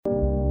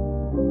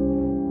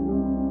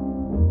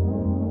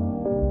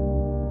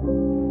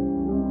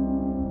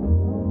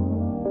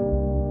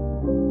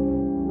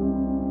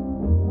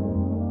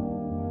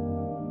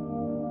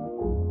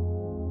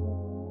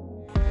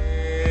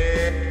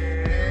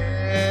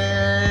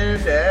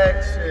and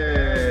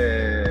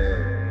action.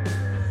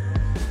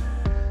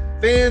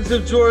 Fans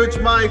of George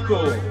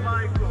Michael.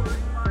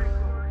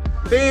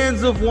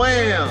 Fans of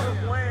Wham.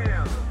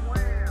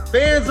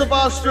 Fans of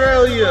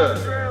Australia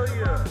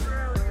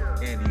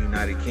and the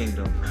United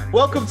Kingdom.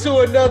 Welcome to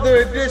another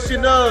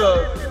edition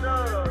of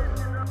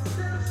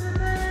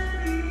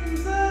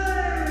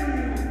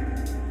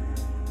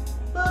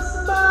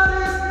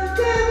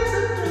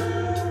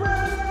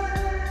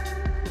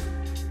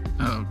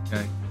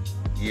Okay.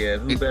 Yeah,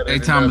 who better Hey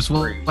than Thomas, us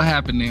what three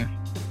happened there?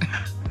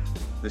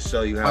 to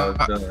show you how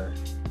it's done?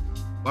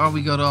 Why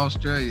we go to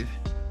Australia?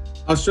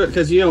 Australia,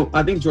 because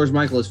I think George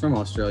Michael is from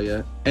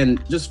Australia,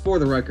 and just for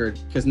the record,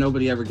 because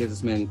nobody ever gives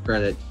this man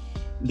credit,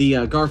 the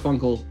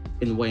Garfunkel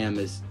in Wham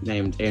is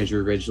named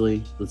Andrew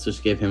Ridgely. Let's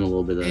just give him a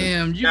little bit of.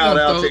 Damn, you Shout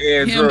gonna out throw to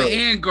Andrew.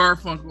 him and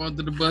Garfunkel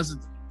under the bus at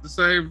the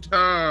same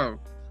time?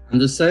 I'm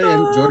just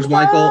saying, George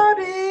Michael.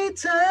 Somebody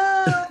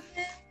tell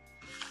me.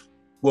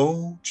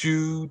 Won't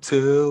you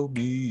tell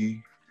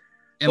me?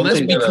 And Don't let's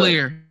take be that out.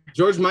 clear,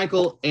 George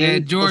Michael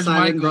and George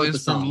Poseidon Michael wrote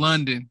is the from songs.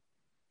 London.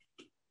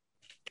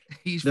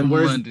 He's Then from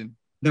where's- London.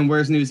 Then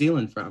where's New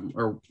Zealand from,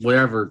 or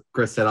whatever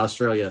Chris said,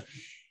 Australia?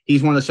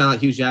 He's one to shout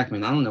out Hugh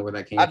Jackman. I don't know where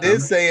that came I from. did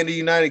say in the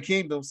United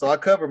Kingdom, so I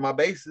covered my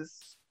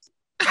bases.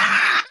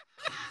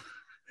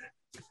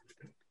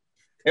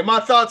 And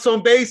my thoughts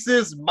on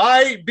bases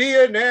might be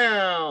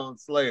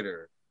announced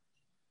later.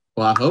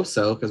 Well, I hope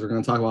so, because we're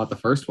going to talk about the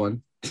first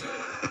one.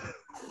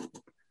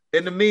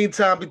 In the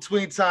meantime,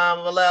 between time,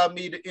 allow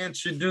me to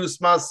introduce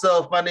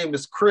myself. My name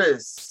is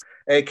Chris,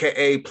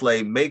 aka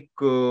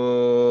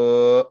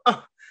Playmaker,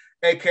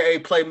 aka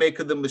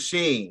Playmaker the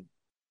Machine,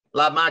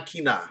 La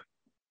Máquina.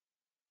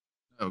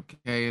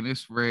 Okay, and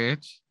it's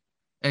Reg,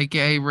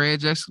 aka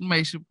Reg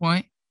exclamation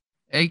point,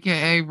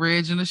 aka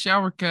Reg in the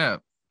shower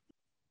cap.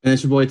 And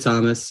it's your boy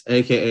Thomas,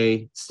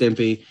 a.k.a.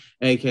 Stimpy,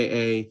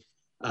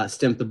 a.k.a.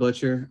 Stimp the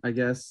Butcher, I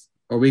guess.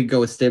 Or we could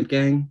go with Stimp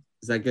Gang.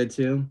 Is that good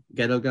too?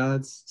 Ghetto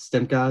Gods?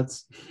 Stimp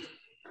Gods?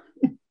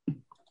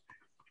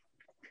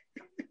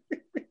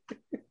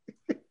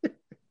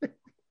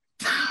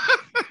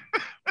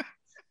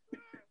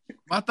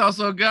 My thoughts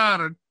on God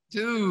are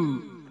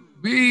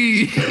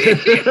 2B.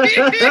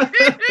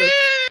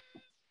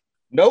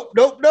 Nope.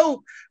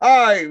 All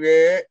right,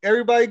 man.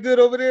 Everybody good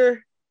over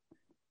there?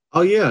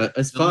 Oh, yeah.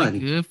 It's Feeling fun.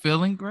 good,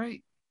 feeling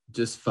great.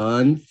 Just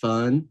fun.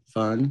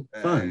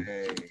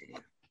 Hey,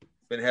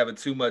 been having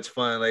too much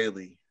fun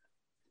lately.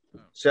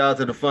 Shout out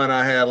to the fun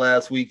I had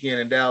last weekend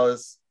in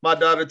Dallas. My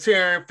daughter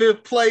Taryn,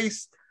 5th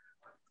place,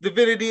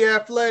 Divinity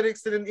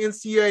Athletics and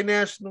NCAA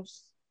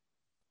Nationals.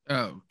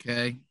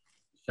 Okay.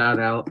 Shout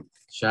out.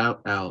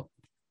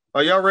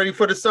 Are y'all ready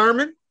for the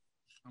sermon?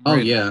 I'm Oh,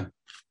 ready. yeah.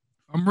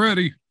 I'm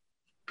ready.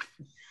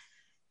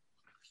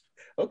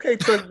 Okay,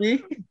 Chuck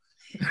B.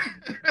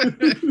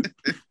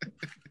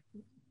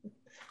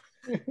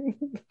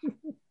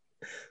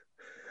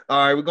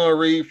 All right, we're going to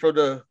read from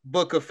the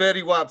book of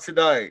Fetty Wap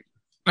tonight.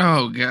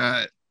 Oh,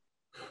 God.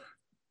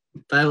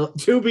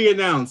 To be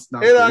announced. No,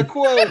 And I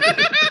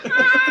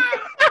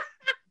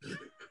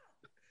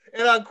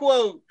I'm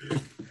quote,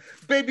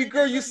 baby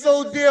girl, you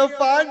so damn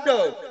fine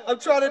though. I'm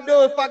trying to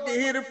know if I can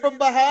hit it from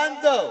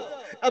behind though.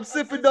 I'm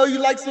sipping though, you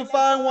like some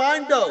fine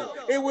wine though.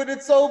 And when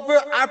it's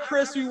over, I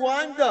press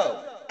rewind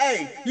though.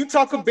 Hey, you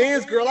talking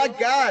bands, girl, I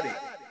got it.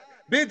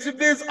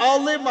 Benjamin's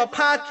all in my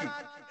pocket.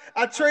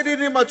 I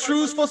traded in my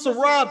trues for some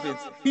Robins.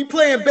 He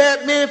playing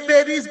Batman,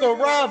 Fetty's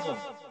gonna rob him.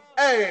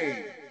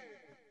 Hey.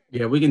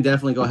 Yeah, we can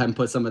definitely go ahead and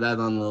put some of that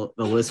on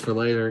the list for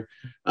later.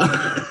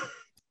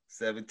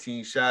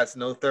 17 shots,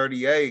 no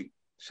 38.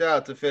 Shout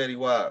out to Fetty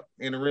Wap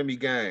in the Remy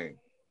gang.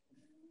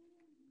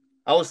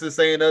 I was just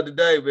saying the other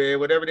day, man,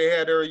 whenever they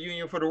had their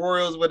reunion for the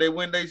Royals, when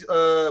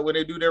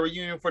they do their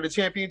reunion for the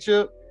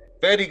championship,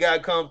 Fetty got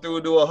to come through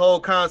and do a whole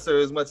concert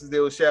as much as they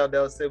were shouting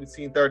out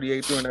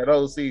 1738 during that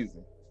whole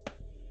season.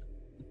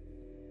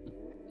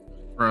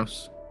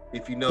 Gross.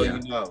 If you know, Yeah.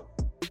 you know.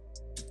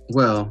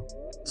 Well,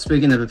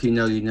 speaking of if you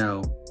know, you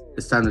know,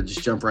 it's time to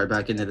just jump right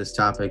back into this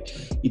topic.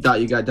 You thought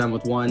you got done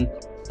with one,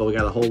 but we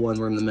got a whole one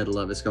we're in the middle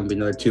of. It's going to be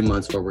another 2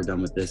 months before we're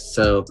done with this.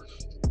 So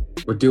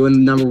we're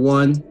doing number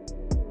one,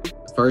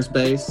 first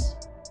base,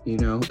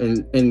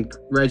 and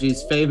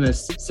Reggie's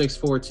famous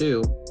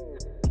 642.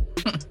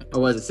 Or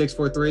was it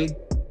 643?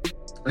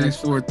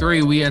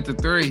 643, we at the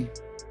 3.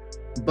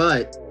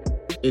 But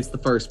it's the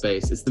first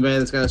base. It's the man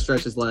that's got to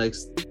stretch his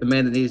legs, the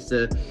man that needs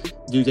to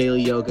do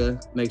daily yoga,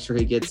 make sure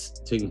he gets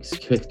to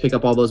pick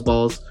up all those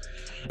balls.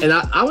 And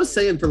I was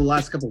saying for the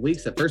last couple of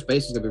weeks that first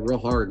base was going to be real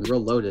hard and real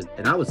loaded,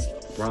 and I was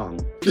wrong.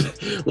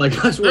 Like,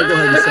 I just want to go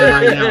ahead and say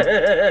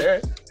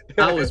right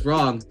now, I was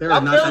wrong. There are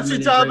I not that felt you,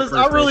 many Thomas. great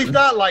I first really basemen.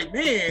 thought, like,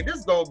 man, this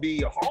is going to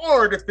be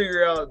hard to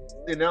figure out.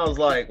 And I was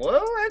like,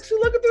 well, actually,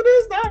 looking through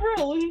this, not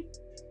really.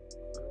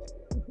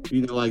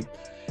 Like,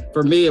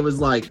 for me, it was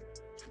like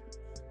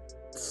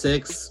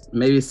 6,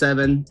 maybe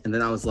 7, and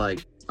then I was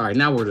like, all right,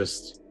 now we're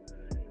just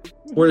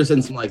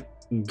in some like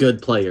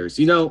good players.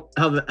 You know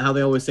how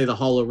they always say the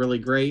Hall are really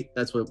great?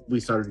 That's what we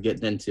started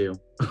getting into.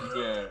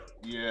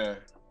 Yeah.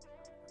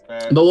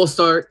 But we'll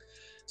start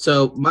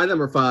So my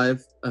number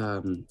 5,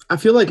 I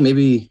feel like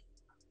maybe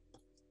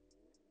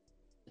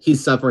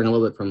he's suffering a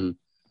little bit from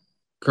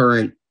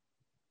current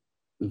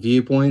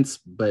viewpoints,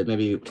 but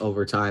maybe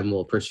over time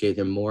we'll appreciate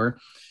him more.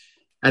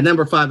 At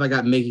number 5, I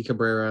got Miggy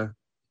Cabrera,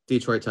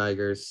 Detroit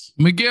Tigers.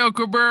 Miguel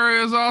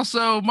Cabrera is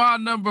also my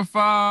number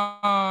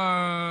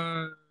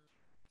 5.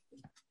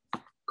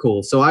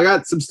 Cool. So I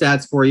got some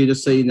stats for you,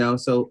 just so you know.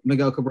 So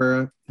Miguel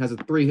Cabrera has a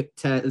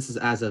 310. This is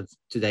as of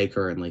today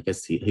currently,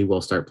 because he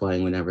will start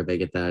playing whenever they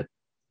get that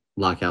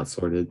lockout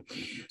sorted. So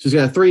he's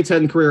got a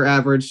 310 career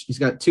average. He's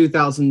got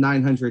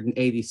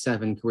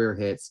 2,987 career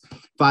hits,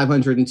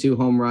 502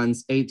 home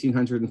runs,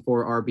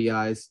 1,804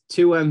 RBIs,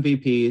 2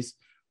 MVPs,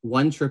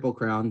 1 Triple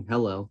Crown.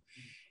 Hello.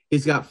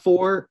 He's got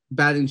 4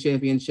 batting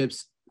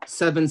championships,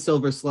 7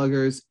 Silver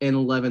Sluggers, and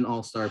 11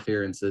 All-Star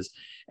appearances.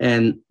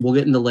 And we'll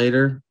get into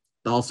later.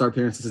 The All-Star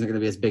appearances isn't going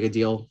to be as big a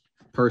deal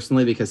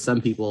personally, because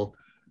some people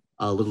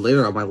a little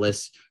later on my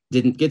list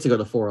didn't get to go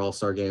to 4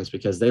 All-Star games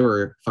because they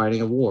were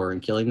fighting a war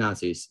and killing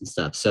Nazis and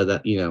stuff. So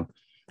that,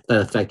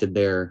 that affected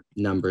their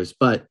numbers.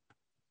 But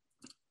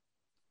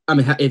I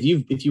mean, if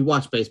you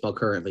watch baseball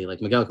currently,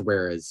 like Miguel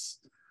Cabrera is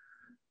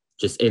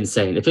just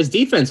insane. If his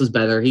defense was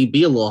better, he'd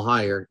be a little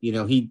higher.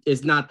 He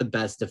is not the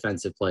best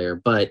defensive player,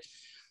 but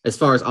as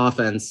far as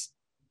offense,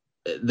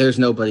 there's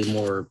nobody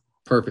more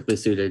perfectly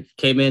suited.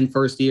 Came in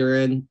first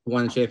year in,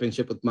 won a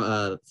championship with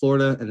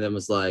Florida, and then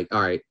was like,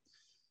 all right,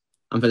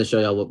 I'm going to show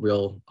y'all what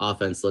real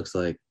offense looks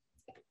like.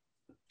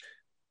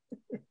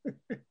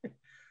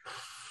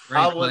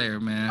 Great player,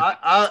 man.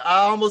 I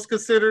almost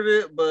considered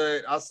it,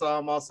 but I saw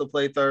him also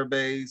play third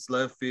base,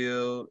 left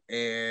field,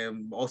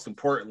 and most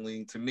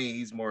importantly, to me,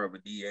 he's more of a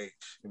DH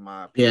in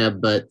my opinion. Yeah,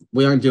 but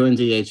we aren't doing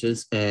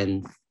DHs,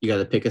 and you got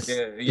to pick a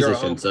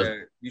position. So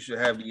you should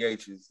have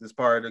DHs. It's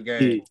part of the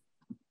game.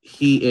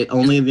 He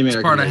only in the American.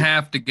 It's part League. of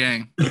half the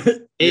game.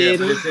 If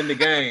it's in the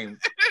game.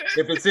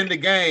 If it's in the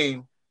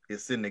game,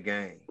 it's in the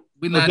game.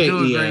 We're not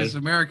doing greatest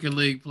American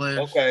League players.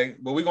 Okay,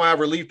 but we're going to have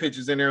relief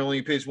pitchers in there,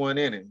 only pitch 1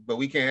 inning, but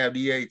we can't have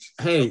DH.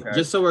 Hey,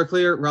 just so we're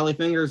clear, Raleigh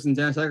Fingers and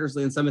Dennis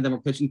Eckersley and some of them are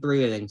pitching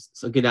 3 innings.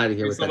 So get out of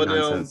here with that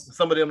nonsense.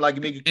 Some of them like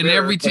Mickey. And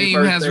every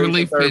team has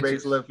relief third pitchers.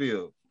 Base, left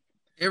field.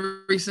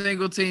 Every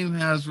single team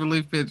has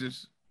relief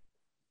pitchers.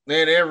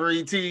 And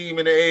every team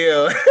in the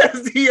AL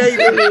has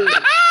DH.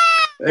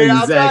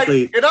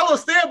 Exactly. And I'm going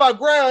to stand my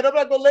ground. I'm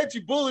not going to let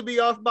you bully me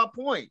off my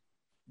point.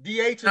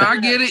 DH. I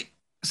get it.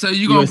 So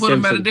you're going to put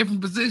him at a different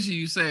position,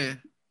 you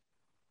said?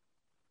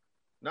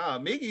 Nah,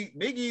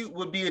 Miggy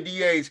would be a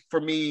DH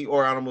for me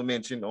or honorable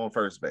mention on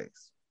first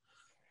base.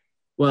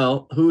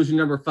 Well, who's your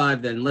number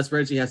 5 then? Unless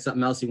Reggie has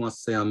something else he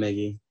wants to say on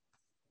Miggy.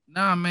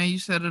 Nah, man, you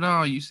said it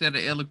all. You said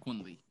it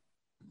eloquently.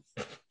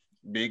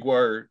 Big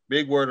word.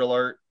 Big word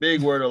alert.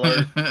 Big word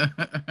alert.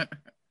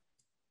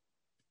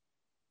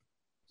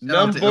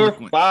 Number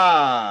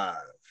 5.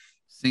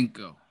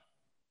 Cinco.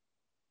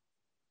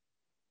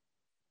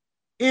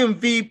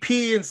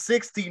 MVP in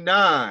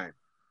 69.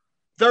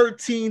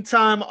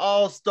 13-time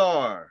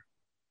All-Star.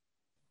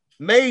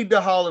 Made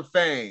the Hall of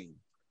Fame.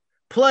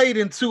 Played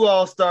in 2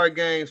 All-Star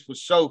games for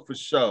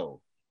show.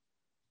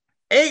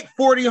 8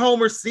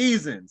 40-homer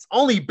seasons.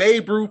 Only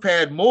Babe Ruth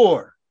had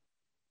more.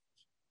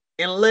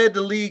 And led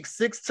the league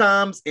 6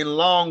 times in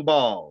long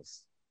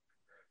balls.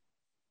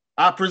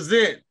 I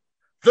present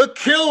the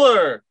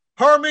killer,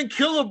 Harmon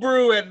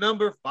Killebrew at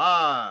number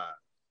 5.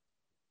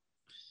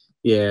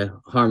 Yeah,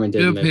 Harmon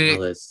didn't make my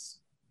list.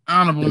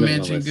 Honorable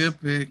mention,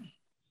 good pick.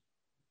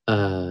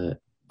 Harmon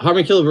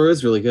Killebrew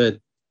is really good.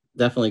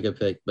 Definitely a good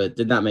pick, but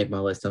did not make my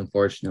list,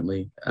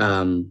 unfortunately.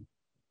 I'll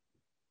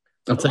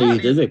tell you, he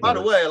did make my list. By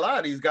the way, a lot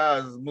of these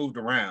guys moved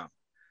around.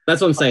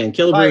 That's what I'm saying.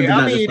 Killebrew did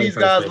not just play these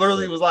guys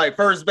literally was like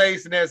first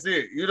base and that's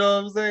it. You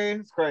know what I'm saying?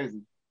 It's crazy.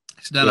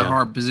 It's not a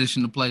hard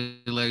position to play,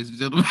 ladies and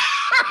gentlemen.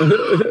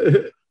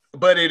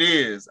 But it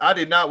is. I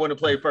did not want to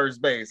play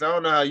first base. I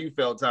don't know how you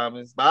felt,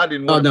 Thomas, but I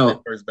didn't want to play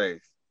first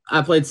base.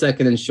 I played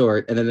second and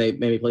short, and then they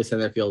made me play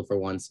center field for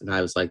once, and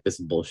I was like,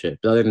 this is bullshit.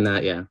 But other than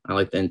that, yeah, I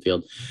like the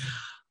infield.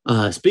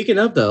 Speaking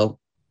of, though,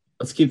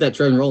 let's keep that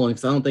trend rolling,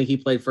 because I don't think he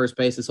played first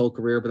base his whole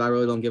career, but I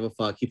really don't give a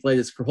fuck. He played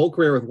his whole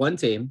career with one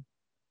team.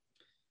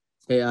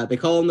 They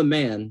call him the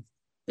man,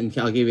 and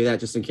I'll give you that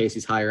just in case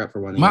he's higher up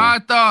for one. My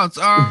thoughts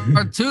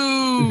are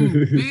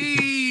to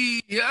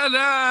be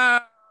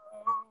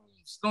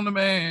on the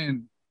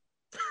man.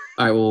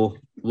 All right, well,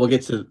 we'll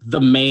get to the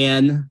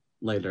man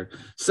later.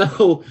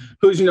 So,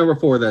 who's your number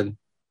 4 then?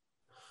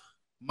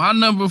 My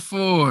number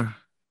 4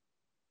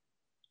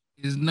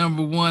 is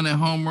number 1 in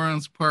home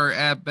runs per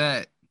at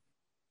bat.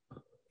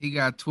 He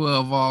got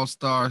 12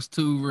 All-Stars,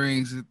 2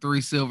 rings, and 3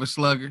 Silver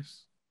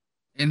Sluggers.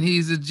 And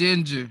he's a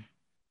ginger.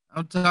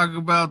 I'm talking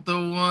about the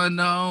one,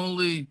 the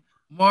only,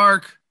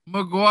 Mark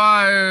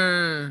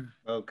McGwire.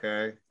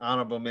 Okay,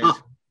 honorable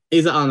mention.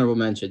 He's an honorable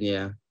mention,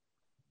 yeah.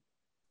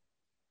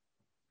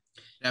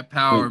 That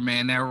power,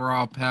 man, that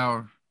raw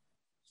power.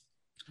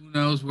 Who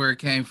knows where it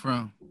came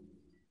from?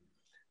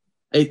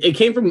 It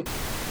came from.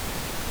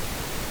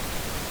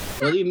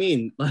 What do you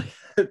mean? Like,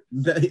 it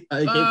came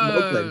from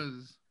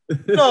Oakland.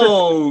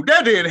 No,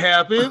 that didn't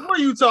happen. What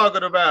are you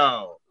talking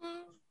about?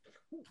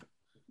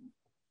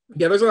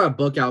 Yeah, there's a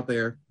book out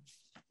there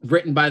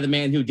written by the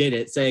man who did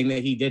it, saying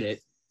that he did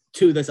it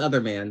to this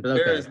other man. But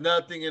okay. There is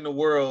nothing in the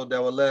world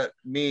that will let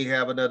me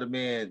have another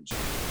man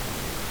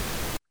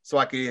so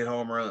I can hit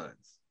home runs.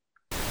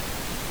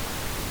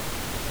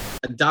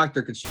 A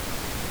doctor could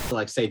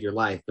like save your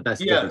life, but that's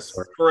a different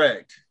story.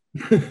 Correct.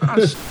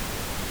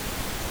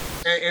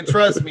 and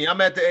trust me,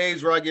 I'm at the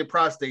age where I get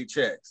prostate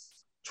checks.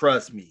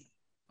 Trust me.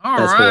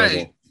 That's right.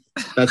 Horrible.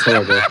 That's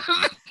horrible.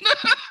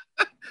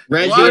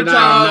 Reggie and I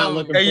are not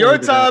looking and your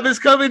time is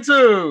coming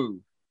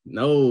too.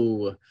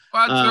 No.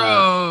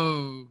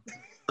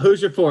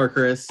 Who's your 4,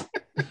 Chris?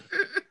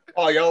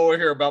 Oh, y'all want to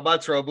hear about my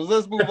troubles?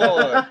 Let's move on.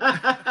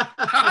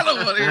 I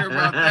don't want to hear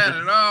about that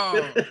at all.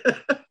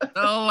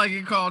 I don't like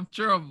it called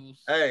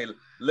troubles. Hey,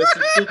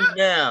 listen to me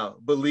now.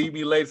 Believe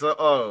me later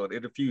on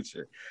in the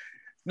future.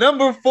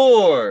 Number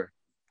 4,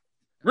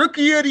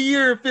 Rookie of the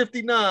Year in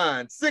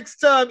 59,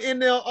 6-time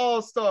NL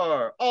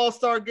All-Star,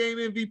 All-Star Game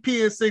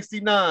MVP in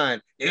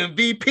 69,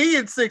 MVP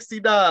in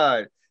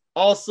 69,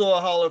 also a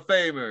Hall of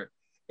Famer,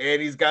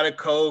 and he's got a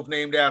cove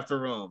named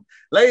after him.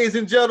 Ladies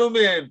and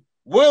gentlemen,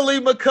 Willie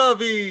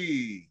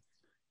McCovey.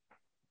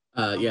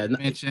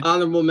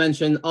 Honorable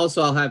mention.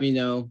 Also, I'll have you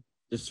know,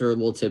 just for a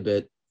little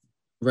tidbit,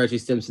 Reggie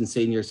Stimson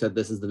Sr. said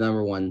this is the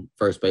number 1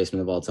 first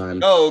baseman of all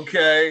time.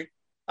 Okay.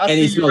 I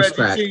see you, Reggie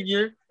crack.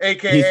 Sr.,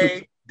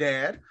 a.k.a.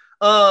 Dad.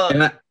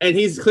 And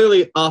he's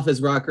clearly off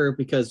his rocker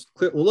because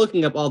we're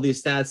looking up all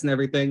these stats and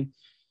everything.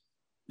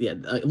 Yeah,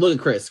 look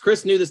at Chris.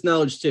 Chris knew this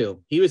knowledge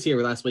too. He was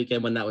here last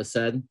weekend when that was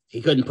said.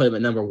 He couldn't put him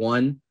at number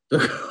 1.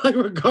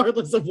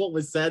 Regardless of what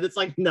was said, it's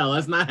like, no,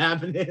 that's not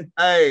happening.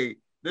 Hey,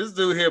 this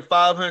dude hit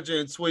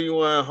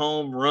 521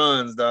 home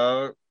runs,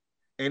 dog.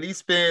 And he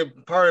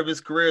spent part of his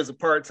career as a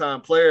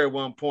part-time player at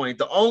one point.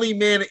 The only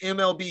man in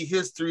MLB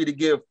history to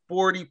get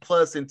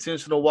 40-plus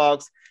intentional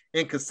walks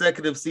in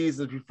consecutive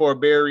seasons before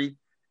Barry.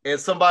 And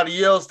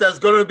somebody else that's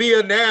going to be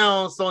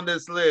announced on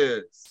this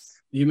list.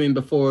 You mean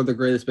before the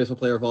greatest baseball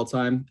player of all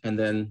time, and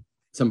then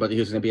somebody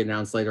who's going to be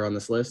announced later on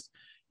this list?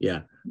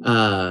 Yeah.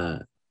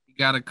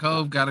 Got a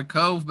cove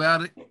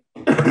about it.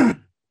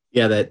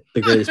 Yeah, that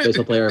the greatest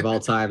baseball player of all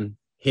time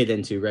hit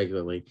into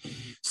regularly.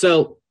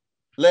 So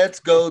let's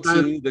go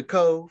to the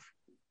cove.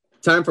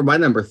 Time for my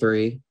number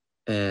 3.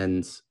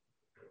 And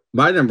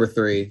my number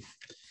 3,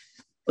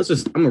 I'm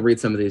going to read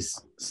some of these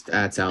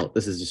stats out.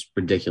 This is just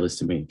ridiculous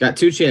to me. Got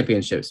 2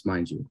 championships,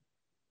 mind you.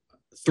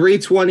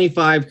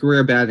 325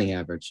 career batting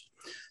average,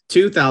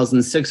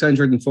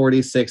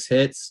 2,646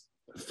 hits,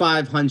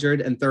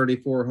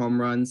 534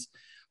 home runs,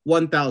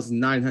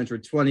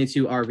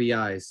 1,922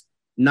 RBIs,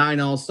 9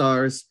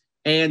 All-Stars,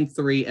 and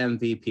 3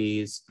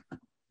 MVPs.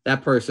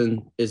 That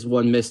person is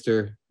one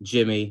Mr.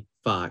 Jimmy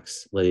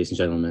Fox, ladies and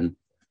gentlemen.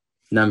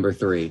 Number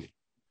 3.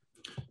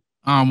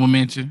 We'll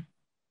mention.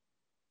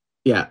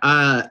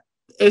 Yeah,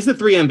 it's the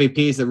 3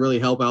 MVPs that really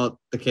help out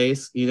the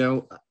case. You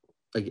know,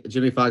 like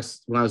Jimmy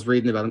Fox, when I was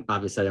reading about him,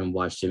 obviously I didn't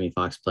watch Jimmy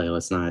Fox play.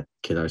 Let's not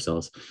kid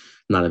ourselves. I'm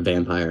not a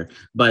vampire.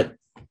 But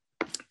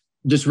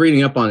just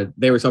reading up on it,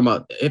 they were talking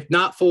about, if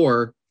not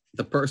for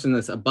the person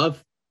that's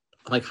above,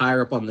 like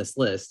higher up on this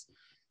list,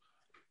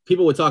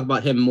 people would talk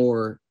about him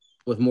more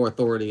with more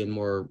authority and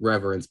more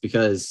reverence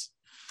because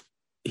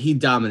he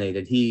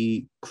dominated.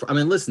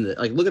 Listen to it.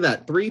 Like, look at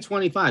that.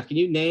 325. Can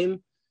you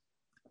name?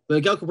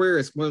 Miguel Cabrera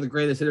is one of the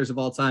greatest hitters of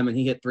all time, and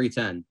he hit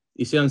 310.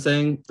 You see what I'm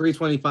saying?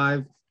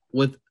 325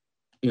 with,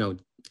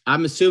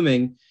 I'm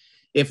assuming,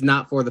 if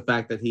not for the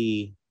fact that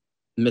he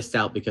missed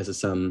out because of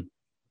some,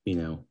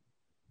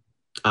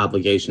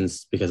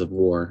 obligations because of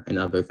war and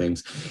other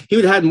things, he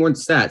would have had more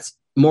stats,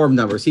 more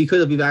numbers. He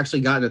could have actually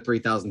gotten to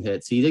 3,000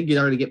 hits. He did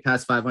already get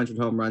past 500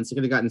 home runs. He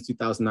could have gotten to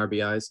 2,000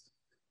 RBIs,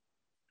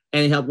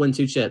 and he helped win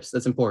 2 chips.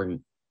 That's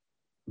important.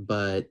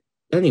 But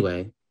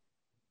anyway,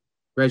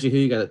 Reggie, who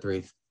you got at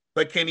 3?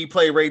 But can he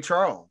play Ray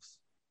Charles?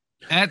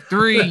 At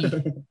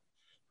 3.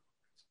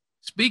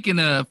 Speaking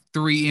of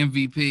 3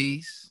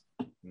 MVPs,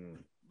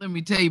 let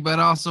me tell you about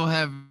also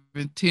having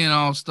 10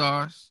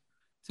 All-Stars,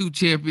 2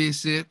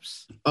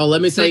 championships. Oh,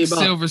 let me tell you about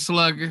Silver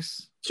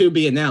Sluggers. To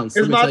be announced.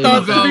 Is my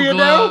thoughts to be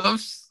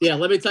announced? Yeah,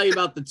 let me tell you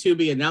about the to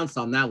be announced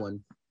on that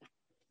one.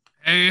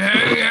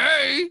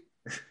 Hey.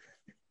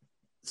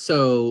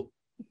 So,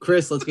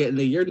 Chris, let's get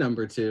into your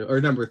number 2 or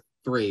number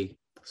 3.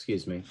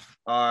 Excuse me.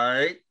 All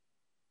right.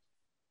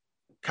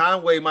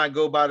 Conway might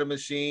go by the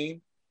machine,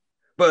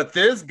 but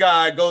this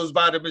guy goes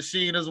by the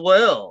machine as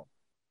well.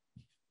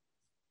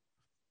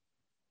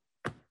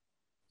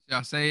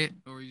 Y'all say it?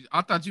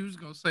 I thought you was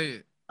going to say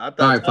it. I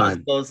thought I was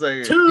going to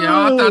say it. 2.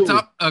 Yeah, I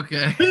thought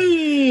okay.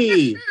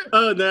 3.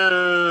 Oh,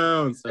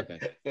 no. It's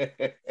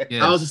okay.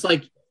 Yes. I was just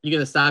like, you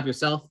going to stop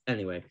yourself?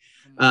 Anyway,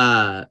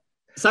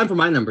 it's time for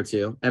my number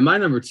 2. And my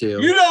number 2.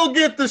 You don't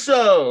get the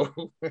show.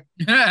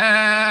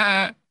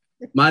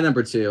 My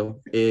number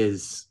 2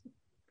 is,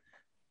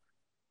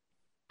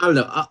 I don't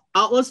know.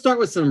 Let's start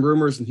with some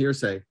rumors and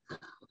hearsay.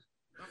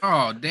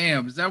 Oh,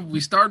 damn. Is that what we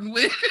starting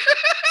with?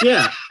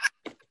 Yeah.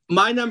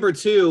 My number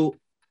 2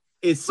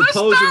 is Let's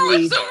start with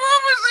supposedly some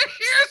rumors and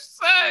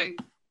hearsay.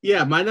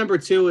 Yeah, my number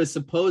 2 is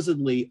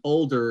supposedly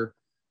older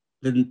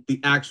than the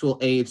actual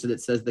age that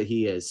it says that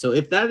he is. So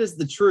if that is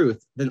the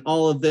truth, then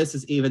all of this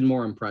is even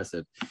more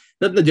impressive.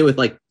 Nothing to do with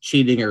like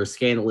cheating or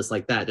scandalous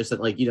like that. Just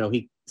that like,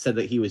 he said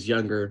that he was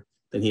younger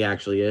than he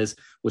actually is,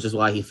 which is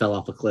why he fell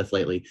off a cliff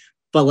lately.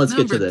 But let's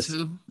get to this.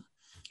 2.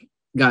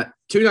 Got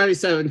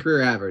 297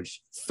 career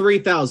average,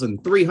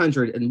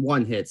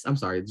 3,301 hits. I'm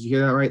sorry, did you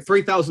hear that right?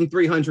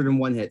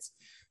 3,301 hits,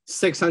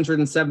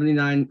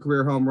 679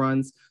 career home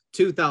runs,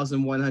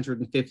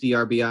 2,150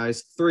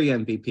 RBIs, 3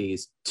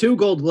 MVPs, 2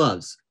 gold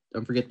gloves.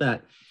 Don't forget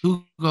that.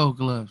 2 gold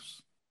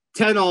gloves.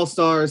 10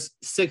 All-Stars,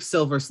 6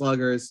 Silver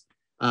Sluggers.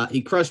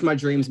 He crushed my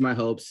dreams, my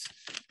hopes.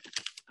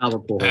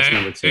 Albert Pujols,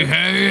 number 2.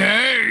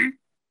 Hey.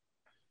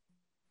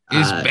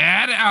 It's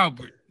bad,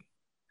 Albert.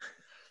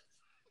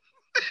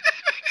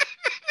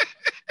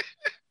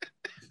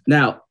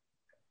 Now,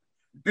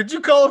 did you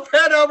call him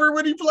Pat Albert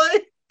when he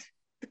played?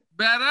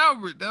 Bad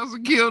Albert. That was a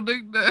kill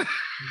nickname.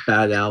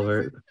 Bad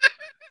Albert.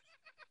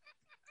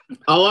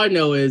 All I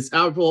know is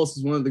Albert Pujols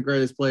is one of the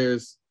greatest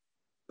players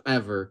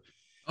ever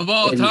of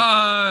all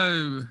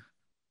time.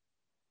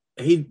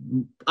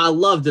 I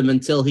loved him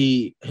until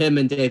him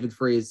and David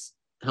Freese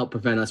helped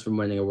prevent us from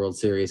winning a World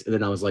Series. And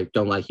then I was like,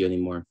 don't like you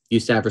anymore.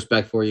 Used to have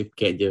respect for you.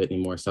 Can't do it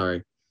anymore.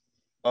 Sorry.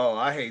 Oh,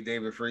 I hate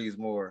David Freese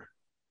more.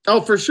 Oh,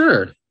 for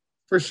sure.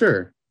 For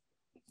sure.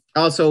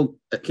 Also,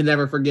 can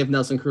never forgive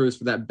Nelson Cruz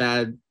for that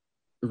bad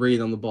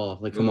read on the ball.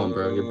 Like, come on,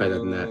 bro. You're better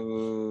than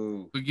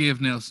that. Forgive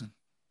Nelson.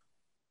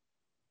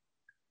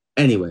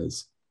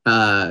 Anyways.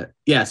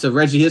 Yeah, so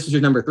Reggie, this was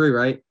your number 3,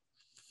 right?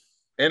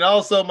 And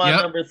also my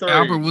number 3.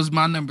 Albert was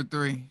my number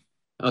 3.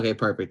 Okay,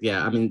 perfect.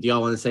 Yeah, I mean, do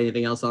y'all want to say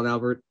anything else on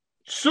Albert?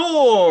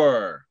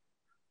 Sure.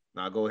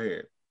 Now go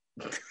ahead.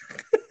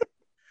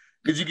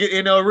 Did you get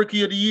NL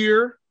Rookie of the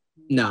Year?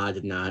 No, I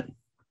did not.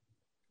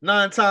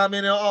 9-time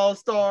NL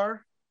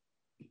All-Star.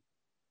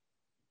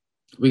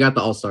 We got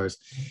the All-Stars.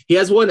 He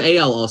has one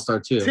AL All-Star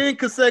too. 10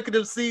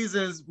 consecutive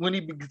seasons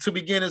to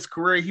begin his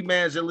career. He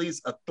managed at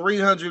least a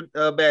 300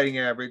 batting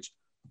average,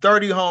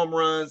 30 home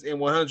runs, and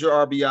 100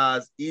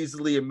 RBIs,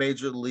 easily a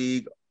major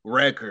league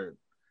record.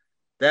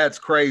 That's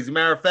crazy.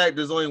 Matter of fact,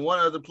 there's only one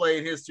other player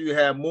in history who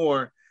had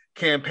more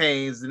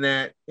campaigns than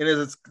that in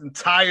his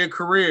entire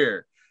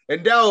career,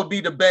 and that would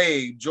be the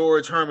Babe,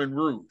 George Herman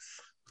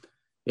Ruth.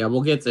 Yeah,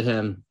 we'll get to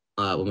him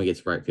when we get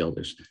to right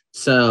fielders.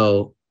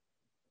 So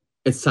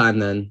it's time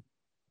then.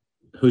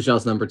 Who's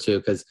y'all's number 2?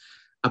 Because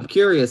I'm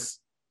curious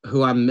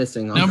who I'm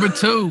missing on. Number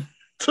 2.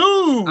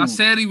 2. I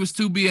said he was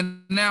to be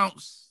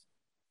announced.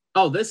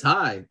 Oh, this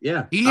high.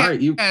 Yeah. He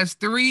has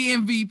 3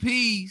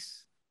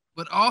 MVPs,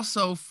 but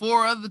also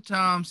 4 other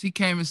times he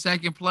came in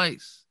second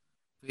place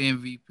for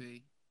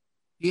MVP.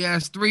 He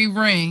has 3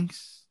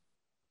 rings,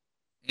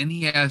 and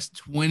he has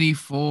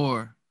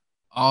 24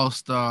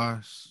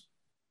 All-Stars.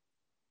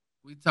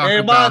 We talk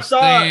about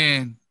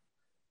Stan,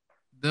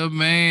 the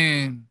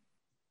man,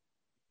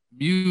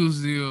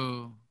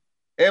 Musial.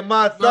 And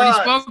my You already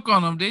thoughts spoke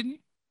on him, didn't you?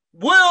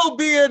 will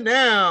be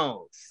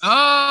announced.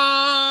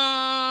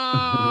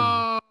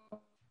 Oh.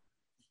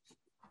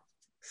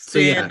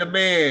 Stan the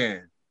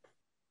man.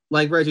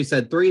 Like Reggie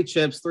said, 3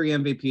 chips, 3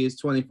 MVPs,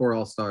 24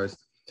 All-Stars.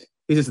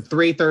 He's just a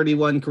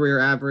 331 career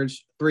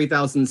average,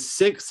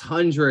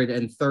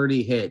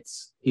 3,630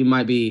 hits. He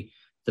might be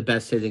the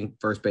best hitting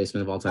first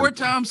baseman of all time. 4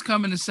 times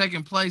coming in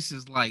second place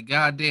is like,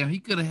 goddamn, he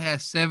could have had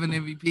 7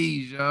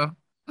 MVPs, y'all.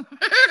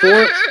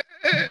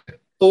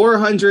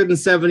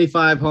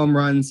 475 home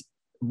runs,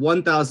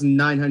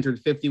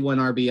 1,951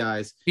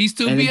 RBIs. He's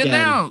to be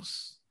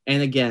announced.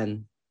 And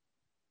again,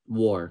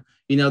 WAR.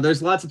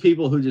 There's lots of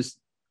people who just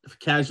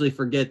casually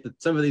forget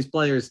that some of these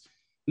players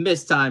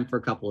miss time for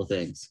a couple of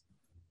things.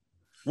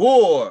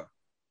 WAR.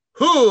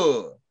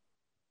 Hood.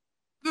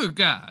 Good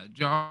God,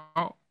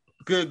 y'all.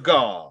 Good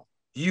God.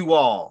 You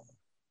all.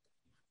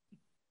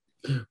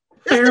 It's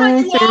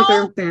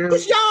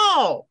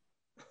y'all.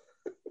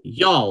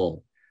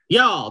 Y'all,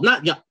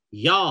 not y'all.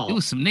 Y'all. It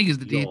was some niggas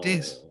that did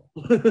this.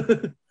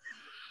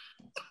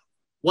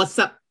 What's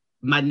up,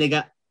 my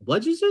nigga?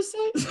 What'd you just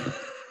say?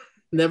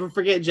 Never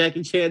forget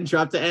Jackie Chan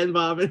dropped the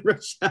N-bomb in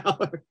Rush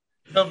Hour.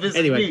 Come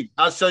visit me.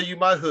 I'll show you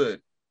my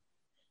hood.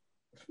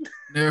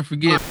 Never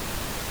forget.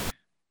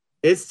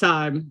 It's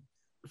time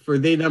for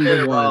the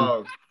number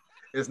 1.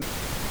 It's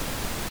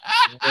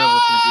never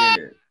forget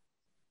it.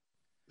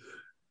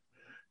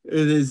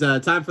 It is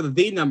time for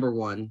the number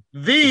 1.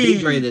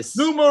 The greatest.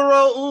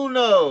 Numero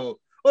uno.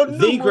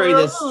 The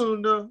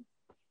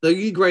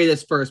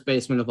greatest first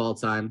baseman of all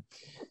time.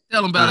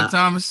 Tell him about it,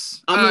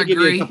 Thomas. I'm going to give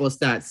you a couple of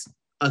stats.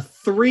 A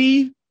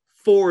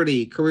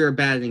 340 career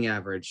batting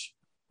average.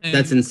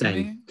 That's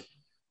insane.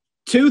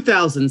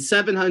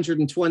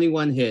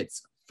 2,721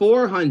 hits,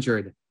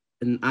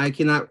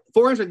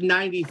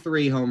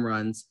 493 home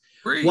runs,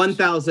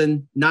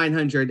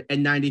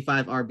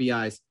 1,995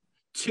 RBIs,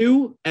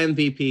 2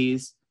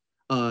 MVPs.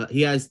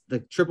 He has the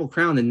Triple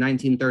Crown in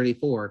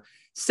 1934,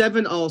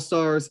 7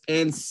 All-Stars,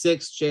 and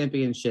 6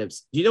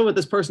 championships. Do you know what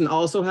this person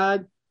also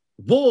had?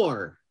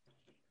 WAR.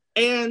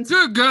 And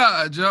Good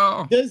God,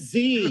 y'all.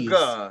 disease.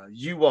 God,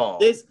 you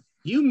all.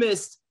 You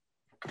missed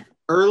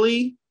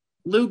early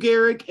Lou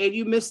Gehrig and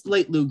you missed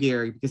late Lou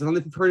Gehrig, because I don't know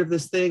if you've heard of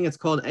this thing. It's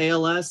called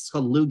ALS. It's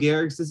called Lou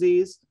Gehrig's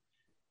disease.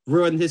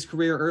 Ruined his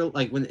career early,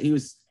 like when he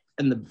was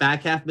in the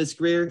back half of his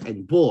career,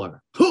 and boy,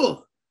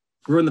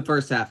 ruined the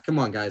first half. Come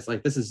on, guys.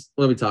 Like, this is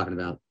what are we talking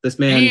about? This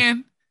man.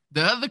 And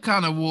the other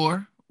kind of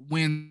war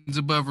wins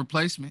above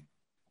replacement.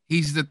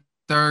 He's the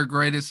third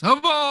greatest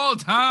of all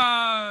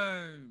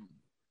time,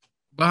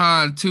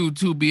 behind two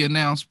to be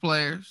announced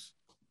players.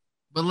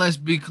 But let's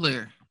be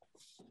clear.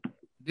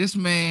 This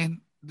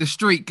man, the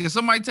streak, can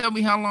somebody tell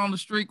me how long the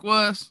streak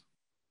was?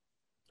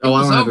 It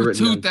was over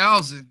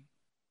 2,000.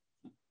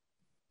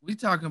 We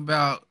talking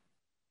about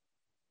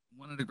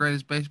one of the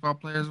greatest baseball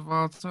players of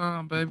all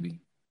time,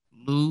 baby.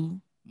 Lou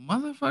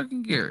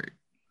motherfucking Gehrig.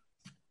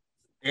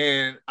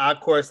 And of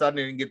course, I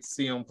didn't get to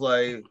see him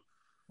play.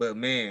 But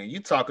man, you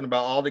talking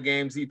about all the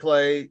games he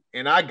played,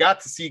 and I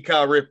got to see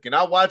Cal Ripken.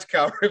 I watched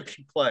Cal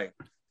Ripken play.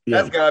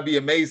 That's gotta be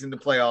amazing to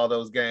play all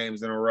those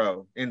games in a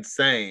row.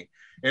 Insane.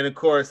 And of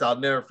course, I'll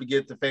never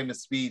forget the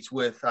famous speech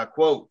with, I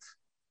quote,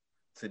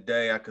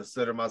 "Today I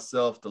consider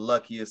myself the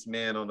luckiest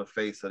man on the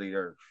face of the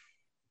earth."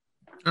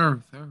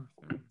 Earth.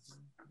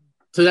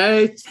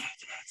 Today,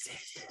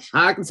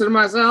 I consider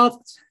myself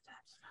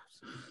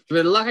to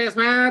be the luckiest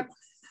man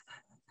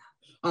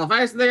on the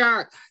face of the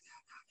earth.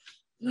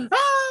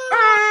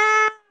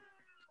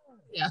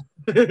 Yeah.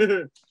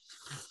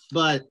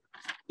 But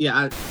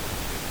yeah,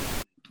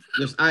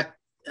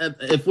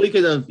 if we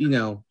could have,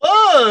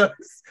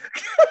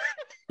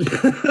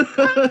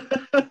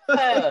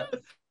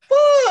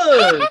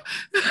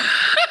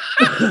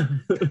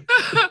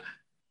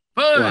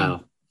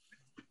 Wow.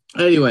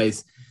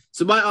 Anyways,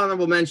 so my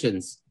honorable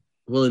mentions: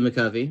 Willie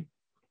McCovey,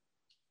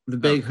 the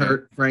Big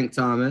Hurt, Frank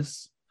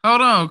Thomas.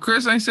 Hold on,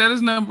 Chris ain't said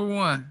his number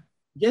one.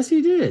 Yes,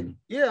 he did.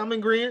 Yeah, I'm in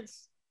agreement.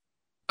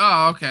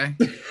 Oh, okay.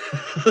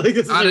 I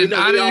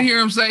didn't hear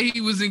him say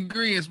he was in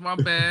agreement. My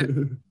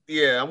bad.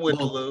 Yeah, I'm with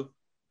you, Lou.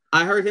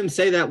 I heard him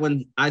say that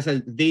when I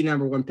said the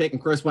number one pick,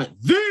 and Chris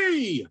went,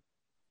 the!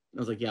 I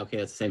was like, yeah, okay,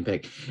 that's the same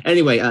pick.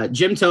 Anyway,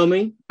 Jim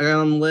Thome, I got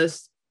on the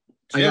list.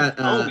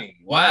 Thome.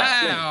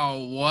 Wow.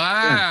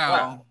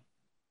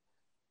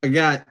 I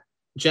got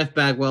Jeff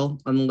Bagwell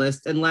on the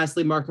list. And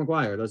lastly, Mark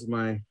McGwire. Those are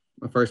my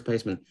first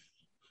baseman.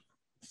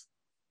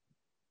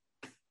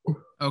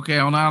 Okay,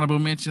 on honorable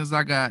mentions,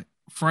 I got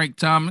Frank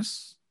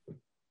Thomas,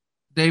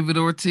 David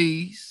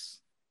Ortiz,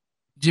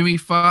 Jimmy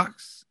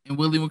Fox, and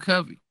Willie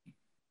McCovey.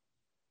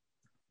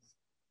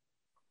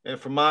 And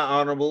for my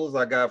honorables,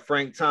 I got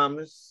Frank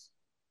Thomas,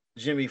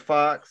 Jimmy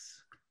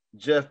Fox,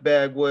 Jeff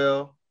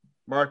Bagwell,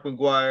 Mark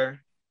McGwire,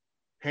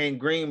 Hank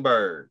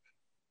Greenberg.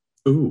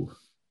 Ooh.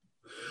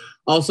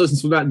 Also,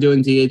 since we're not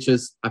doing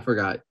DHs, I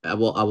forgot. I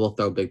will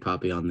throw Big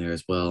Papi on there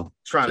as well.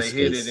 Trying to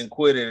hit it and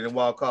quit it and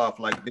walk off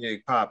like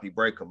Big Papi,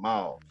 break them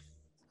off.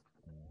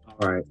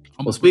 All right.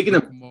 Well, speaking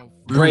of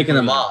breaking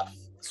them off,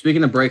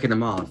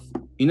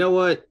 you know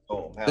what?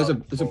 There's a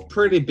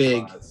pretty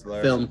big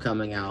film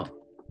coming out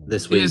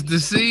this week. It's the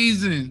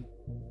season.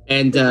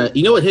 And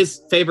you know what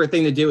his favorite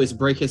thing to do is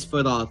break his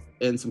foot off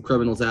in some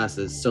criminals'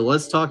 asses. So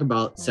let's talk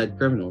about said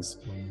criminals.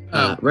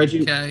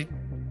 Reggie, okay.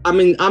 I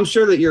mean, I'm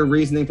sure that your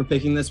reasoning for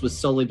picking this was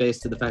solely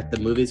based to the fact that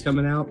the movie's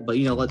coming out. But,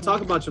 let's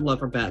talk about your love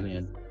for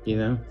Batman,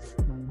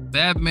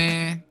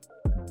 Batman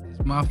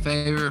is my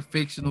favorite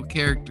fictional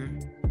character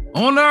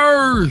on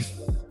Earth.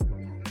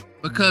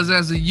 Because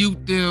as a youth,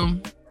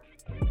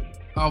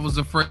 I was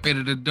afraid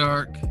of the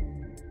dark.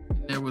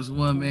 There was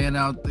one man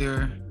out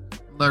there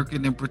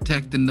lurking and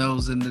protecting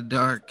those in the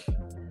dark.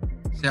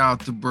 Shout out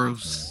to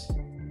Bruce.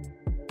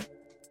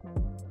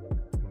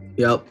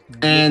 Yep.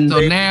 And so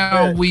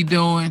now we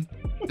doing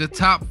the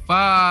top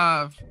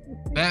 5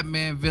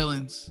 Batman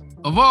villains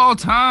of all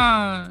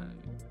time.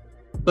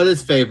 But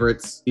it's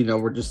favorites.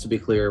 We're just to be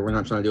clear, we're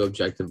not trying to do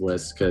objective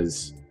lists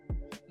because.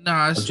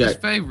 Nah, it's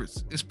just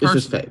favorites. It's personal.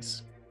 It's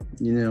just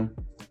faves.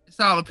 It's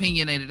all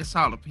opinionated.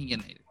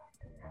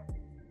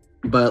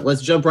 But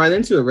let's jump right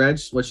into it, Reg.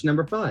 What's your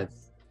number 5?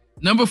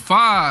 Number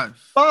 5.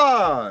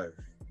 5.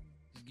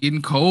 It's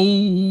getting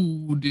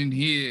cold in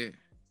here.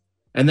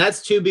 And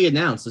that's to be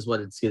announced is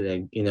what it's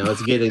getting.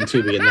 It's getting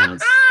to be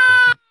announced.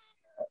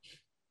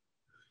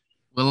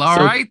 Well, all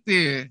right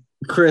then.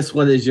 Chris,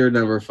 what is your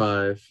number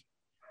 5?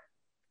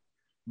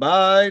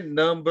 My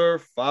number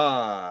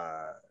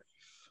 5.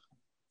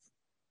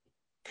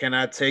 Can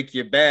I take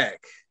you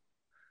back?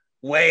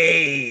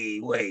 Way,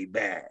 way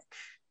back.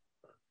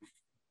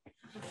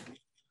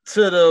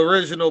 To the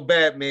original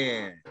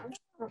Batman.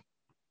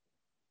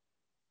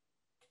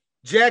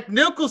 Jack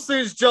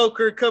Nicholson's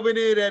Joker coming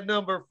in at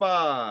number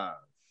 5.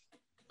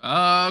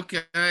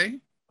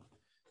 Okay.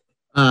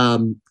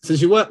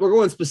 Since we're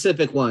going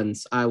specific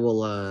ones, I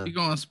will. You're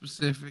going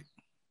specific.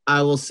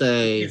 I will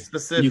say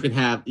you can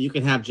have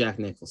Jack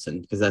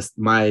Nicholson because that's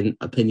my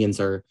opinions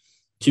are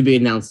to be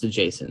announced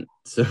adjacent.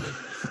 So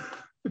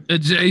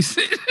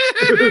adjacent.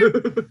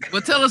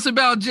 Well, tell us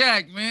about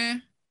Jack,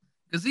 man,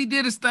 because he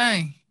did his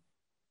thing.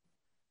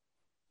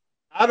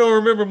 I don't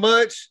remember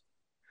much.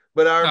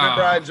 but I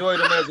remember I enjoyed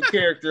him as a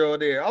character on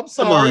there. I'm Come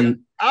sorry. on.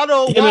 I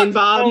don't Him and watch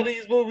Bob. all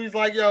these movies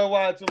like y'all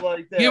watch them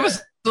like that. Give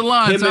us the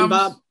line, Him and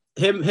Thomas.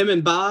 Bob. Him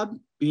and Bob.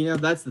 You know,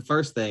 that's the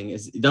first thing.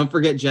 Is don't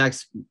forget Jack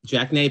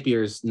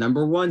Napier's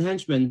number one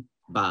henchman,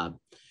 Bob.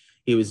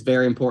 He was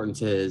very important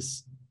to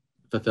his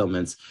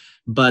fulfillments.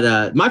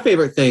 But my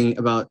favorite thing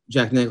about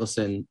Jack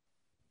Nicholson,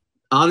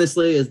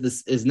 honestly,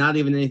 is not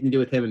even anything to do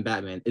with him and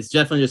Batman. It's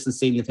definitely just the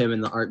scene of him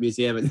in the art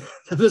museum and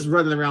just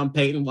running around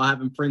painting while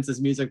having Prince's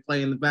music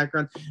playing in the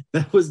background.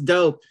 That was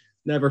dope.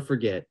 Never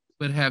forget.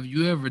 But have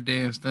you ever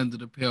danced under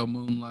the pale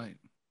moonlight?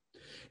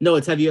 No,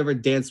 it's have you ever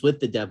danced with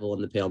the devil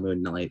in the pale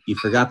moonlight? You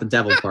forgot the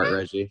devil part,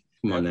 Reggie.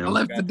 Come on I now.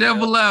 left the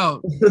devil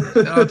out.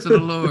 Shout out to the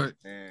Lord.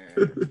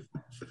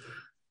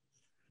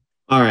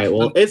 All right.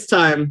 Well, it's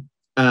time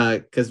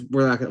because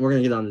we're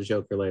gonna get on the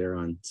Joker later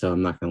on, so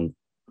I'm not gonna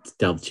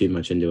delve too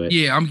much into it.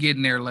 Yeah, I'm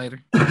getting there later.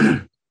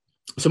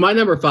 So my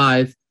number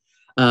 5,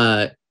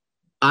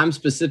 I'm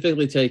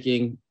specifically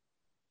taking,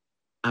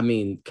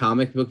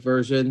 comic book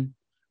version.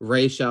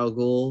 Ra's al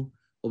Ghul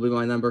will be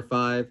my number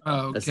 5.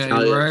 Okay,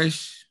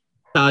 Ra's.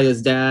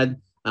 Talia's dad.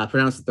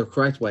 Pronounce it the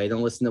correct way.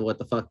 Don't listen to what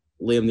the fuck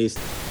Liam Neeson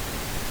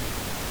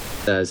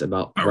says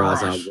about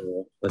Ra's al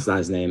Ghul. That's not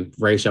his name.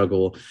 Ra's al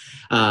Ghul.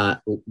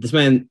 This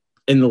man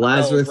in the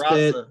Lazarus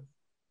pit.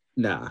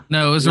 Nah.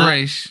 No, it's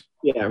Ra's.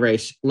 Yeah,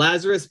 Ra's.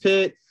 Lazarus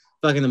pit.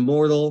 Fucking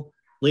immortal.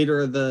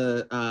 Leader of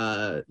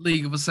the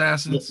League of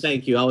Assassins.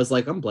 Thank you. I was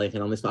like, I'm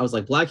blanking on this. I was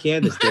like, Black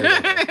Hand is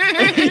dead.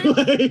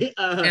 Anyway,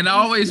 and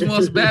always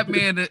wants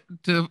Batman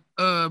to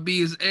be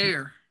his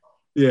heir.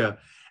 Yeah.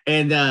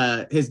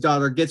 And his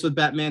daughter gets with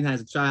Batman,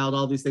 has a child,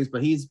 all these things,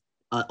 but he's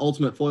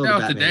ultimate foil to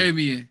Batman.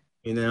 Damien.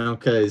 You know,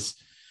 because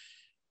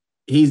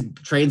he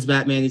trains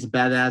Batman. He's a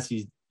badass.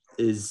 He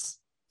is,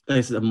 like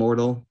I said,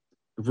 immortal,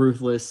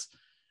 ruthless.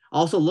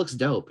 Also looks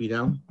dope, you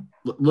know?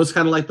 Looks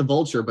kind of like the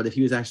Vulture, but if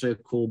he was actually a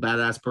cool,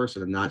 badass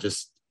person and not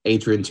just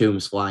Adrian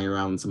Toomes flying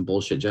around in some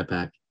bullshit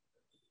jetpack.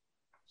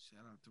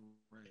 Shout out to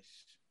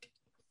Ra's.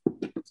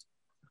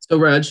 So,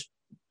 Reg,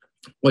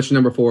 what's your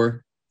number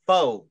 4?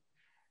 4.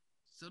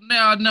 So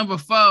now at number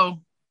 4,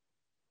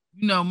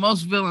 you know,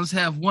 most villains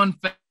have one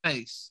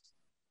face.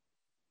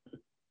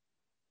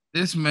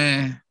 This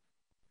man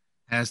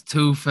has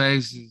 2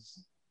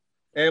 faces.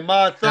 And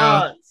my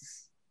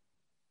thoughts.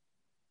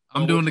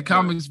 I'm doing the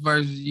comics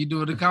version. You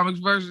doing the comics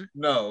version?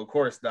 No, of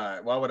course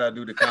not. Why would I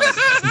do the comics?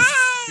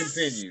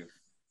 Continue.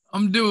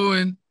 I'm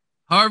doing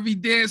Harvey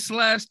Dent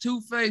 /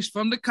 Two-Face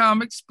from the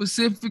comics,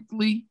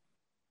 specifically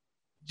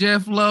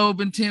Jeff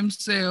Loeb and Tim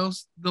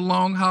Sales, The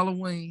Long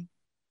Halloween,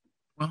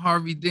 when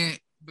Harvey Dent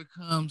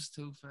becomes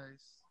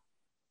Two-Face.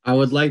 I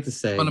would like to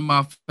say one of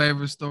my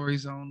favorite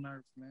stories on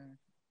earth, man.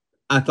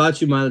 I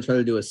thought you might have tried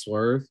to do a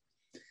swerve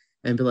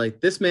and be like,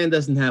 this man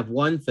doesn't have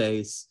one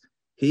face.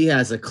 He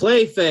has a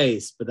clay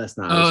face, but that's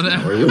not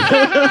for you.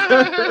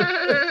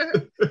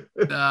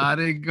 Nah, I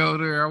didn't go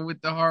there. I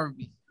went to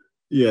Harvey.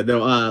 Yeah, no,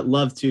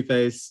 love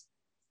Two-Face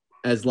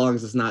as long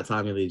as it's not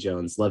Tommy Lee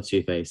Jones. Love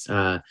Two-Face.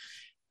 But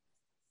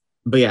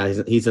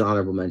yeah, he's an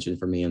honorable mention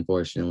for me,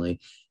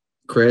 unfortunately.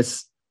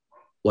 Chris,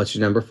 what's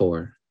your number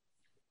 4?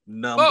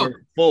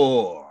 Number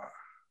 4.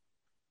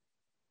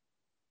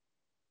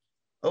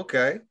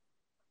 Okay.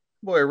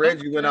 Boy,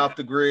 Reggie went off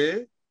the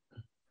grid.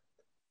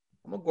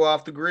 I'm going to go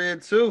off the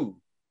grid too.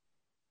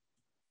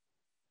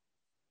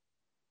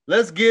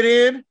 Let's get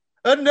in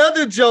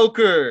another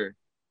Joker.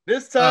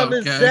 This time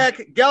it's Zach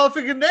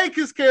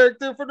Galifianakis'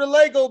 character from the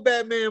Lego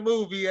Batman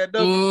movie at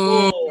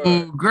number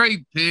 4.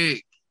 Great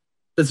pick.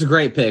 That's a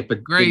great pick,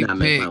 but great did not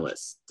make my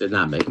list. Did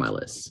not make my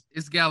list.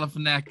 It's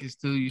Galifianakis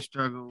too. You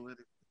struggle with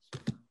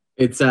it.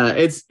 It's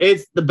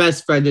the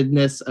best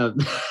friendedness of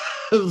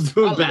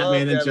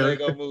Batman and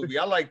Joker. Lego movie.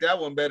 I like that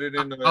one better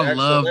than the I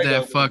love Lego that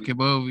movie. fucking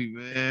movie,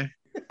 man.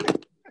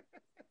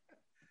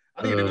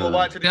 I need to go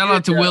watch it. Shout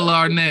out to Will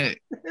Arnett.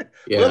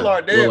 Yeah, Will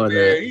Arnett,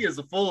 man, he is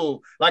a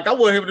fool. Like, I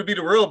want him to be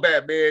the real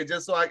Batman,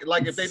 just so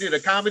if they did a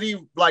comedy,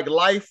 like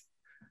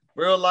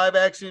real live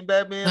action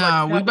Batman.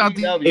 Nah, we about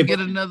to get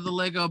another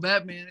Lego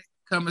Batman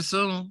coming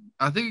soon.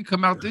 I think it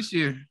come out this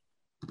year.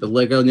 The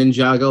Lego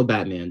Ninjago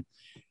Batman.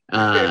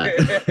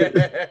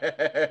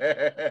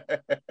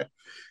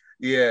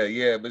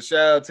 Yeah, but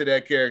shout out to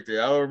that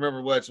character. I don't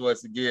remember what's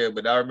again,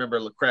 but I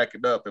remember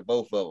cracking up at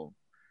both of them.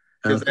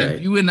 Okay.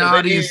 If you in the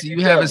audience,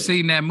 you haven't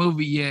seen that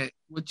movie yet.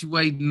 What you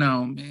waiting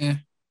on,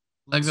 man?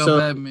 Lego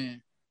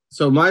Batman.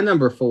 So my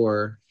number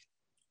 4,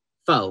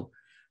 my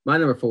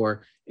number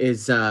 4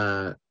 is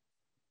I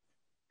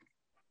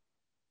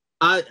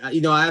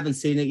haven't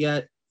seen it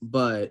yet,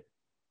 but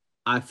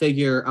I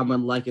figure I'm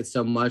gonna like it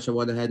so much. I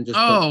went ahead and just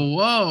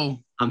whoa.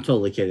 I'm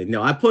totally kidding.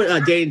 No, I put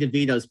Danny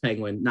DeVito's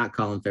Penguin, not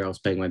Colin Farrell's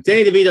Penguin.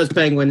 Danny DeVito's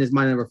Penguin is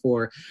my number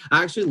 4.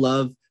 I actually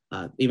love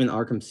even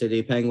Arkham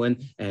City Penguin,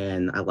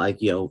 and I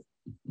like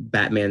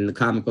Batman the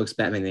comic books,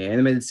 Batman the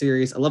animated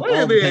series. I love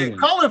all the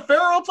Penguins. Colin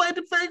Farrell played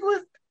the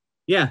Penguin?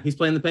 Yeah, he's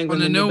playing the Penguin.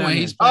 On the new one.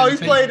 He's playing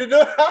the new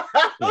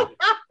one.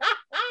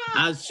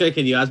 I was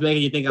tricking you. I was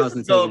making you think I was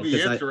going to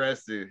be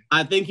interesting.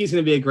 I think he's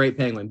going to be a great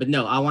Penguin. But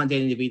no, I want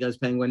Danny DeVito's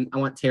Penguin. I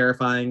want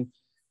terrifying,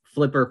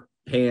 flipper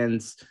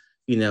hands,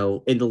 in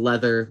the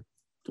leather,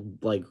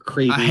 like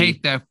creepy. I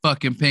hate that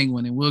fucking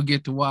penguin, and we'll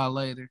get to why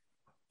later.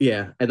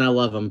 Yeah, and I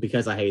love him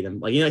because I hate him.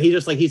 Like, he's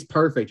just like, he's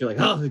perfect. You're like,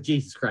 oh,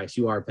 Jesus Christ,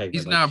 you are a penguin.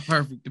 He's not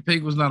perfect. The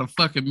penguin's not a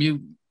fucking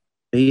mutant.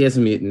 He is a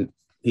mutant.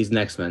 He's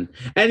next man.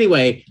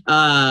 Anyway,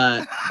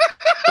 that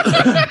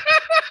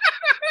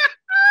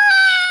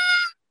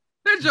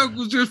joke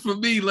was just for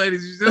me,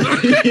 ladies and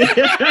gentlemen.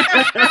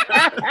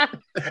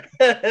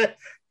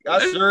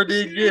 I sure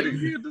did get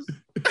it.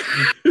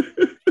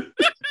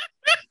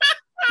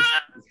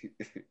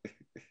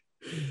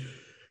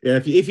 Yeah,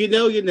 if you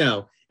know, you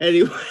know.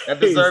 Anyway, that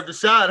deserved a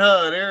shot,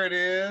 huh? There it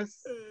is.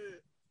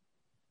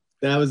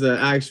 That was an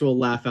actual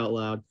laugh out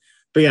loud.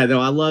 But yeah,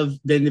 no, I love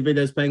Danny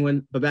DeVito's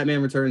Penguin, but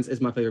Batman Returns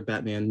is my favorite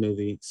Batman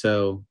movie.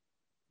 So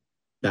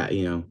that,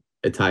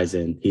 it ties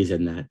in. He's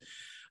in that.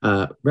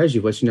 Reggie,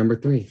 what's your number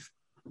 3?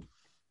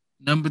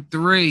 Number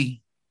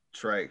 3.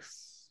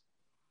 Trace.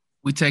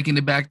 We taking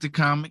it back to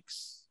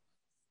comics.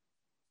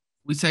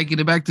 We taking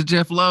it back to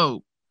Jeff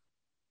Loeb.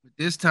 But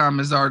this time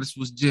his artist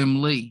was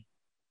Jim Lee.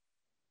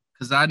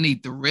 Because I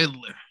need the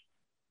Riddler.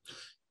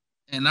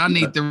 And I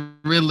need the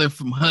Riddler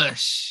from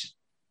Hush.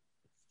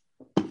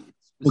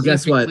 Well,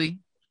 guess what?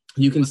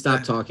 You can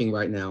stop talking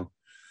right now.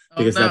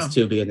 Because that's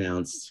to be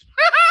announced.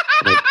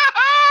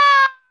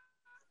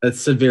 That's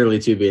severely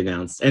to be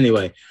announced.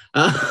 Anyway.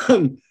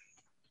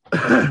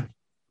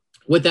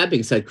 With that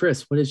being said,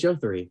 Chris, what is your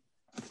 3?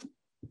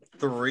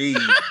 3.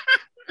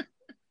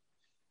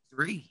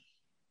 3.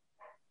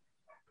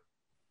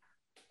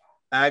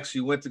 I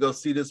actually went to go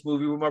see this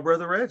movie with my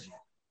brother Reggie.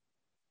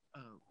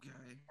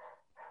 Okay.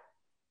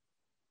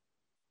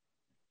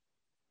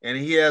 And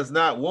he has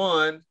not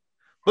one,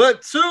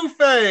 but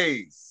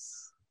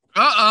Two-Face.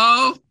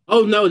 Uh-oh.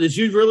 Oh, no. Did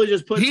you really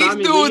just put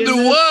Tommy Lee in the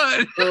this?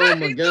 one. Oh,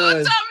 my God.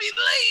 Tommy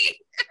Lee.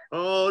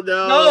 Oh,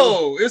 no.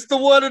 No, it's the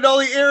one and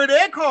only Aaron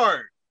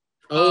Eckhart.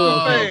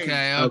 Oh,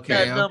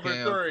 okay. At number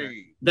 3.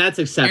 Okay. That's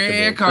acceptable.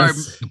 Aaron Eckhart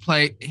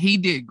he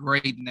did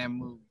great in that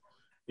movie.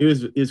 He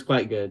was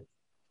quite good.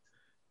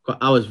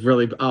 I was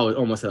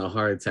almost at a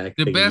heart attack.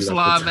 The best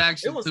live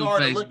action It was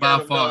hard to Two-Face look by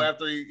at him far.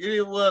 though,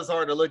 it was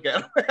hard to look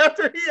at him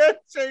after he had to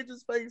change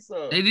his face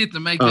up. They did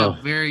to make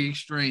that very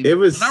extreme. It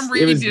was. When I'm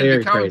reading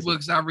the comic crazy.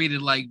 books, I read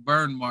it like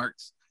burn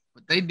marks,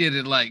 but they did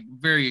it like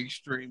very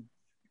extreme.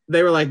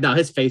 They were like, "No,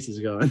 his face is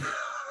gone."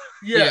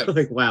 Yeah,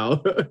 like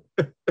wow.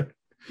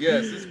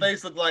 Yes, his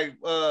face looked like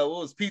what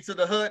was Pizza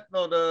the Hut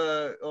on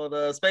the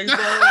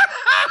Spaceballs.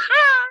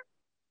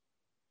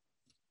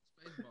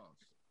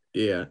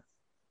 Yeah.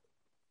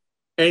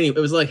 Anyway,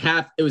 it was like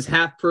half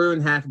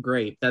prune, half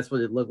grape. That's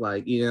what it looked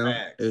like,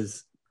 Facts. It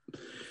was.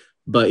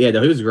 But yeah,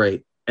 no, he was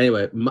great.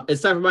 Anyway,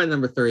 it's time for my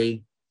number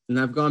 3, and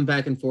I've gone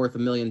back and forth a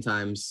million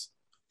times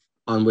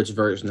on which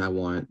version I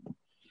want,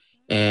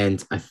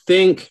 and I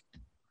think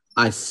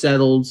I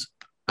settled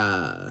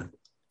for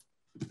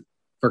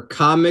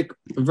comic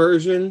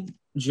version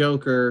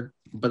Joker,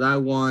 but I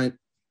want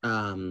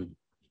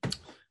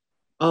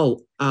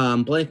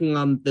blanking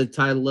on the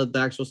title of the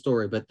actual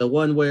story, but the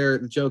one where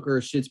the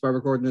Joker shoots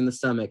Barbara Gordon in the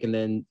stomach and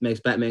then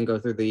makes Batman go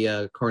through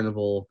the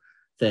carnival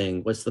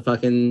thing. What's the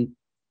fucking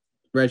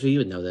Reggie? You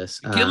would know this.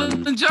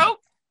 Killing the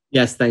Joke?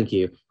 Yes, thank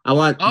you. I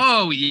want.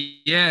 Oh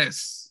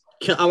yes.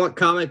 I want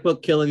comic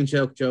book Killing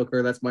Joke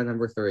Joker. That's my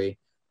number 3.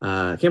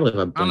 I can't believe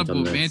I blanked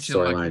on the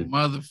storyline.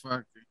 Like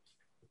motherfucker.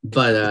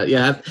 But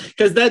yeah,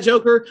 because that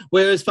Joker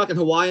wears fucking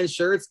Hawaiian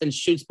shirts and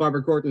shoots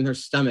Barbara Gordon in her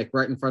stomach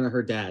right in front of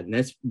her dad, and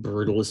that's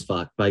brutal as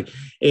fuck. Like,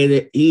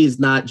 he's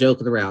not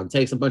joking around.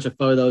 Takes a bunch of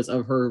photos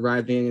of her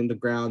writhing in the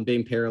ground,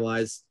 being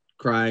paralyzed,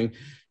 crying.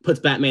 Puts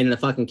Batman in a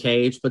fucking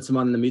cage. Puts him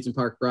on the amusement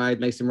park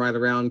ride. Makes him ride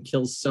around.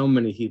 Kills so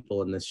many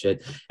people in this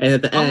shit. And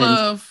at the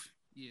end,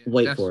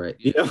 wait for it.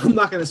 I'm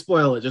not gonna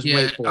spoil it. Just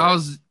wait for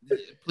it.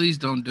 Please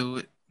don't do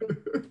it.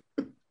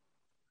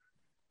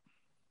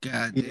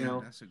 God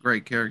damn, that's a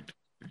great character.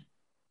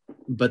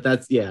 But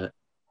that's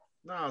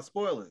Nah,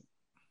 spoil it.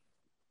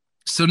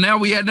 So now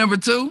we at number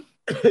 2?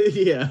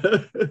 Yeah.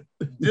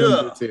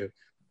 Number 2.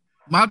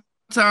 My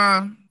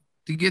time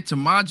to get to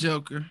my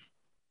Joker.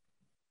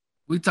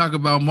 We talk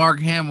about Mark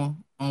Hamill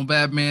on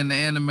Batman the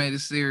Animated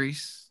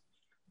Series.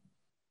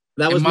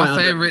 That was my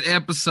favorite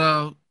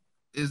episode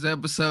is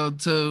episode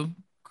 2,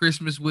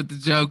 Christmas with the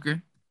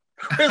Joker.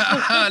 Christmas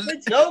with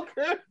the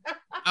Joker?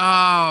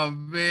 Oh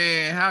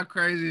man, how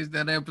crazy is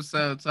that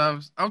episode? So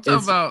I'm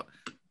talking about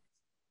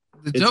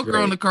the Joker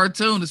on the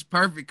cartoon is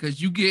perfect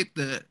because you get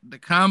the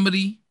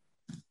comedy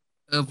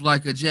of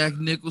like a Jack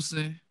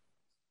Nicholson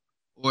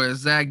or a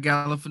Zach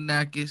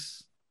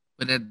Galifianakis,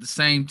 but at the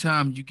same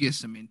time you get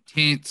some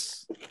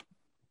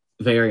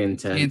very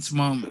intense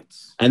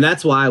moments. And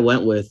that's why I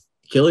went with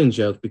Killing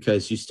Joke,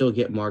 because you still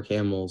get Mark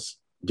Hamill's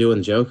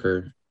doing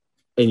Joker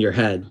in your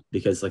head,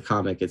 because the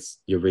comic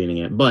you're reading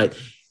it, but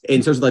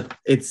in terms of like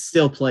it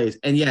still plays.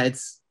 And yeah,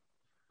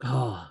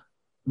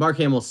 Mark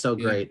Hamill's so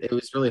great. It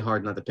was really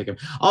hard not to pick him.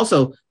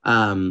 Also,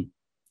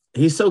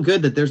 he's so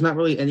good that there's not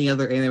really any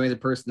other animated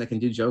person that can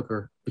do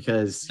Joker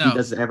because he No.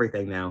 does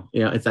everything now.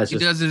 You know, He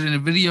does it in the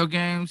video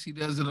games. He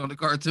does it on the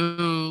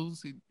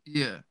cartoons.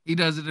 He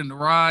does it in the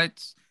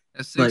rides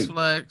at Six like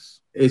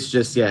Flags. it's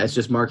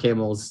just Mark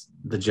Hamill's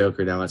the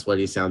Joker now. That's what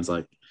he sounds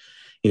like.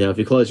 You know, if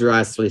you close your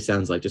eyes, that's what he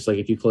sounds like. Just like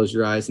if you close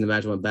your eyes and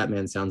imagine what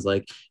Batman sounds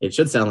like, it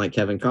should sound like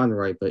Kevin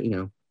Conroy, but you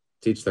know,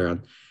 teach their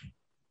own.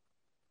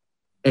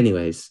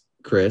 Anyways,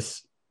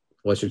 Chris,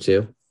 what's your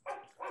two?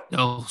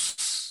 Dos.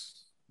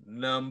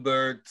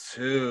 Number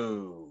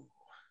 2.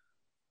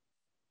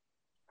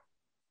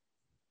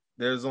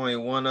 There's only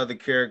one other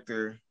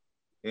character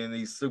in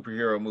these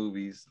superhero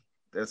movies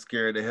that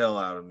scared the hell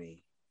out of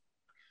me.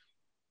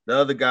 The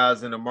other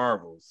guys in the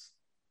Marvels.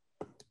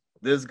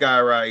 This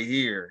guy right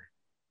here,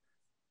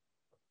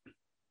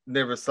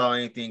 never saw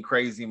anything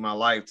crazy in my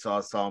life till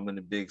I saw him in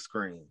the big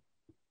screen.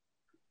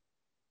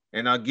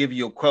 And I'll give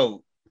you a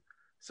quote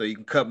so you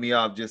can cut me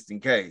off just in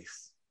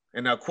case.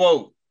 And I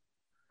quote,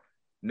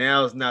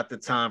 "Now's not the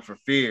time for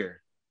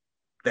fear.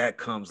 That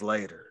comes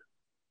later."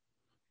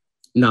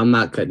 No, I'm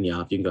not cutting you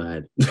off. You can go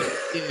ahead.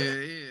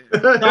 Yeah.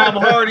 Tom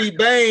Hardy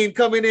Bane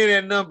coming in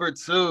at number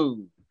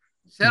 2.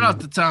 Shout out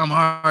to Tom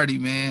Hardy,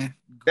 man.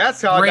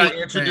 That's how I got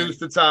Great introduced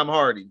to Tom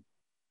Hardy.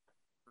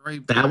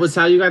 Great That was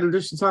how you got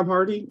introduced to Tom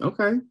Hardy?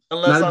 Okay.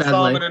 Unless Not a I bad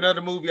saw him way. in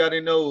another movie, I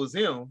didn't know it was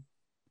him.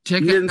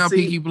 Check You didn't out see-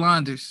 Peaky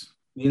Blinders.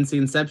 You didn't see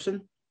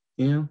Inception?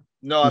 You know?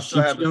 No, I You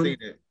still shoot haven't him? seen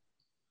it.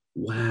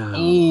 Wow.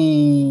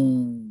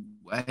 Oh,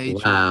 I hate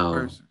Wow. you,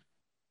 person.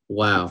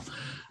 Wow.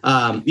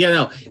 Yeah,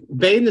 no,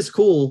 Bane is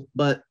cool,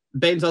 but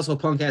Bane's also a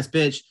punk ass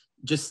bitch.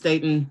 Just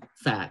stating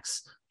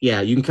facts.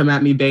 Yeah, you can come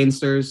at me,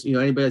 Banesters. You know,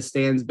 anybody that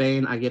stands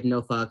Bane, I give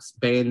no fucks.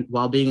 Bane,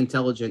 while being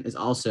intelligent, is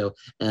also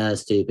a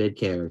stupid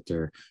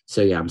character.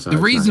 So yeah, I'm sorry.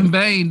 The reason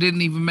Bane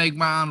didn't even make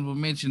my honorable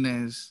mention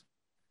is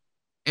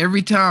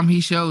every time he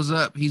shows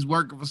up, he's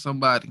working for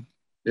somebody.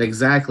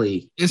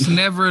 Exactly. It's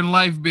never in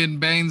life been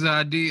Bane's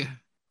idea.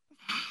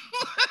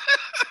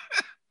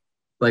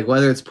 Like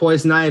whether it's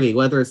Poison Ivy,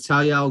 whether it's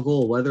Talia al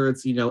Ghul, whether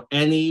it's, you know,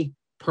 any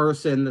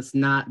person that's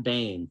not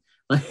Bane.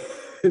 Like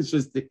it's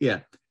just yeah.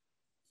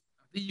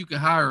 I think you could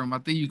hire him. I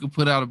think you could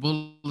put out a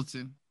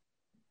bulletin.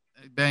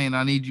 Hey, Bane,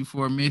 I need you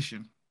for a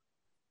mission.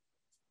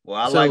 Well,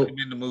 I So- liked him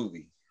in the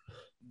movie.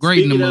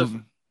 Great in the Speaking of-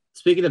 movie.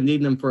 Speaking of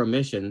needing him for a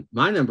mission,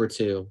 my number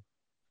 2,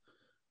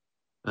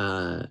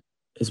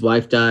 his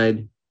wife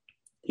died.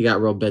 He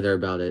got real bitter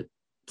about it.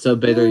 So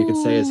bitter you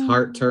could say his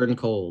heart turned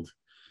cold.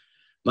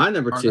 My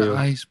number Heart 2. of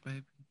ice,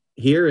 baby.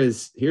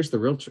 Here's the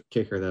real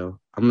kicker though.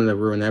 I'm gonna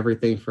ruin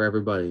everything for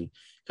everybody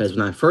because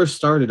when I first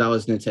started, I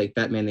was gonna take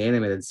Batman the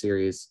Animated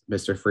Series,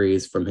 Mr.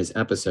 Freeze, from his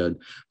episode,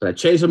 but I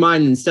changed my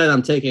mind. Instead,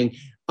 I'm taking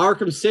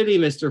Arkham City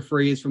Mr.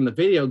 Freeze from the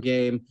video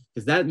game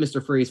because that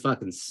Mr. Freeze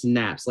fucking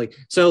snaps. Like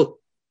so.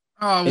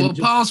 Oh, well, And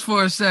just- pause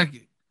for a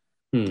second.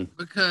 Hmm.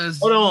 Because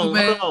Hold on, you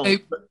made- hold on.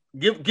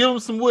 Give him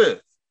some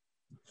width.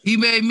 he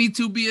made me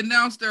to be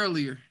announced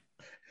earlier.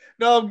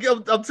 No, I'm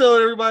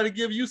telling everybody to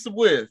give you some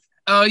width.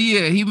 Oh,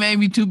 yeah, he made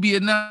me to be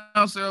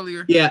announced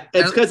earlier. Yeah,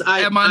 it's because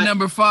At my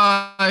number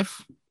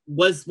 5.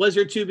 was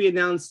your to be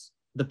announced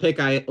the pick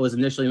I was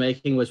initially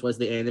making, which was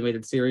the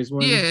animated series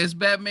one. Yeah, it's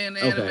Batman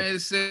the Okay.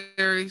 Animated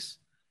Series.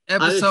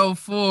 Episode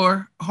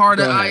 4, Heart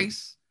of Go ahead.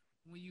 Ice.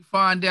 When you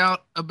find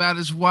out about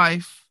his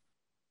wife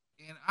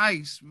and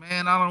Ice,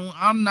 man,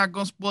 I'm not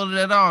gonna spoil it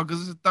at all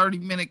because it's a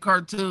 30-minute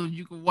cartoon.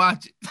 You can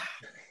watch it.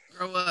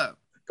 Grow up.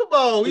 Come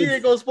on, we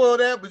ain't gonna spoil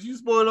that, but you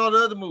spoiled all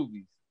the other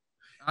movies.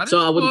 I didn't So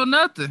I would- spoil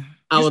nothing.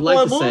 I You would like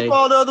to spoiled say,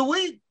 Moonfall the other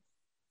week.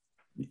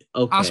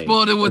 okay. I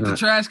spoiled it with we're the not-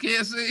 trash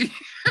can scene.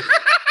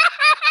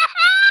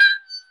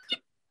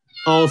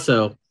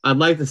 Also, I'd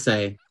like to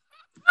say,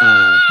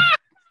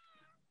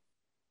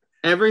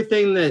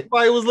 everything that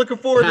Everybody was looking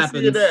forward to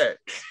seeing Happens.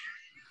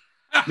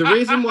 that. the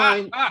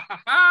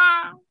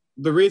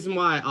reason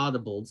why I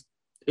audibled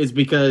is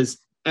because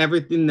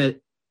everything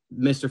that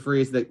Mr.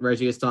 Freeze that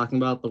Reggie is talking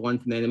about, the one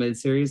from the animated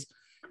series,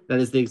 that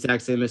is the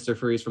exact same Mr.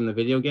 Freeze from the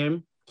video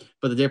game.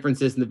 But the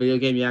difference is in the video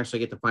game, you actually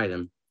get to fight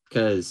him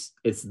because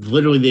it's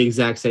literally the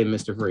exact same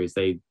Mr. Freeze.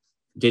 They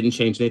didn't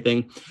change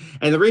anything.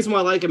 And the reason why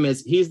I like him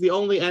is he's the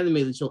only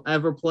enemy that you'll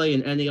ever play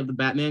in any of the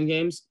Batman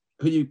games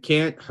who you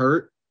can't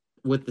hurt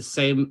with the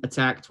same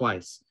attack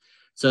twice.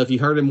 So if you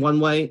hurt him one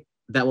way,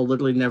 that will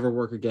literally never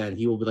work again.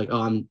 He will be like,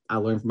 "Oh, I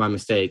learned from my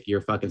mistake.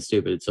 You're fucking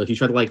stupid." So if you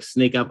try to like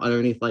sneak up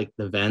underneath like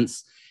the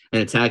vents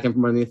and attack him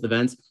from underneath the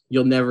vents,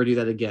 you'll never do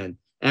that again.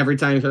 Every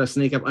time you try to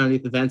sneak up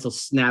underneath the vents, he'll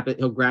snap it,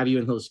 he'll grab you,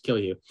 and he'll just kill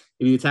you.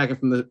 If you attack him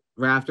from the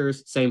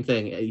rafters, same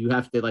thing. You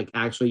have to like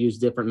actually use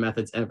different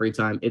methods every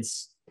time.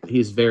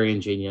 He's very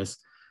ingenious.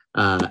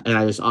 And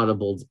I just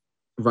audibled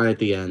right at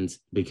the end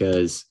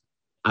because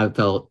I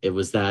felt it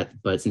was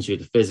that, but since you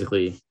had to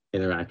physically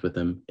interact with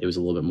him, it was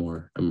a little bit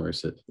more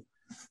immersive.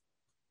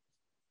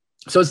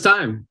 So it's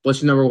time.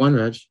 What's your number 1,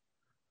 Reg?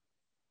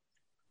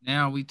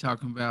 Now we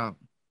talking about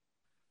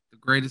the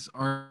greatest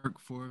arc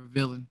for a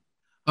villain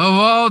of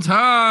all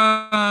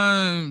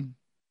time.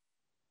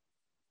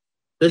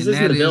 This And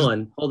isn't that a is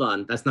villain. Hold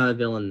on. That's not a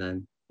villain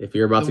then. If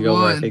you're about the to go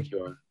where I one. think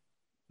you are.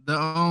 the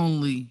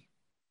only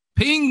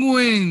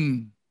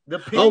Penguin.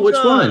 The Oh, which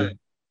one? Penguin.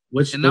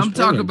 Which I'm talking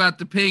Penguin? about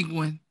the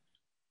Penguin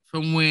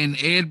from when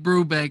Ed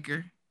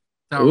Brubaker,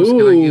 Thomas,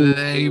 can I get Ooh, an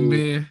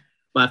amen?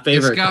 my And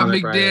favorite Scott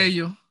comic writer.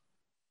 McDaniel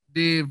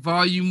did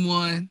volume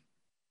 1.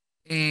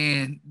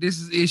 And this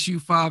is issue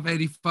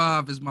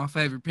 585 is my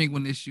favorite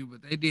Penguin issue,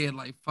 but they did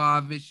like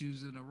 5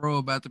 issues in a row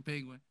about the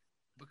Penguin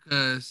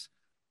because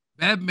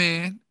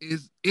Batman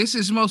it's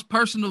his most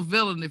personal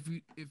villain. If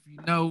you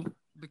know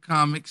the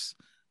comics,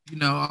 you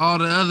know all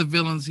the other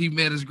villains he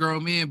met as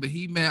grown men, but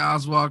he met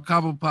Oswald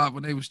Cobblepot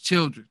when they was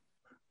children.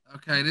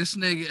 Okay, this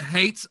nigga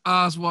hates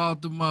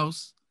Oswald the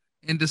most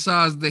and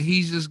decides that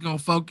he's just gonna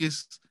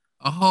focus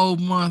a whole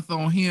month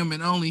on him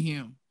and only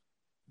him.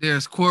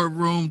 There's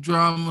courtroom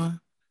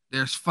drama.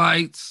 There's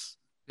fights.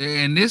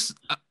 And this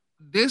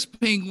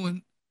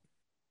Penguin,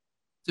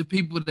 to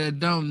people that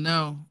don't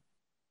know,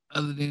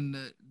 other than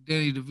the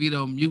Danny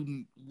DeVito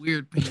mutant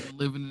weird penguin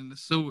living in the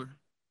sewer,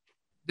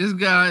 this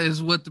guy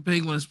is what the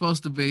Penguin is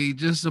supposed to be,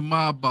 just a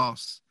mob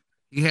boss.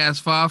 He has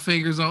 5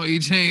 fingers on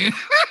each hand.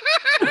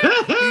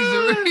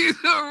 he's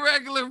a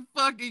regular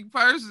fucking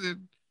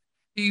person.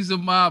 He's a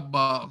mob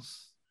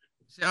boss.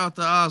 Shout out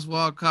to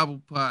Oswald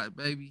Cobblepot,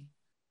 baby.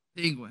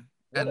 Penguin.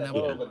 What a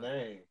hell of a one.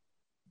 name.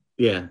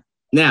 Yeah.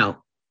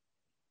 Now,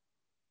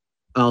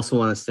 I also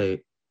want to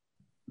say,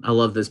 I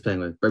love this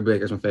Penguin. Fred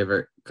Baker's my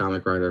favorite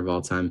comic writer of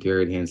all time,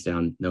 period, hands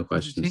down, no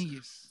questions.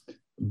 Genius.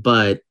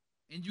 But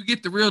and you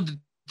get the real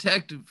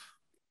detective.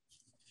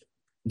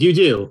 You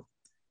do.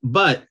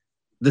 But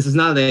this is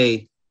not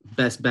a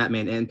best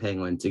Batman and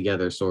Penguin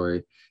together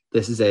story.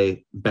 This is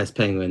a best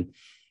Penguin.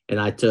 And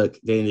I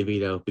took Danny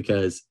DeVito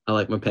because I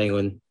like my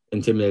Penguin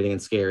intimidating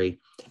and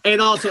scary.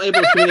 And also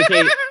able to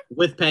communicate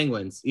with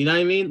penguins. You know what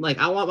I mean? Like,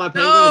 I want my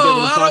Penguin to be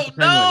able to talk to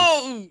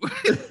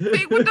penguins. No,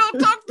 Penguin don't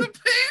talk to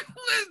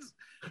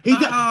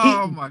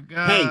penguins. My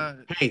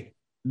God. Hey,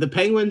 the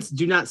penguins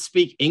do not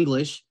speak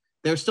English.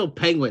 They're still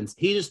penguins.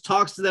 He just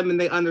talks to them and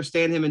they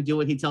understand him and do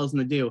what he tells them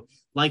to do,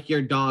 like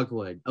your dog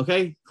would.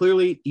 Okay?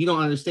 Clearly, you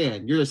don't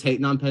understand. You're just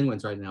hating on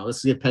penguins right now.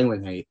 Let's see a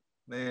penguin hate.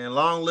 Man,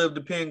 long live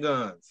the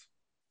penguins.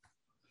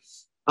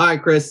 All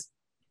right, Chris.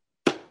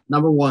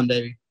 Number 1,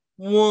 baby.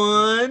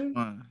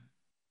 1.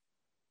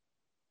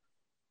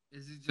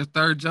 Is it your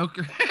third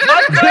Joker?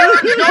 My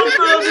third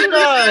Joker of the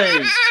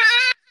night.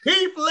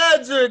 Heath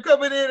Ledger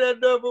coming in at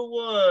number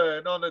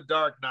 1 on The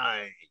Dark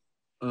Knight.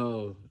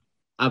 Oh,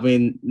 I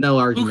mean, no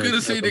argument. Who could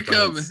have seen it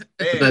coming?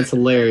 That's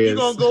hilarious.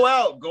 You're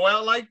gonna go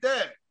out like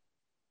that.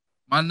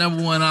 My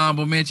number 1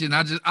 honorable mention.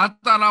 I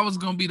thought I was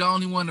gonna be the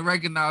only one to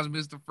recognize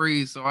Mr.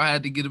 Freeze, so I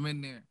had to get him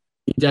in there.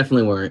 You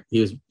definitely weren't.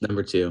 He was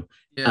number 2.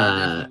 Yeah,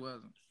 definitely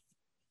wasn't.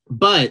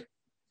 But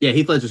yeah,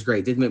 Heath Ledger's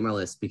great. Didn't make my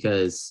list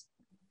because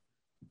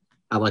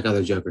I like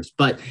other Jokers.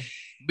 But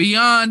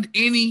beyond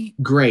any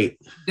great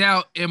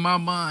doubt in my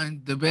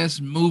mind, the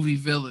best movie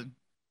villain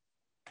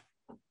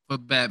for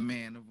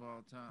Batman of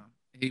all time,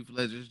 Heath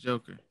Ledger's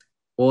Joker.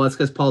 Well, that's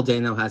because Paul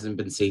Dano hasn't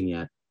been seen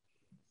yet.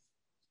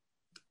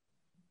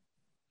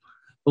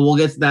 But we'll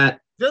get to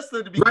that. Just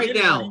at the beginning, right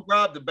now. when he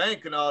robbed the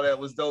bank and all that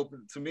was dope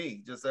to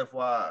me. Just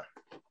FYI.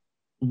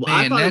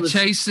 Man, that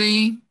chase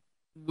scene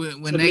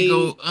when they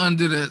go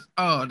under the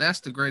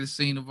that's the greatest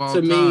scene of all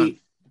time. To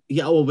me,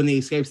 yeah. Oh, when he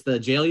escapes the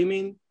jail, you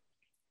mean?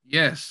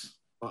 Yes.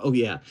 Oh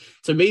yeah.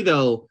 To me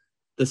though,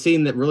 the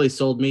scene that really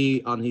sold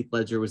me on Heath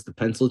Ledger was the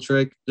pencil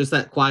trick. Just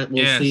that quiet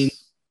little scene.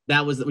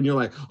 That was when you're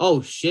like,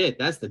 oh shit,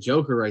 that's the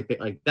Joker right there.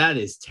 Like, that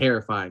is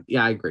terrifying.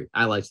 Yeah, I agree.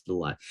 I liked it a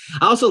lot.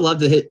 I also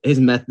loved his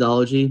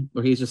methodology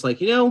where he's just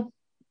like,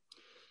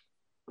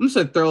 I'm just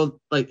gonna throw,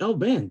 like, oh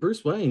man,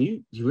 Bruce Wayne,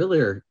 you really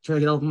are trying to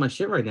get off of my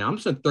shit right now. I'm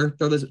just gonna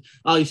throw this.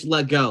 Oh, you should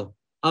let go.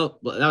 Oh,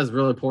 that was a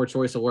really poor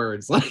choice of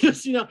words. Like,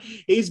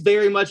 he's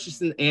very much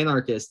just an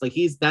anarchist. Like,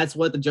 that's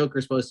what the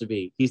Joker's supposed to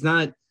be. He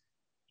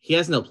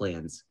has no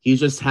plans. He's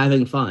just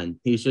having fun.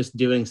 He's just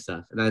doing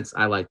stuff. And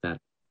I like that.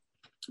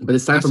 But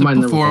it's time for my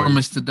number 1.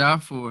 Performance to die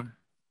for.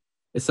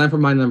 It's time for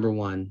my number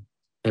 1.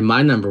 And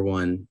my number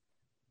 1,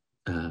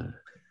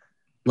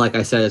 like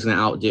I said, is going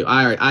to outdo.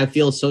 I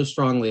feel so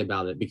strongly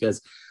about it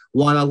because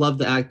 1, I love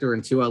the actor,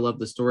 and 2, I love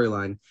the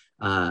storyline.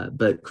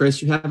 But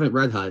Chris, you haven't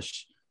read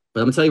Hush. But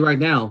I'm going to tell you right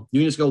now,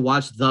 you can just go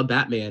watch The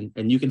Batman,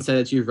 and you can say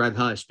that you've read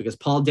Hush because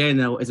Paul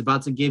Dano is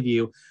about to give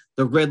you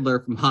the Riddler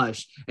from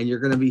Hush, and you're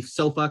going to be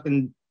so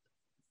fucking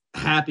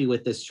happy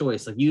with this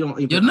choice. Like, you don't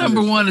even. Your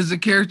number 1 is a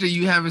character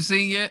you haven't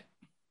seen yet?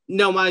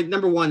 No, my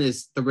number 1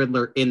 is the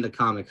Riddler in the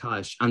comic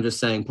Hush. I'm just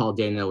saying Paul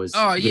Dano is.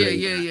 Oh,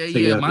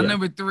 yeah. My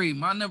number 3,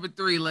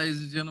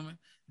 ladies and gentlemen.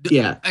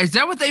 Yeah. Is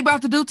that what they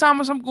about to do,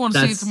 Thomas? I'm going to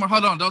see it tomorrow.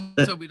 Hold on. Don't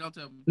tell me.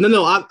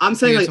 No. I'm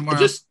saying, like,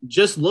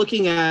 just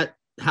looking at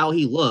how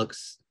he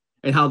looks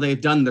and how they've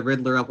done the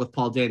Riddler up with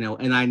Paul Dano.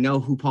 And I know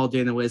who Paul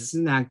Dano is as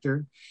an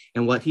actor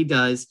and what he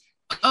does.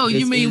 Oh,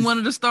 you mean one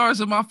of the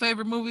stars of my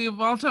favorite movie of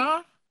all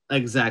time?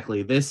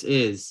 Exactly. This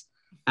is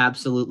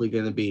absolutely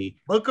going to be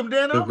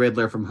the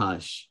Riddler from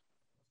Hush.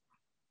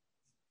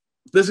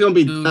 This is going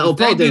to be Paul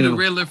Dano. The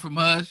Riddler from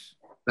Hush.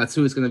 That's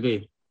who it's going to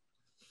be.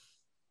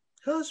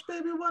 Hush,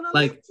 baby, wanna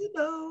Like, let you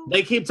know.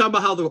 They keep talking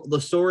about how the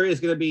story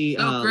is going to be.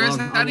 So, Chris,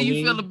 Long how do you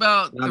Halloween, feel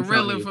about and the I'm telling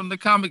Riddler you. from the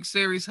comic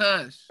series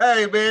Hush?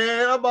 Hey,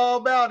 man, I'm all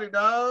about it,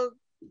 dog.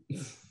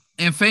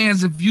 And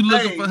fans, if you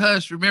looking Hey, for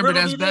Hush, remember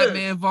riddle that's me this.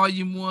 Batman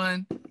Volume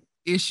 1,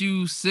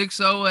 issue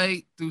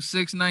 608 through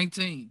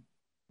 619.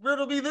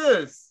 Riddle me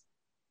this.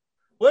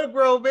 What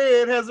grown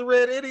man hasn't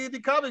read any of the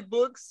comic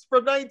books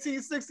from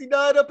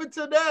 1969 up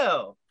until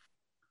now?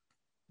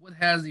 What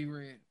has he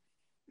read?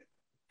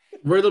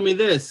 Riddle me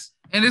this.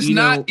 And it's You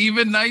not know,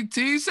 even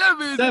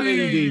 1970.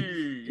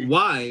 70.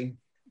 Why?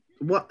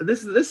 What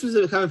this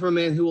is coming from a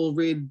man who will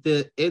read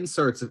the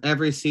inserts of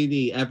every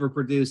CD ever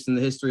produced in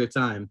the history of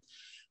time,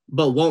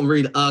 but won't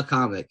read a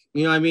comic.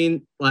 You know what I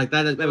mean? Like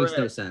that makes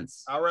no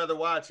sense. I'd rather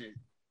watch it.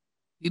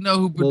 You know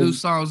who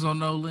produced songs on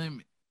No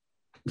Limit?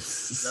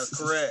 That's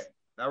correct.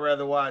 I'd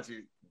rather watch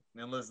it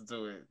than listen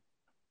to it.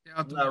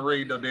 I'm not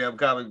reading no damn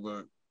comic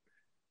book.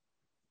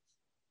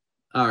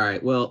 All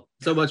right. Well,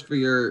 so much for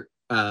your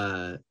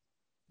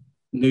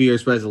New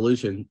Year's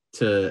resolution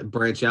to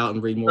branch out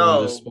and read more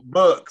than just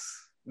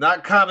books,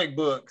 not comic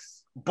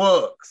books.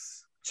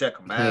 Books. Check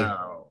them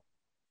out.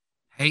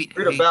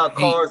 Read about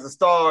cars and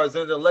stars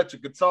and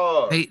electric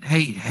guitar.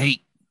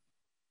 Hate.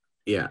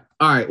 Yeah.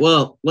 All right.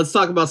 Well, let's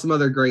talk about some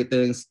other great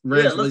things.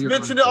 Let's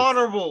mention the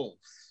honorables.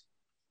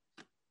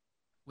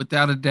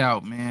 Without a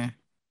doubt, man.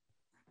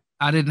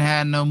 I didn't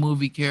have no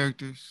movie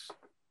characters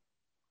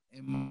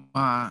in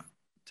my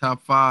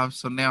top 5,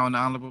 so now in the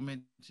honorable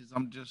mentions,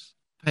 I'm just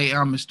pay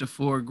homage to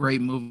 4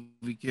 great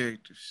movie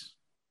characters.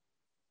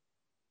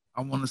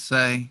 I want to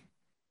say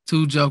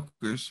 2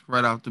 Jokers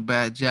right off the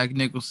bat, Jack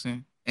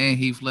Nicholson and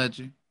Heath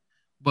Ledger.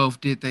 Both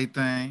did their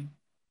thing.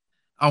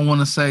 I want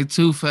to say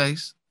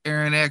Two-Face,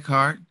 Aaron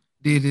Eckhart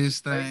did his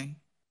thing.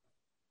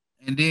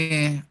 And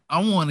then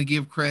I want to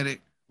give credit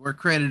where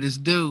credit is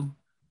due,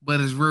 but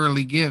is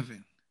rarely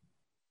given.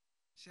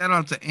 Shout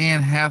out to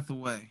Anne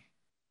Hathaway.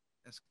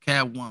 That's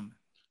Catwoman.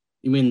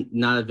 You mean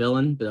not a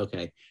villain, but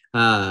okay.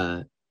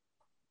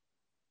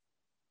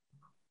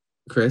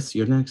 Chris,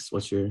 you're next.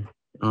 What's your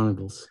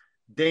honorables?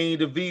 Danny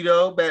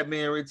DeVito,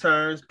 Batman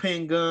Returns,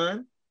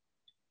 Penguin.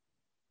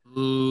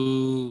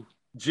 Ooh.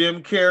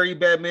 Jim Carrey,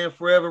 Batman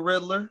Forever,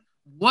 Riddler.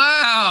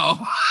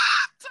 Wow.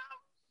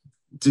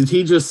 Did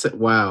he just say,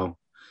 wow?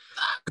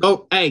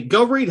 Go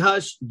read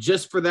Hush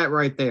just for that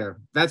right there.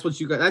 That's what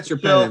you got. That's your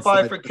penance.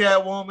 Fight for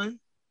Catwoman.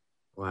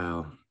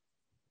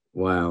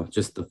 Wow.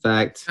 Just the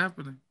fact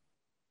happening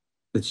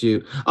that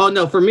you. Oh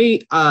no, for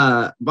me,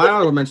 my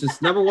honorable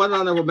mentions. Number one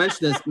honorable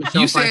mention is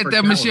Michelle. You Pfeiffer said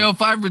that Catwoman. Michelle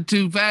Pfeiffer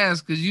too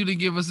fast because you didn't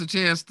give us a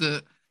chance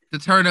to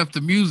turn up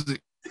the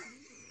music.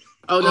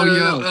 Oh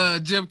no.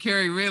 Jim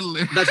Carrey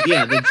Riddler.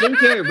 The Jim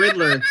Carrey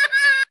Riddler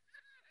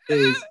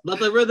is let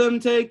the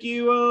rhythm take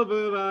you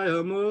over by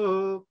a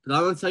move. But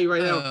I'm gonna tell you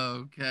right now.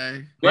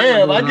 Okay.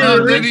 Damn, I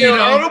didn't read the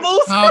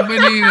honorables.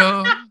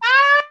 Benito.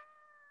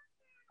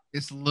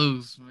 It's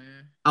loose,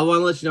 man. I want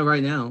to let you know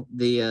right now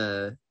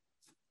the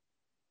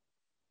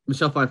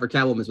Michelle Pfeiffer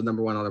Catwoman is the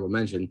number one honorable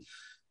mention.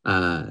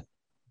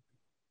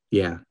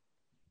 Yeah.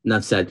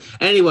 Enough said.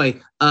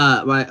 Anyway,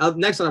 my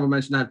next honorable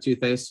mention, I have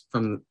Two-Face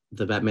from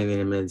the Batman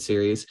animated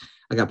series.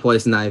 I got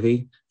Poison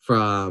Ivy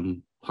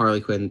from Harley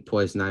Quinn,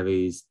 Poison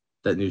Ivy's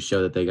that new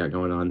show that they got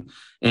going on.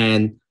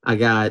 And I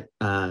got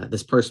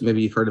this person,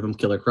 maybe you've heard of him,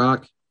 Killer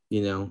Croc,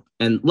 you know.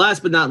 And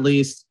last but not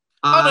least,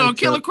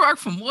 Killer Croc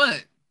from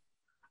what?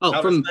 Oh,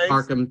 from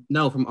Arkham.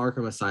 No, from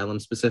Arkham Asylum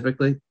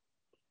specifically.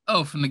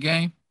 Oh, from the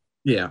game?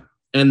 Yeah.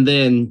 And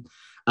then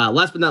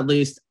last but not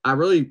least, I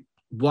really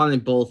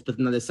wanted both, but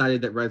then I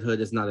decided that Red Hood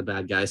is not a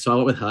bad guy. So I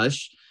went with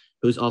Hush,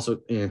 who's also,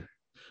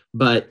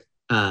 but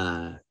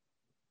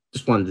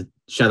just wanted to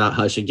shout out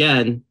Hush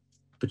again,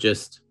 but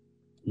just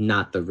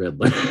not the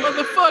Riddler. What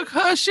the fuck,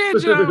 Hush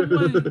and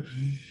John?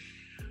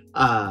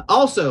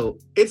 Also,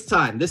 it's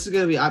time. This is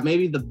going to be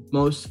maybe the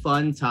most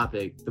fun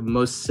topic, the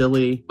most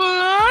silly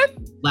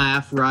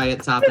laugh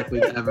riot topic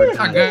we've ever done.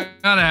 I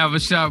gotta have a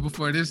shot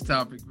before this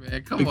topic,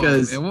 man. Come on,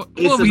 man. What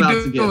it's we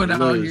about to doing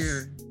get out loose.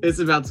 here? It's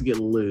about to get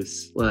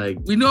loose. Like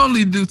we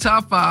normally do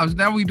top 5s.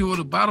 Now we doing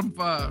the bottom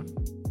 5.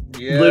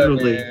 Yeah,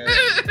 literally.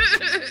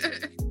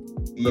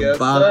 Yes,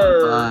 bottom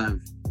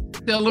sir.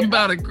 5. Tell them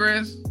about it,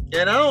 Chris.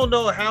 And I don't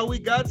know how we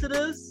got to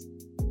this.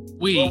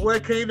 Or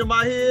what came to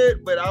my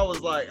head, but I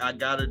was like, I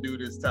gotta do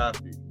this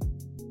topic.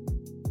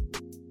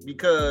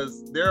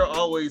 Because there are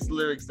always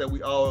lyrics that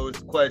we always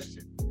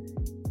question.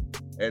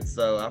 And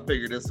so I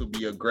figured this would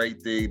be a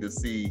great thing to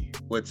see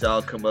what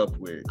y'all come up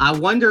with. I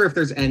wonder if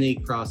there's any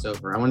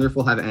crossover. I wonder if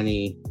we'll have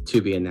any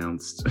to be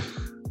announced.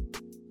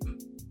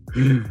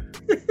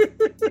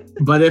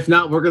 But if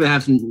not, we're gonna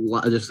have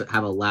just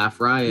have a laugh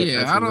riot.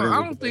 Yeah, I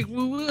don't think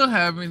we will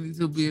have any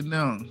to be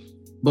announced.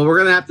 But we're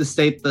gonna have to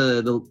state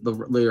the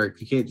lyric.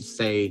 You can't just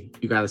say,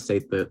 you gotta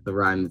state the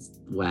rhyme that's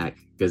whack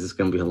because it's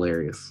gonna be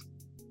hilarious.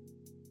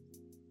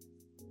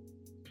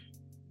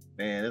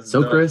 Man, this is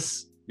so dope.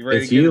 Chris,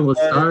 it's you.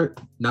 Let's start.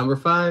 Number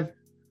 5.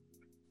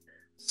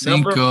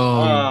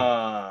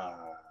 Cinco.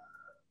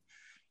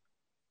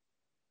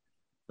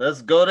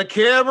 Let's go to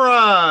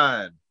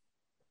Cameron.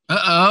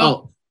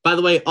 Oh, by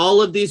the way,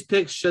 all of these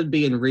picks should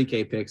be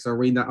Enrique picks. Are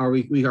we not? Are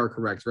we are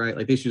correct, right?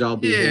 Like they should all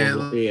be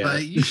horrible. Yeah,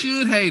 like, you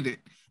should hate it,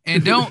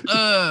 and don't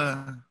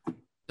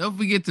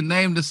forget to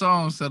name the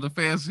song so the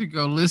fans can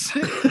go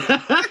listen.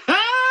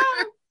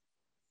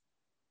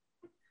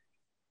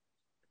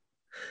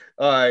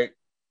 All right,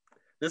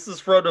 this is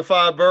from the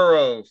 5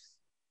 boroughs.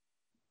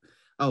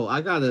 Oh,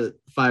 I got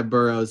 5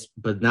 boroughs,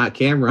 but not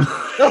Cameron.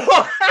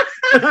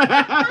 Damn,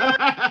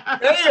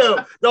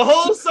 the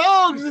whole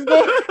song just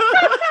going.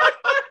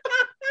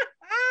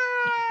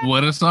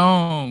 What a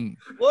song!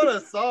 What a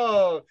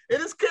song!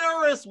 It is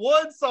Karis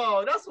one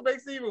song. That's what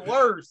makes it even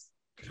worse.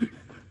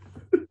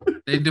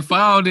 They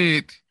defiled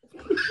it.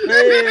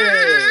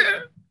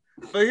 Man.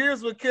 But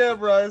here's what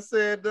Cameron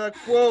said,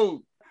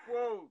 quote.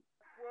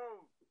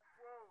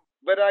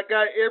 But I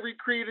got every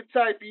creative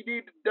type. You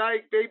need to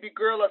dike, baby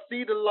girl. I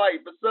see the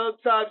light. But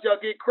sometimes y'all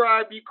get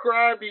grimy.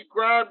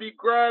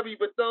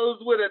 But those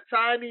with a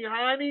tiny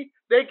hiney,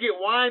 they get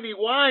whiny.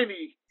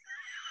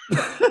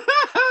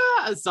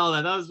 I saw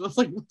that. I was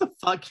like, what the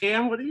fuck,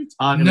 Cam? What are you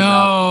talking about?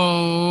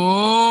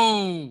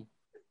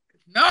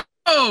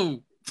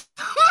 No.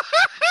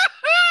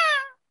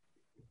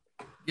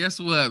 Guess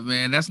what,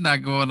 man? That's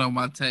not going on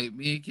my tape.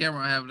 Me and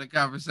Cameron having a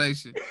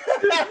conversation.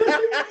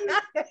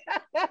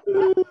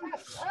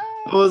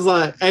 I was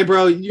like, hey,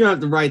 bro, you're gonna have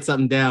to write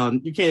something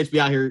down. You can't just be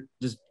out here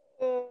just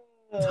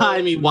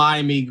timey,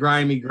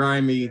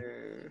 grimy.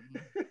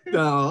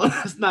 No,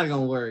 it's not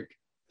gonna work.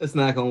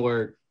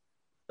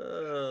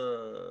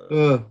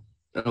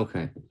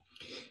 Okay.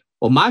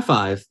 Well, my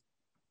 5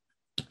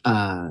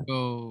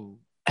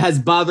 has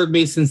bothered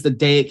me since the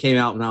day it came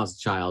out when I was a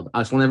child. I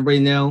just want everybody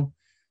to know,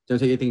 don't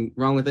take anything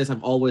wrong with this.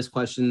 I've always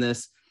questioned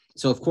this.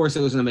 So, of course,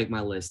 it was going to make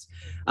my list.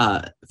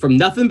 From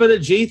Nothing But a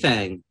G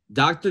Thing,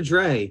 Dr.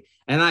 Dre,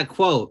 and I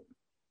quote,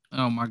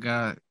 oh, my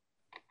God.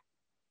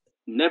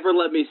 Never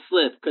let me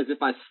slip, because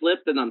if I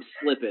slip, then I'm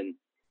slipping.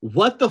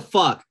 What the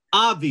fuck?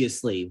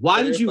 Obviously.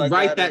 Why did you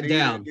write that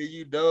down?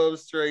 You know I'm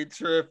straight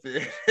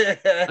tripping.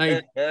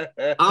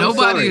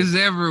 Nobody has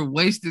ever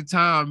wasted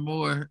time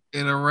more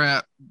in a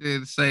rap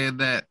than saying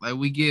that. Like,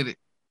 we get it.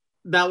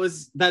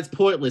 That's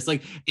pointless.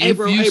 Like, if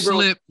you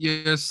slip,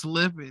 you're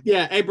slipping.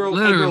 Yeah, hey bro,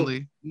 literally.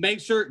 Hey, bro,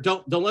 make sure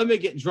don't let me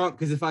get drunk,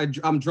 because if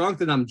I'm drunk,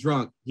 then I'm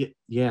drunk.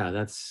 Yeah,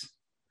 that's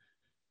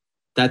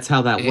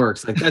how that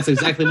works. Like, that's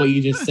exactly what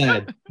you just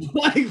said.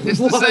 Like, it's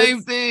the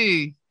same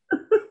thing.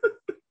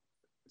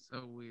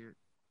 So weird.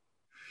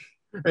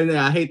 And then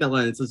I hate that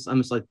line. I'm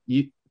just like,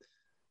 you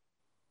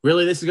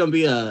really? This is gonna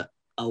be a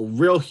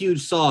real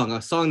huge song,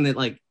 a song that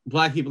like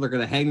black people are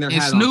gonna hang their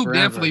hat on forever. Snoop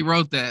definitely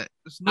wrote that.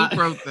 Snoop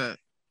wrote that.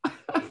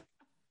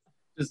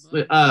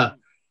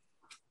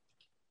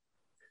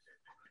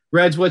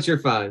 Reg, what's your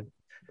 5?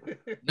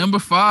 Number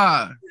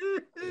 5.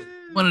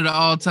 One of the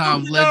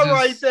all-time legends. Not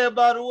right there,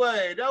 by the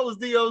way. That was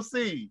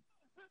DOC.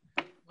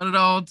 One of the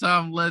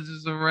all-time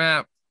legends of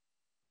rap.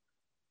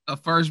 A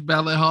first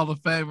ballot Hall of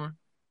Famer.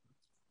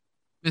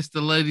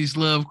 Mr. Ladies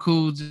Love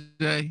Cool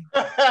J.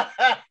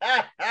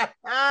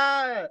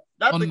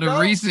 On the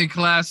recent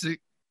classic,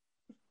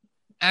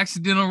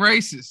 Accidental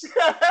Racist.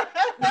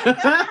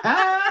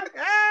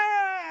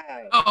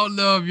 I don't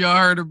know if y'all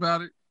heard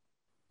about it.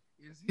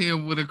 It's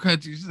him with a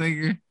country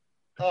singer.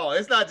 Oh,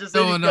 it's not just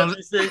any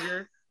country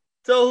singer.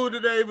 Tell who the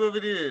name of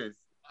it is.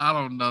 I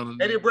don't know the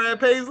name. Ain't it Brad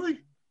Paisley?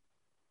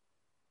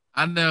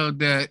 I know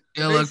that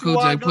LL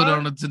Cool J put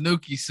on a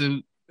Tanuki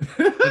suit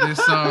for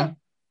this song.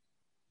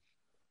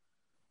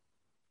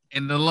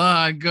 And the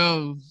line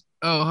goes,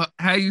 oh,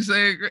 how you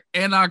say it?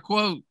 And I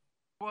quote,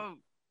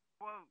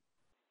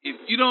 if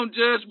you don't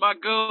judge my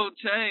gold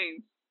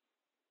chains,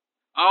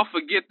 I'll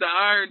forget the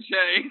iron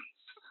chains.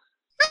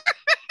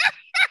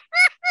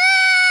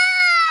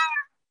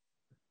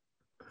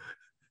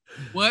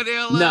 What,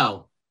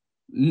 LL?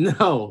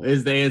 No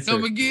is the answer.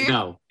 Come again?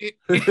 No.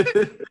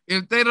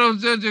 If they don't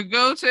judge your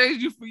gold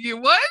chains, you forget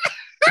what?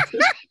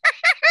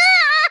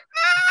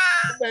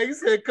 He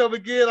said, come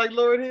again, like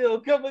Lauryn Hill.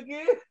 Come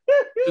again.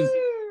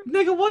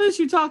 Nigga, what is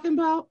you talking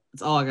about?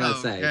 That's all I gotta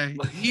say.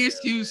 He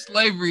excused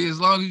slavery as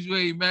long as you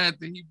ain't mad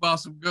that he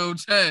bought some gold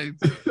chains.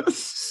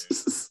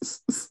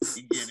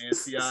 He getting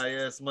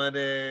NCIS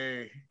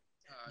money.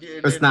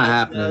 That's not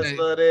happening.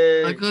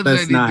 Uncle Jay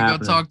needs to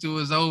go talk to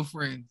his old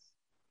friends.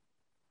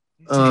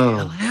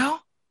 LL?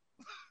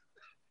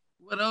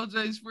 What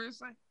OJ's friends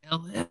say?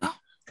 LL?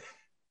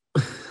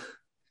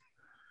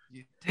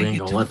 We ain't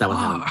gonna let that one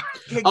happen.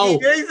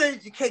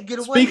 You can't get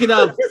away. Speaking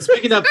of,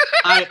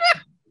 I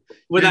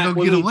gonna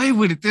get away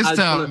with it this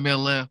time,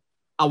 LL.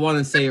 I want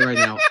to say it right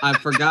now. I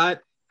forgot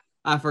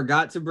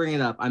to bring it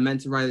up. I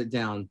meant to write it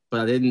down, but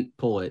I didn't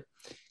pull it.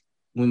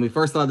 When we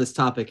first thought of this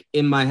topic,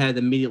 in my head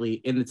immediately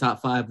in the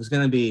top 5 was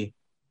gonna be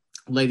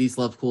Ladies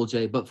Love Cool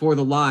J, but for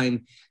the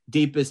line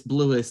deepest,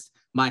 bluest,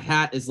 my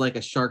hat is like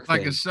a shark fin.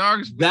 Like a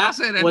shark's fin.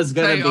 That was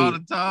gonna be all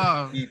the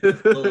time.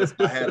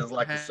 My hat is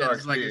like a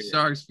shark's fin. Like a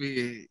shark's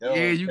fin. Oh,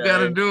 yeah, you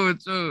gotta do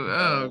it too.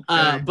 Oh,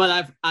 okay.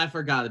 But I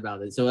forgot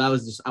about it, so that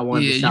was just I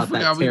wanted to shout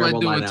that terrible line out.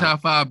 We might do a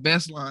top 5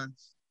 best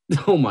lines.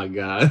 Oh my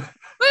god.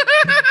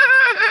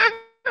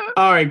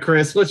 All right,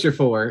 Chris, what's your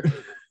 4?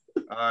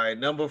 All right,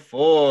 number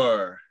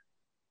 4.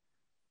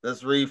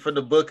 Let's read from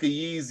the book of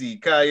Yeezy,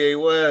 Kanye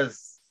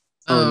West.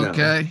 Oh, no.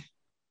 Okay.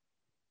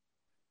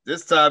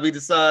 This time he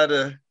decided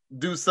to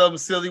do something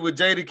silly with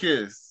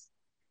Jadakiss.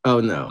 Oh,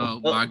 no. Oh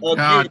my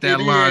God, that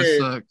line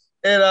sucks.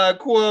 And I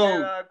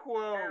quote,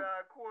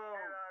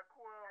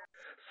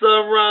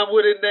 some rhyme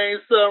with a name,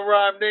 some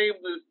rhyme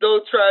nameless.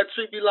 Don't try to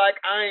treat me like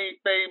I ain't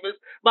famous.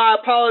 My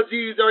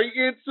apologies. Are you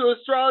into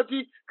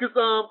astrology? Because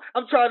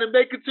I'm trying to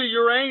make it to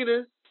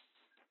Uranus.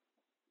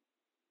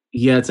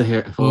 Yeah, it's a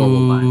horrible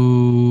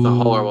line. It's a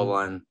horrible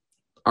line.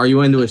 Are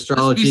you into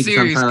astrology? Let's be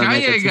serious.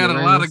 Kanye got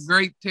a lot of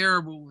great,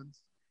 terrible ones.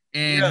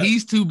 And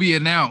he's to be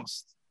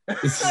announced.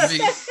 He's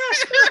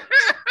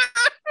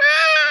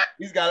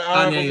got an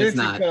honorable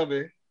mention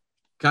coming.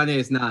 Kanye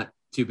is not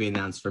to be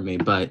announced for me,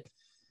 but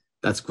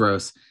that's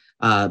gross.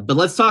 But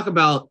let's talk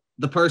about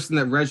the person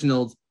that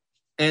Reginald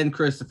and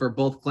Christopher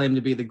both claim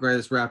to be the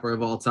greatest rapper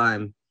of all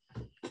time,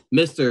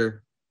 Mr.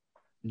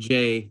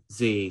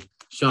 Jay-Z,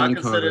 Sean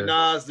Carter. I consider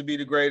Nas to be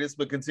the greatest,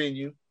 but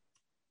continue.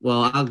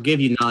 Well, I'll give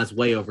you Nas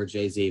way over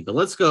Jay-Z, but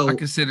let's go. I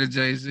consider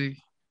Jay-Z.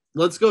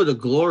 Let's go to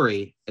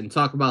Glory and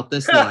talk about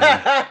this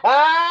line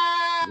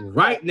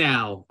right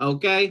now,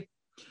 okay?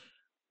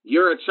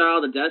 You're a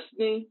child of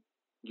destiny.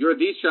 You're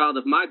the child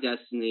of my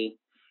destiny.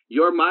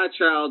 You're my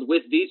child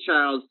with the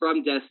child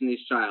from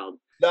Destiny's Child.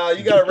 Nah,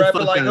 you gotta rap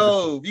it like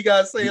Hov. You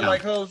gotta say it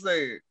like Hov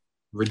said.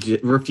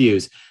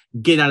 Refuse.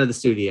 Get out of the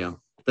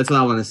studio. That's what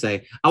I want to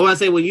say. I want to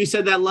say when you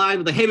said that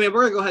line, like, hey man,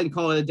 we're gonna go ahead and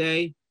call it a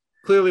day.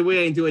 Clearly, we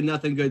ain't doing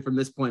nothing good from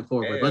this point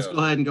forward. Damn. Let's go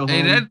ahead and go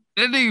home. That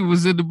nigga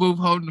was in the booth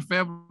holding the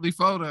family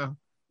photo.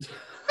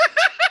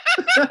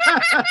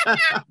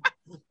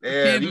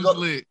 Yeah,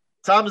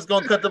 Thomas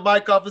gonna cut the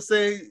mic off and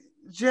say,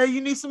 Jay, you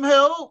need some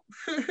help?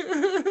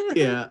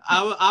 Yeah,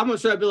 I'm gonna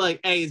try to be like,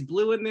 hey, is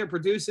Blue in there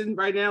producing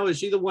right now? Is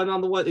she the one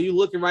on the one? Are you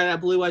looking right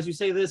at Blue as you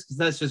say this? Because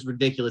that's just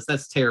ridiculous.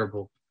 That's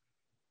terrible.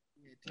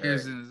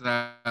 Tears in his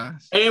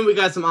eyes. And we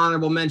got some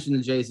honorable mention to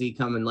Jay-Z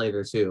coming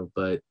later too,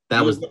 but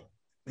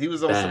he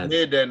was on some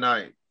mid that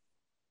night.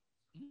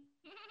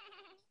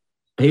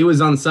 He was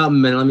on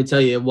something, man. Let me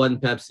tell you, it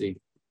wasn't Pepsi.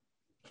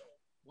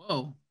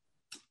 Whoa.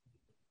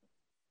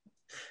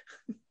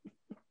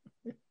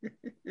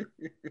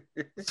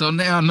 So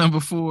now number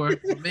 4,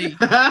 me.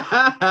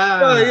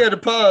 Oh, he had to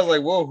pause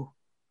like, whoa.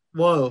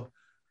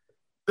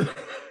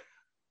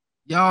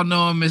 Y'all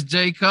know him as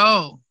J.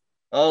 Cole.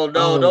 Oh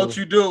no! Don't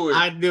you do it!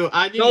 I knew.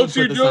 Don't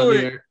you do it!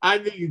 Here. I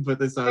knew you'd put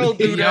this on. Don't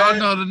do that. Y'all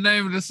know the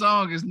name of the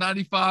song is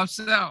 95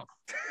 South.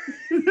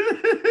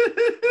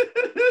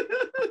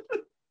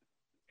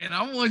 And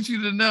I want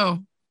you to know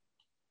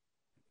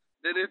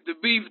that if the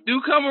beef do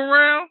come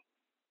around,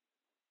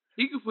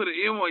 he can put an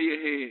M on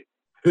your head.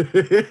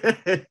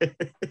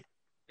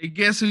 And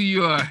guess who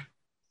you are?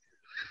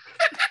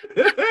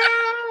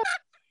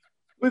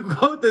 We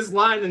quote this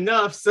line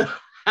enough, so.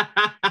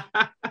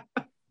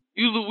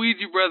 You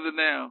Luigi brother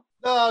now.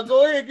 No,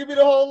 go ahead. Give me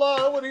the whole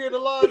line. I want to hear the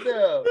line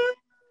now.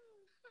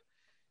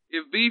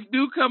 If beef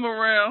do come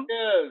around,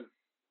 yes,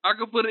 I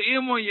can put an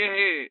M on your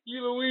head.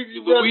 You Luigi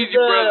brother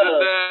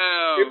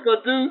now. If I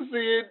do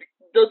see it,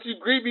 don't you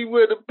greet me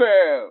with a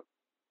pound.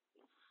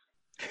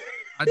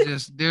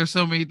 There's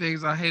so many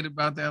things I hate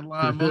about that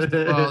line. Most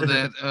of all,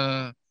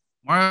 that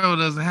Mario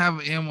doesn't have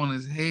an M on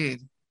his head.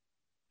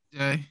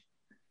 Jay,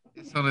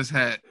 it's on his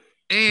hat.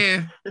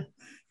 And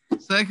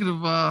second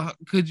of all,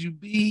 could you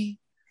be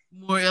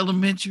more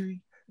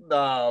elementary?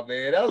 Nah,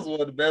 man, that was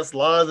one of the best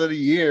lines of the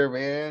year,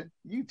 man.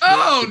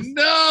 Oh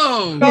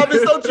no!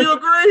 Thomas, don't you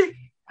agree?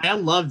 I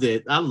loved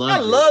it. I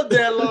love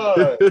that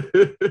line.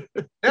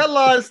 That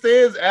line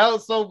stands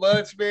out so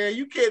much, man.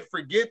 You can't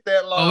forget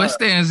that line. Oh, it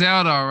stands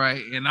out all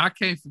right, and I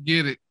can't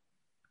forget it.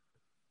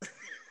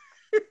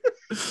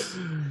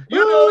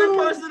 You're the only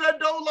person that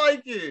don't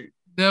like it.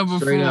 Number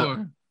Straight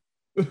 4.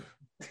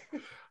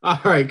 All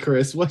right,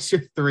 Chris, what's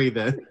your 3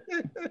 then?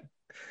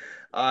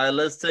 All right,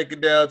 let's take it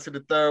down to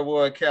the third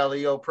one,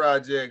 Calio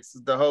Projects,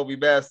 the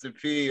homie Master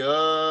P.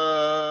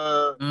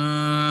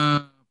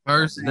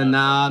 Person.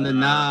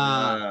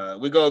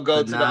 We're gonna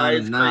go to the ice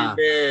cream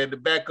man, the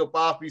backup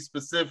off me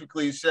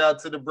specifically. Shout out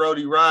to the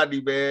Brody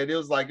Rodney, man. It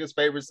was like his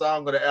favorite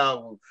song on the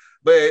album.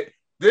 But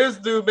this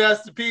dude,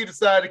 Master P,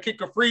 decided to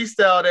kick a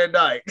freestyle that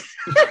night.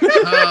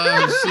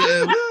 Oh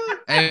shit.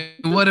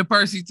 And what did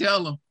Percy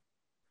tell him?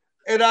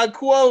 And I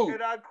quote,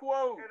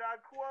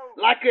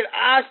 like an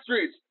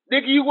ostrich.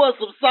 Nigga, you want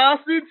some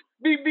sausage?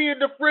 Meet me in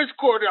the French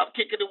corner. I'm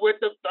kicking it with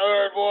the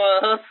third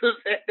one. Hustlers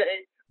and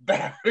they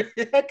I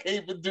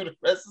can't even do the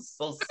rest. It's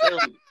so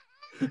silly.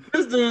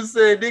 This dude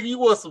said, nigga, you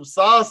want some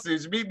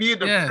sausage? Meet me in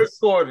the French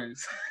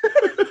corners.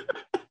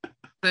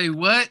 Say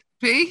what,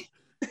 P?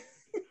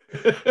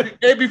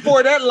 And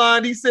before that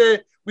line, he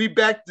said, we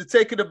back to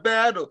taking a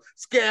battle.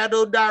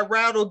 Scattle, not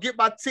rattle. Get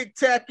my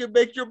tic-tac and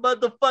make your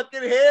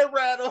motherfucking head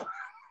rattle.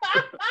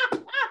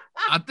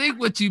 I think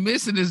what you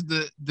missing is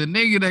the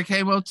nigga that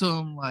came up to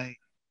him like,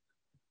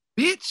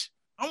 bitch,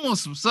 I want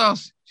some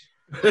sausage.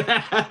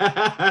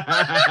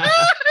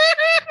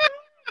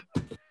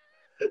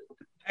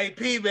 Hey,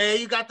 P, man,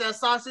 you got that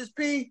sausage,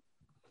 P?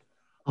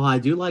 Oh, I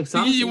do like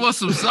sausage. You want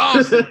some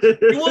sauce? You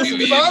want some Meet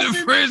me in sausage?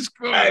 the French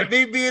corner. Hey,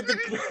 meet me at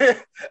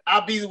the.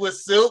 I'll be with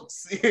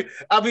Silks.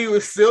 I'll be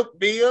with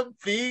Silk, Mia,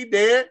 feed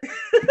there.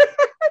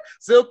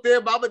 Silk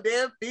there, Mama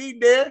there,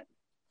 feed there.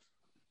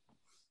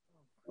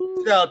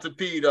 Shout out to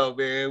P, though,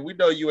 man. We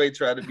know you ain't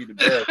trying to be the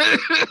best.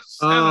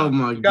 Oh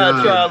my You gotta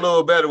god! try a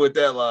little better with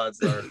that line,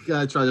 sir.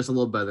 Gotta try just a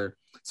little better.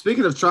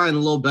 Speaking of trying a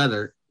little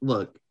better,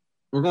 look,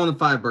 we're going to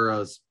 5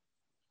 boroughs.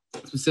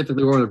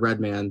 Specifically, we're going to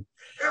Redman.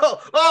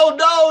 Oh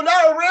no,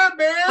 not a Red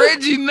Man.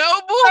 Reggie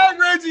Noble? Not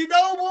Reggie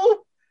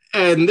Noble.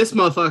 And this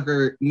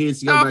motherfucker needs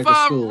to go back to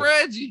school.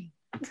 Reggie.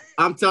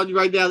 I'm telling you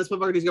right now, this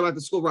motherfucker needs to go back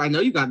to school. Right? I know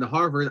you got into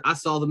Harvard. I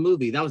saw the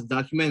movie. That was a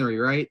documentary,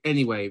 right?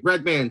 Anyway,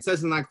 Redman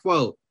says, and I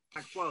quote,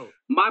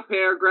 "My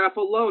paragraph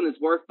alone is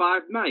worth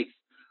 5 mics.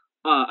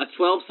 A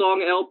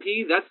 12-song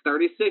LP, that's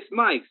 36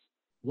 mics."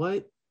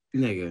 What?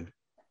 Nigga.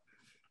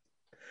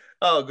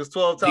 Oh, because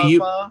 12 times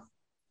 5?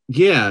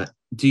 Yeah.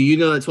 Do you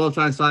know that 12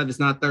 times 5 is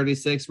not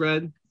 36,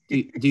 Red? Do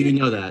you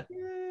know that?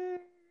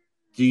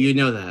 Do you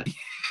know that?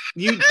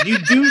 You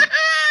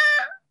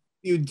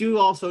do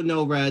also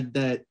know, Red,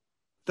 that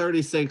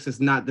 36 is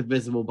not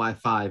divisible by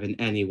 5 in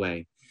any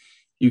way.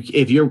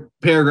 If your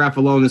paragraph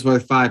alone is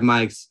worth 5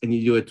 mics and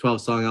you do a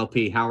 12-song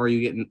LP, how are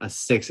you getting a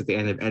 6 at the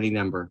end of any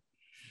number?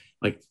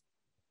 Like,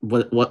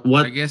 what?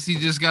 I guess he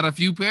just got a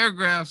few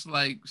paragraphs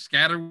like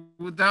scattered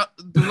throughout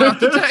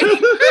the tape.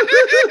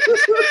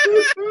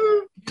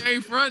 You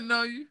ain't fronting,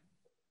 are you?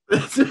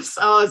 That's just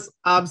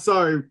I'm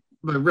sorry,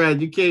 but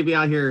Red, you can't be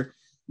out here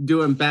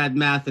doing bad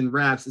math and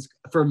raps.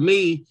 For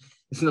me,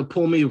 it's gonna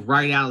pull me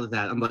right out of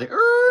that. I'm like,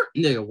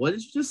 nigga, what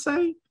did you just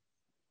say?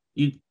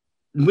 We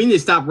need to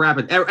stop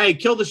rapping. Hey,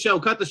 kill the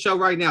show, cut the show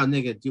right now,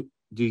 nigga. Do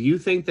you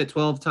think that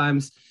 12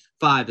 times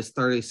 5 is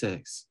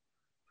 36?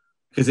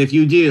 Because if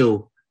you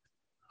do,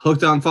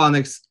 Hooked on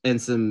Phonics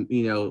and some,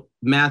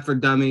 math for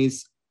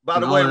dummies. By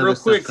the way, real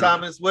quick,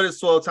 Thomas, what is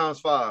 12 times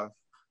 5?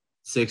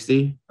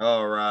 60.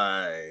 All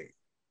right.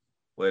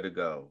 Way to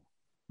go.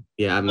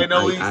 Yeah, I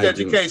know East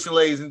education,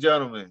 ladies and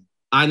gentlemen.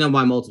 I know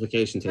my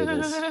multiplication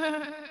tables.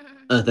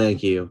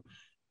 Thank you.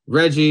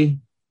 Reggie,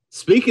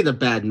 speaking of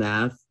bad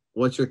math,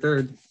 what's your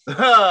third?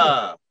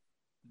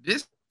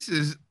 This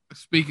is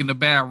speaking of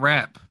bad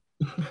rap.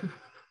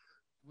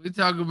 We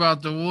talk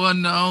about the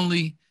one, the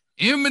only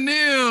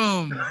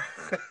Eminem.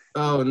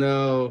 Oh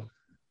no!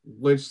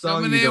 Which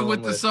song? Coming in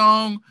with the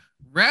song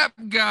 "Rap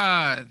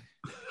God,"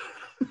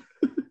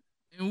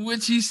 in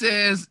which he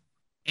says,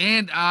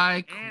 "And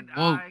I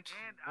quote."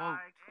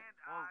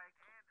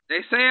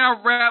 They say I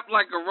rap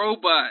like a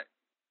robot,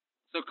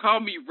 so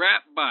call me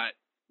Rapbot.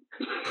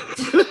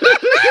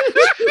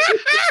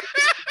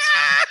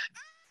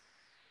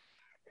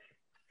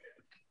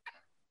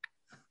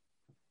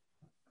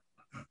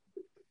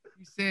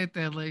 He said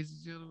that, ladies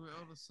and gentlemen,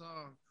 on the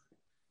song.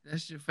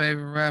 That's your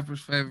favorite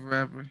rapper's favorite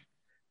rapper.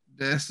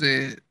 That's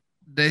it.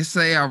 They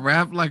say I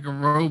rap like a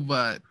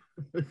robot.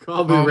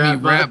 Call me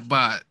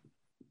Rapbot.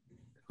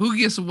 Who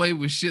gets away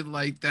with shit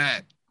like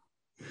that?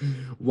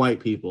 White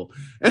people.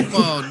 Come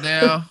on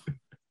now.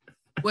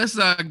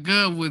 Westside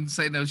Gun wouldn't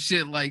say no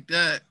shit like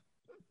that.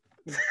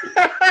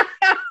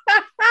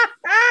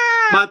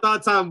 My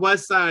thoughts on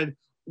Westside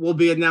will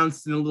be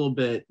announced in a little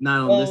bit,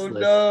 not on this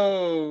list.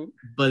 No.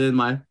 But in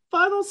my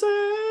final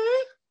say.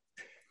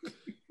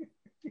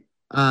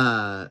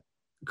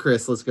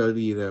 Chris, let's go to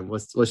you then.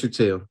 What's your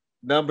 2?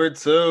 Number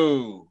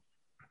 2.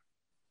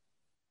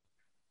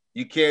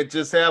 You can't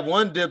just have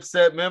one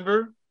Dipset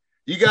member.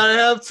 You gotta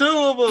have 2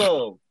 of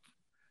them.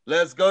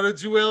 Let's go to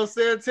Joel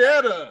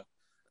Santana.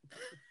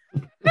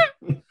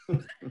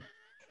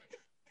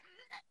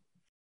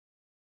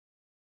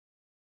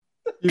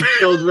 You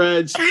killed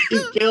Reg.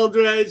 You killed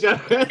Reg.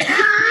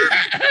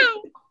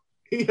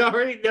 He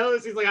already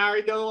knows. He's like, I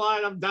already know the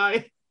line. I'm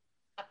dying.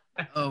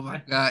 Oh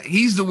my God.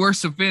 He's the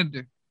worst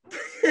offender.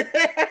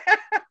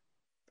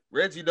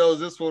 Reggie knows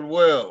this one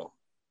well.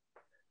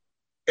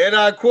 And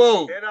I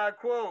quote,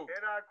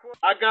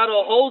 I got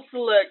a whole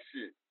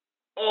selection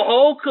of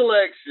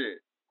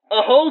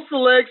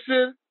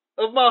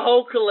my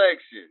whole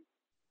collection.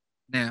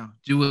 Now,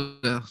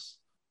 Joel,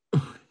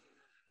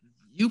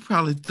 you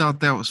probably thought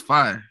that was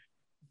fire.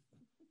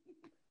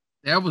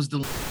 That was the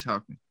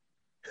talking.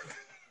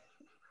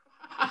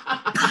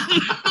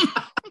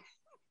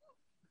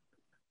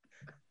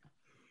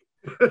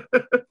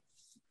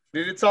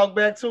 Did it talk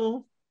back to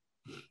him?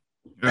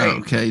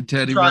 Okay,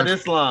 Teddy. Try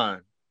this line.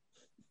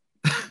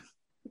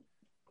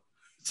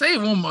 Say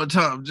it one more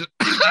time.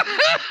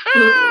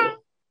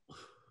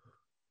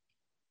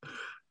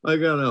 I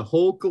got a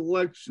whole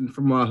collection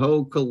from my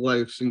whole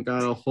collection.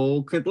 Got a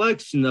whole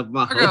collection of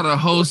my. I got a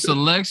whole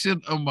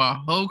selection of my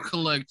whole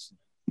collection.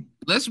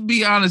 Let's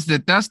be honest.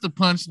 That's the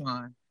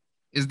punchline.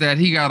 Is that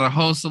he got a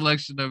whole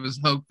selection of his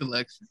whole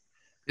collection?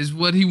 Is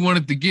what he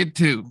wanted to get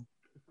to.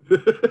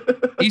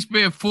 He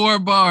spent 4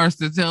 bars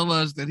to tell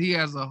us that he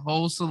has a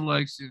whole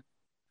selection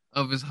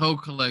of his whole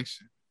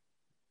collection.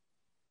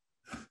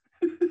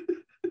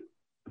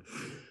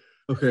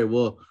 Okay,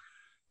 well,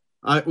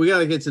 We got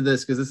to get to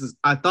this because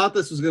I thought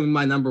this was going to be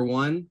my number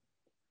one,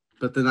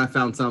 but then I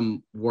found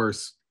some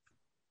worse.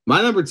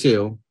 My number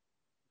two.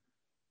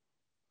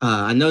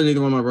 I know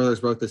neither one of my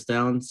brothers wrote this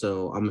down,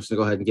 so I'm just going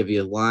to go ahead and give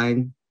you a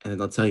line, and then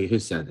I'll tell you who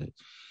said it.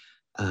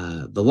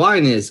 The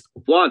line is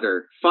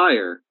water,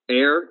 fire,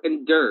 air,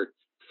 and dirt.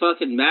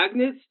 Fucking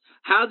magnets?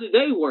 How do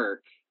they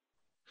work?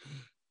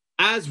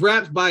 As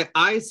rapped by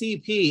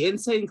ICP,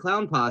 Insane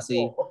Clown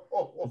Posse,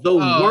 the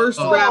worst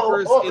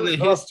rappers in the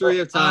history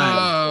of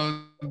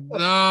time. Oh,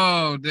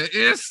 no.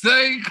 The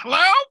Insane Clown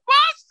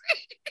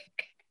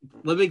Posse?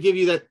 Let me give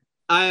you that.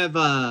 I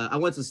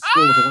went to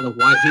school with a lot of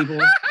white people.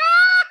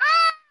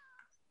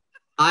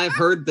 I've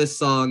heard this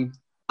song.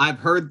 I've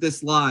heard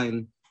this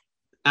line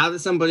out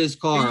of somebody's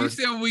car. And you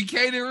said we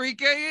can't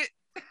Enrique it?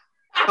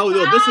 Oh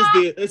no,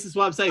 this is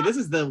what I'm saying. This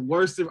is the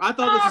worst. I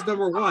thought this was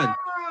number one.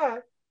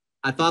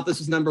 I thought this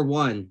was number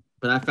one,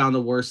 but I found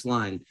the worst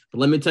line. But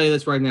let me tell you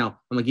this right now.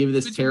 I'm gonna give you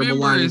this Which terrible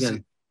member line is again.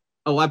 it?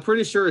 Oh, I'm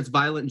pretty sure it's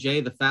Violent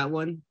J, the fat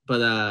one.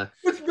 But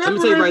Which let me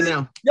member tell you right is it?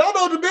 now. Y'all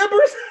know the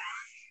members?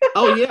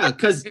 Oh yeah,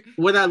 because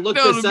when I looked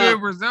No, this the up,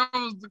 members. That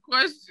was the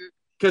question.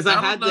 because I I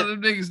don't had know to,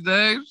 them niggas'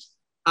 names.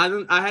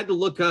 I had to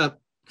look up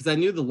because I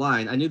knew the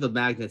line, I knew the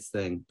magnets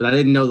thing, but I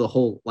didn't know the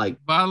whole like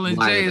Violent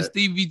line J of and it.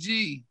 Stevie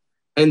G.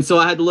 And so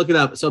I had to look it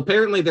up. So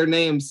apparently their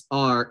names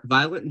are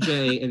Violent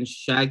J and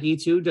Shaggy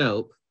 2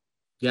 Dope.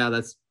 Yeah,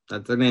 that's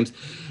their names.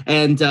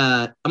 And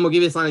I'm gonna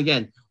give you this line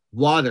again: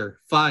 water,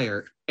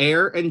 fire,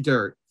 air, and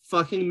dirt.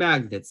 Fucking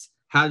magnets.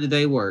 How do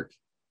they work?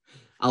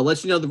 I'll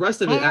let you know the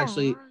rest of it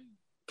actually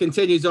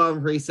continues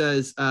on where he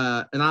says,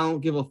 and I don't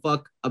give a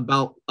fuck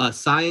about a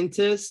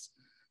scientist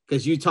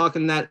because you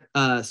talking that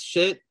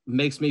shit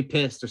makes me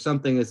pissed or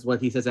something is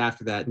what he says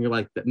after that. And you're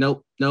like,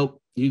 nope. Do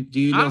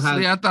you know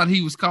Honestly, how? I thought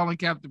he was calling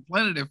Captain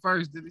Planet at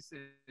first. Then he said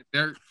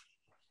dirt.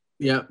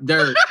 Yeah,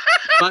 dirt.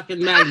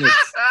 Fucking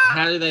magnets.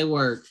 How do they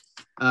work?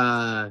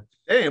 They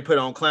didn't put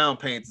on clown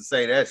paint to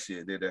say that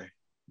shit, did they?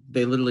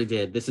 They literally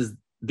did. This is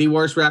the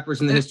worst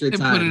rappers in the history of They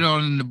time. put it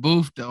on in the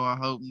booth, though. I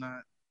hope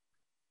not.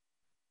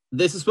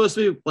 This is supposed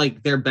to be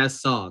like their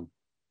best song,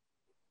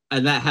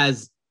 and that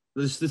has.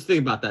 Let's just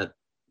think about that.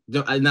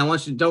 And I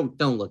want you don't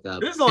look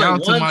up. There's only Shout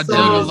out to my one song.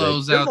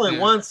 juggalos There's out only there.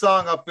 one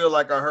song I feel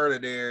like I heard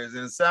of theirs,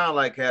 and it sounded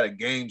like it had a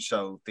game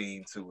show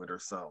theme to it or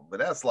something. But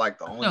that's like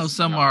the I only. know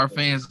some of song I our know.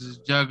 fans is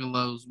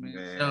juggalos, man.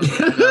 Man. Shout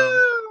out to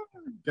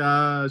y'all.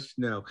 Gosh,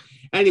 no.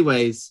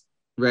 Anyways,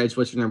 Reg,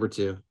 what's your number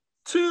two?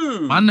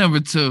 Two. My number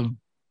two.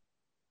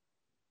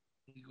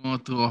 He's going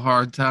through a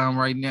hard time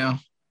right now.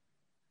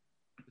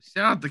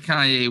 Shout out to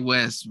Kanye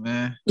West,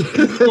 man.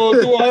 Going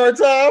through a hard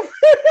time.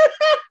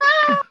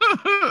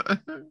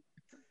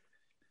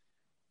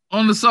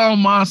 On the song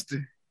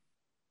Monster.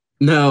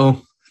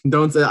 No,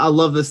 don't say. I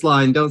love this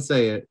line. Don't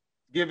say it.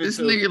 Give it This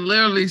to nigga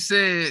literally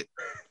said,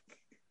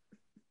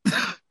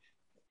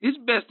 his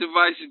best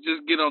advice is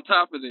just get on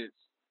top of this.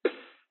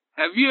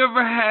 Have you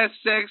ever had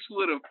sex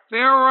with a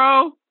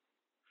pharaoh?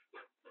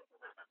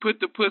 Put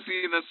the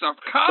pussy in a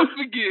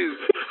sarcophagus.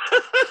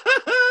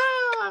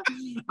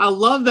 I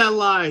love that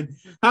line.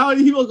 How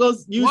many people go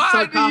use Why do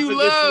sarcophagus? you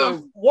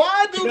love?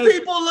 Why do Because-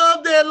 people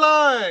love that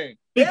line?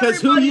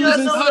 Because who Everybody I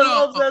uses- know Hold that on,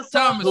 loves that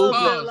song Thomas, loves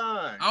pause. that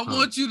line. I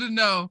want you to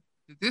know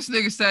that this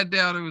nigga sat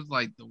down and was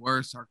like, the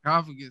word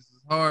sarcophagus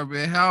is hard,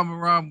 man. How am I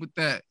wrong with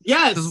that?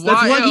 Yes, Because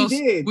that's why what else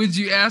he did. would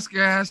you ask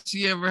her has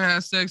she ever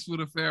had sex with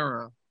a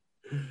pharaoh?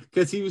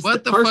 Because he was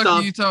What the first fuck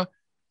off are you talking?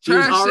 he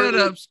was Trash already-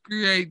 setups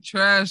create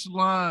trash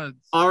lines.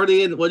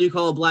 already in what do you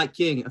call a black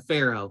king, a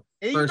pharaoh.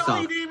 And First you know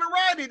off, he didn't even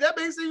write it. That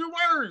makes it even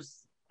worse.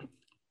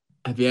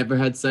 have you ever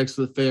had sex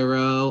with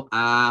pharaoh?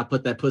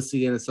 Put that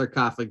pussy in a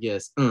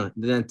sarcophagus.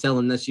 Then tell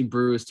him that she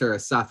bruised her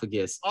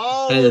esophagus.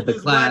 All Head of of the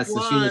his class,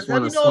 whack and she lines. just Have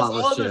wanna you noticed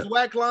swallow all of shit. his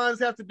whack lines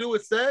have to do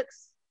with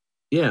sex?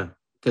 Yeah,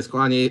 because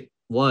Kanye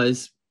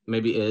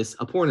maybe is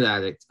a porn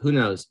addict. Who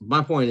knows?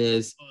 My point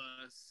is,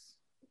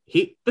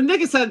 the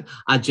nigga said,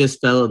 "I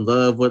just fell in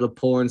love with a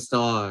porn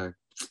star."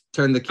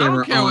 Turn the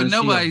camera care what on. She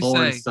a nobody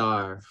porn say.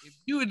 star. If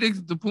you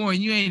addicted to porn,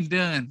 you ain't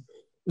done.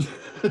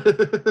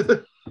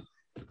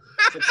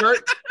 So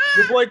Kirk,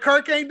 your boy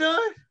Kirk ain't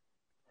done?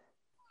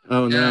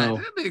 Oh Yeah, no.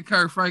 that nigga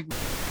Kirk Franklin.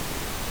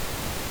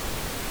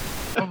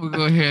 I'm gonna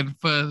go ahead and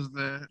fuzz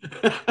that.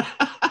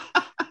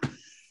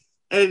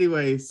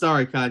 Anyway,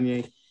 sorry,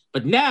 Kanye.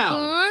 But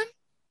now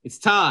it's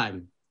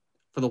time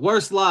for the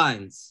worst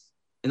lines,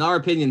 in our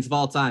opinions, of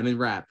all time in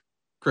rap.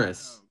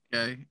 Chris.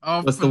 Okay.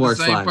 All What's for the the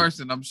worst same line?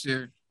 person, I'm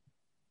sure.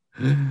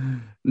 No.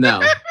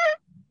 No.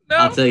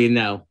 I'll tell you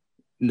no.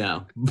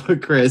 No.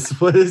 But Chris,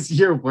 what is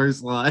your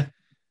worst line?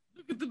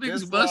 Look at the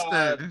This nigga's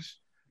mustache.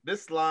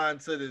 This line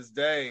to this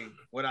day,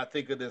 when I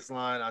think of this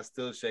line, I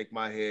still shake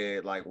my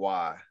head like,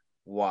 why?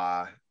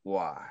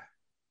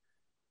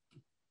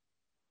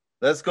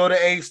 Let's go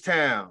to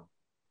H-Town,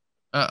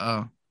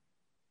 Uh-oh.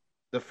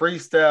 the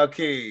freestyle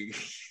king.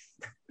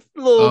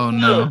 Oh,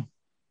 Flip. no.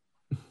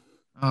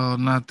 Oh,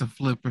 not the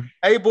flipper.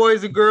 Hey,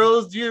 boys and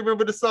girls, do you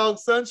remember the song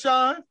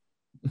Sunshine?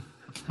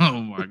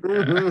 Oh, my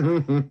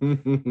God.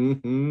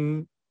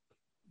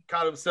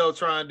 Caught himself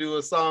trying to do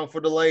a song for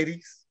the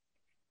ladies.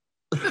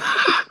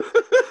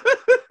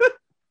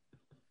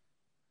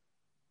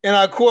 And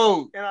I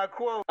quote,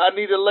 I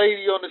need a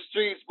lady on the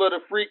streets, but a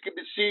freak in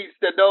the sheets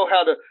that know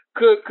how to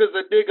cook, cause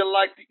a nigga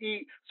like to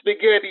eat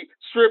spaghetti,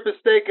 shrimp, and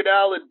steak, and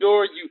I'll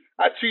adore you.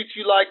 I treat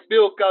you like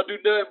milk, I'll do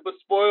nothing but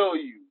spoil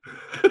you.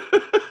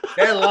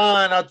 That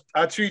line,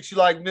 I treat you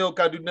like milk,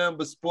 I do nothing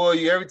but spoil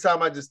you. Every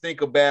time I just think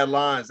of bad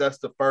lines, that's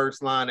the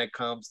first line that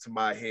comes to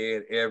my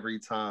head every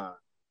time.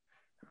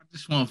 I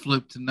just want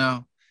Flip to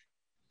know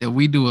that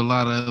we do a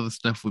lot of other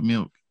stuff with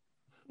milk.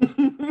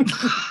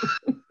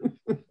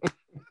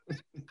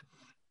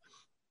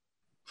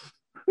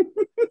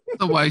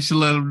 Somebody should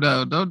let him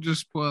know. Don't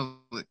just spoil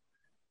it.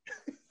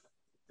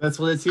 That's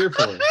what it's here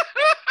for.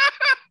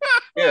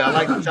 Yeah, I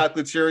like the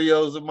chocolate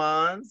Cheerios of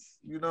mine.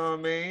 You know what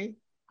I mean?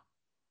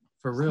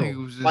 For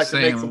real. Like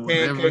to make some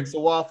pancakes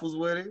or waffles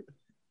with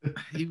it.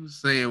 He was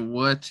saying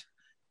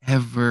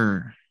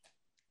whatever.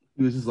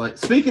 He was just like,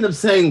 speaking of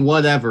saying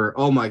whatever,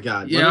 oh my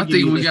God. Yeah, I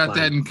think we got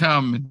that in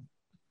common.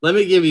 Let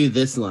me give you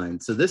this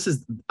line. So this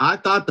is, I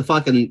thought the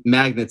fucking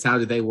magnets, how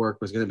do they work,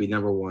 was going to be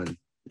number one.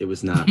 It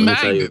was not. Let me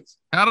tell you.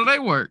 How do they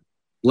work?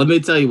 Let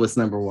me tell you what's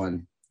number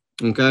one.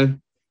 Okay.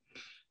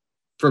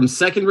 From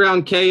Second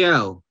Round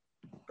KO.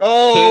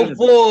 Oh,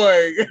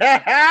 boy.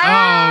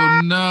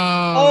 Oh,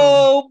 no.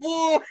 Oh,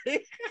 boy.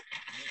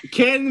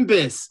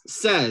 Cannabis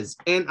says,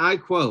 and I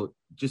quote,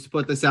 just to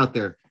put this out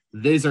there,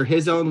 these are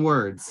his own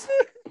words.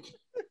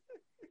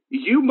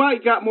 You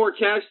might got more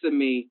cash than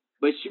me,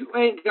 but you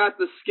ain't got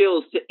the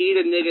skills to eat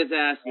a nigga's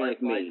ass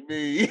like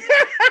me.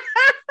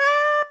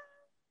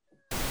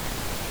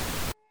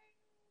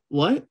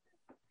 What?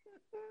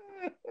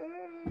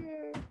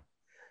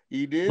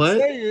 He did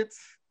say it.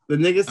 The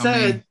nigga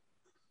said,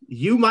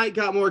 you might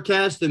got more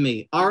cash than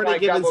me. Already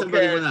giving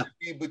somebody one up.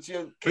 But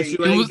you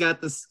ain't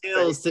got the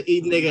skills to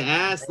eat nigga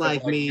ass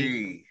like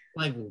me.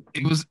 Like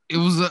it was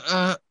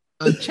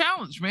a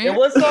challenge, man. And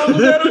what song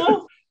was that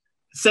on?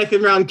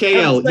 Second Round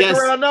KO. Second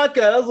round knockout.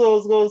 That's what I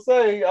was gonna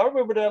say. I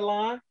remember that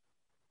line.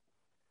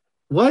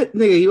 What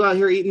nigga? You out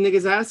here eating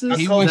niggas' asses?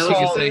 He wish he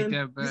could take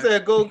that back. He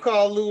said, "Go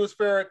call Louis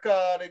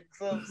Farrakhan and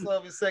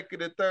some his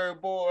second and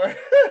third boy."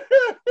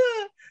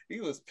 He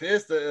was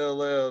pissed at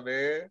LL,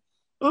 man.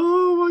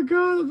 Oh my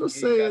God! I'm just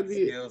saying.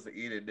 He got skills to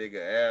eat a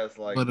nigga ass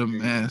like. What a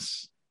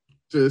mess.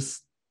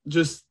 Just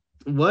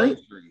what?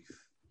 Groceries.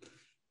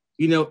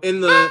 You know,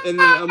 in the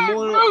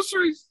immortal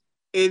groceries.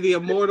 In the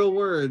immortal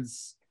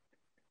words.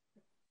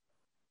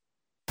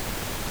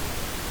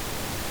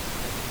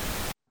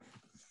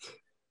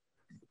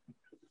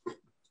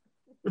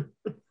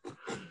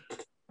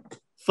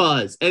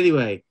 Fuzz.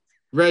 Anyway,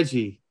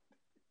 Reggie.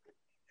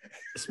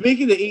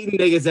 Speaking of eating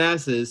niggas'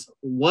 asses,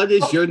 what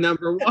is your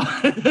number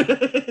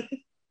one?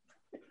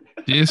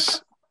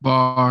 This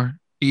bar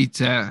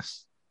eats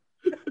ass.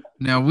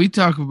 Now we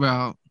talk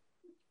about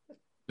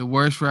the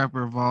worst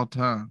rapper of all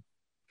time.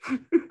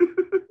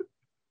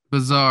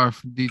 Bizarre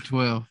from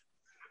D12.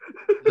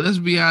 Let's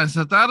be honest.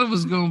 I thought it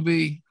was gonna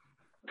be,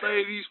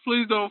 ladies,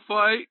 please don't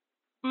fight.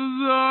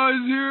 Bizarre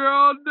is here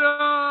all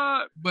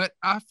night. But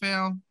I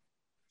found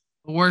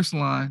the worst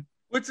line.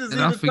 Which is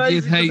even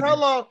crazy. How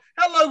long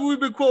have we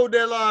been quoting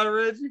that line,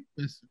 Reggie?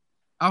 Listen,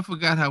 I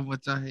forgot how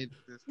much I hated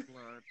this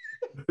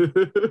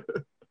line.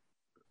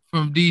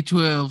 From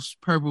D12's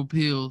Purple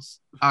Pills,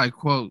 I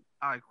quote.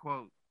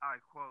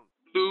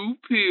 Blue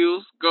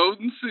pills,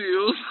 golden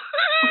seals.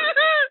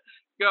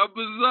 Got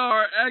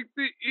Bizarre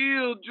acting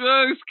ill,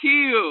 drugs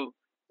kill.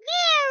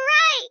 Yeah,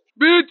 right.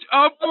 Bitch,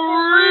 I'm for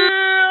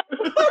real.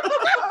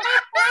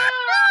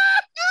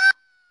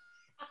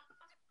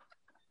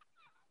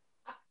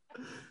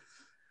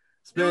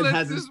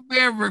 This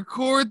man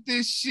record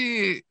this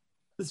shit.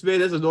 This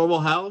man has a normal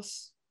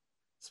house.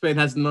 This man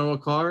has a normal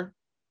car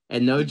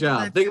and no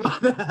job. Think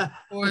about that.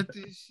 Record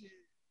this shit.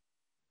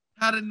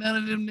 How did none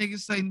of them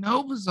niggas say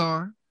no,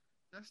 Bizarre?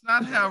 That's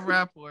not how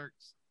rap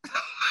works.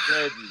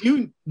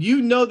 You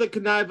know that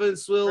Conniva and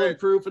Swill and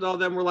Proof and all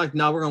them were like,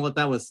 no, we're gonna let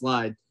that one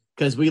slide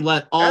because we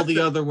let all the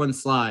other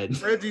ones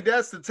slide. Reggie,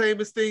 that's the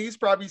tamest thing he's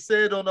probably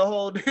said on the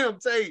whole damn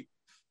tape.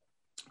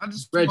 I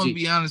just want to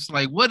be honest.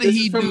 Like, what did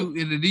he do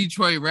in the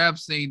Detroit rap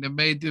scene that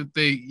made them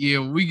think, yeah,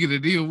 when we get a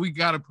deal, we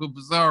gotta put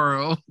Bizarre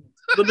on?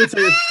 Let me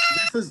tell you,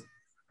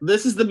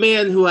 this is the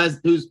man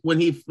who's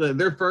when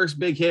their first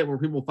big hit where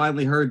people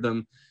finally heard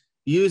them,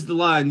 used the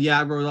line, yeah,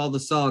 I wrote all the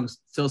songs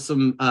till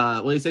some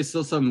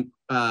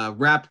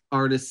rap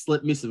artist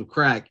slipped me some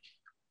crack.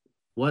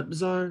 What,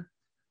 Bizarre?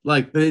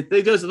 Like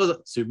they just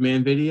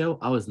Superman video,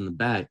 I was in the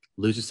back.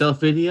 Lose Yourself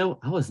video,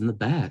 I was in the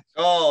back.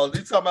 Oh,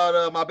 you talking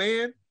about my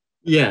band?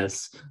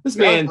 Yes. This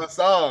man, my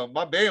song.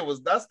 My band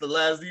that's the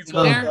last D12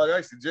 song I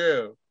actually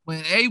jailed.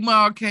 When 8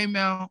 Mile came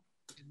out,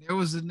 and there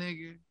was a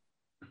nigga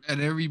at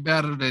every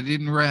battle that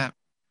didn't rap.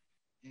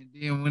 And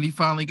then when he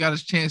finally got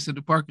his chance in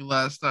the parking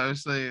lot, started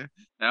saying,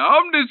 now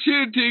I'm the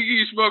chin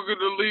tiki smoking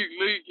the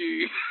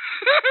leaky.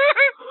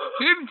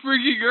 Hitting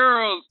freaky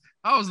girls.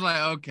 I was like,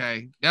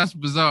 okay, that's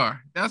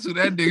Bizarre. That's who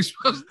that nigga's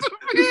supposed to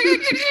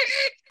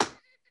be.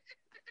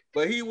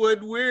 But he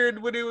wasn't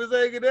weird when he was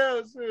hanging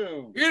out,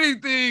 too.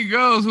 Anything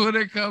goes when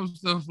it comes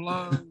to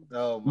flow.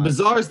 Oh my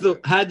Bizarre's God.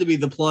 had to be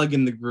the plug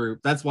in the group.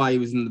 That's why he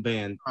was in the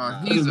band.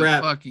 He's a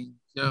rap. fucking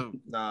joke.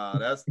 Nah,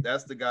 that's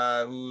the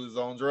guy who's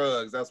on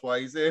drugs. That's why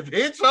he said,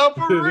 "Bitch, I'm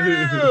for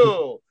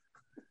real."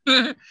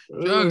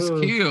 Drugs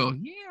kill.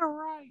 Yeah,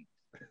 right.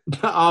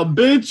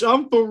 Bitch,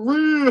 I'm for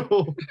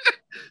real.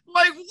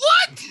 Like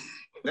what?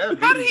 That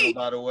video,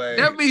 by the way.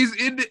 That means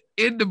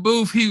in the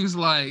booth he was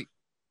like,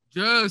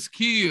 drugs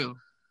kill.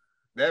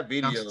 That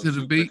video to the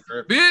super beat.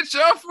 trippy. Bitch,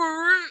 I'm for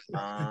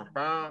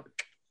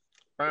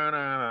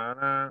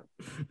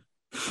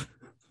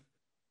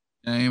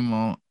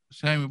real.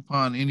 Shame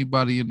upon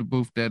anybody in the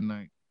booth that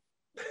night.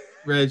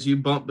 Reg, you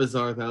bumped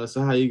Bizarre though,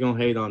 so how you gonna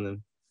hate on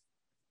him?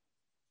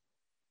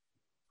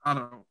 I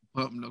don't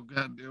bump no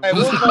goddamn. Hey,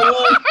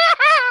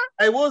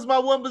 what was my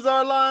one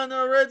Bizarre line,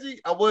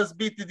 Reggie? I once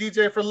beat the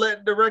DJ for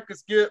letting the record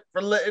skip.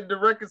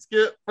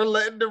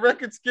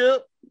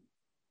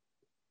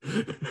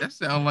 That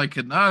sounds like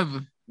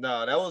Conniva.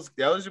 No, that was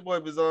your boy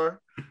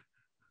Bizarre.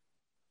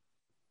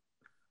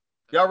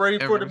 Y'all ready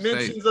for the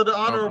mentions of the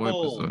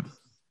honorables?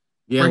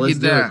 Yeah, let's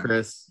do it,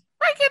 Chris.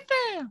 Break it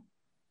down.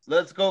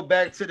 Let's go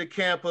back to the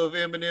camp of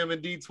Eminem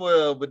and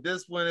D12, but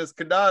this one is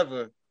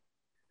Conniva.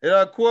 And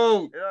I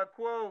quote,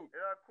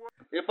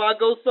 if I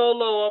go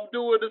solo, I'm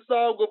doing a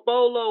song with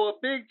Bolo, a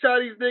big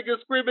Chinese nigga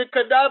screaming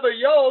Conniva,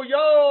 yo,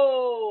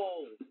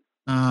 yo.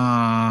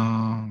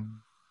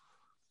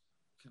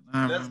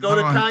 Let's go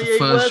to Kanye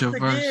West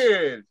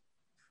again.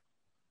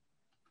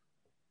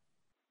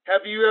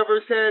 Have you ever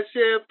had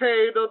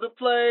champagne on the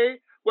plane?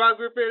 While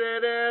gripping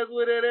that ass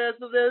with that ass,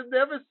 so there's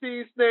never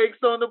seen snakes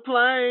on the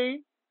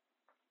plane.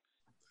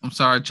 I'm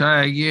sorry,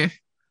 try again.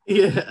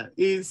 Yeah,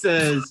 he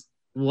says,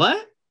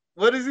 what?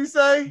 What does he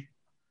say?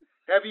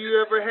 Have you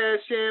ever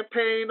had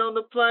champagne on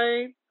the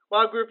plane?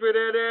 While gripping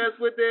that ass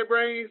with that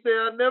brain, he said,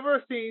 I've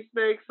never seen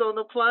snakes on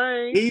the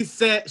plane.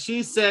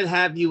 She said,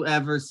 have you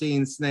ever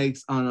seen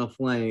snakes on a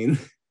plane?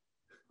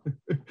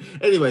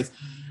 Anyways,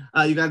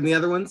 you got any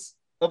other ones?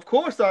 Of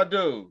course I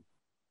do.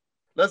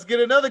 Let's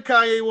get another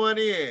Kanye one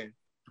in.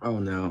 Oh,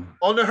 no.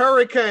 On the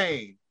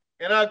hurricane.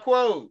 And I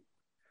quote,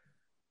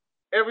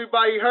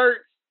 everybody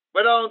hurts,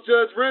 but I don't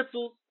judge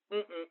rentals.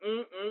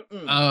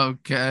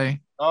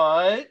 Okay. All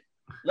right.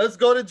 Let's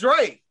go to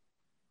Drake.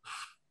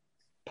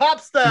 Pop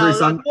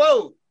style. I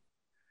quote,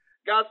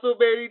 got so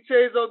many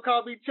chains on,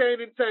 call me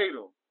Channing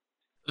Tatum.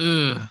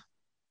 Ugh.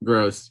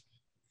 Gross.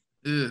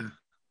 Ugh.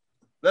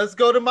 Let's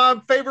go to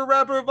my favorite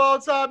rapper of all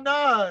time,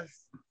 Nas.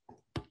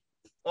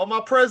 On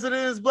my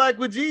president is black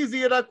with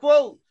Jeezy, and I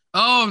quote.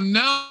 Oh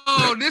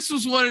no, this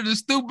was one of the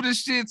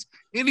stupidest shits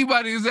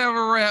anybody has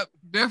ever rapped.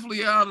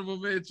 Definitely honorable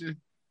mention.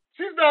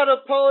 She's not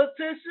a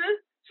politician.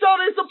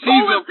 Shawty's a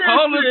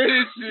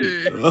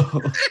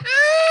politician.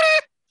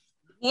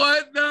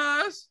 What,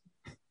 Nas?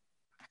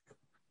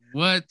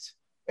 What?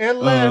 And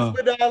last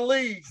but not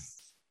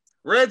least,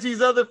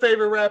 Reggie's other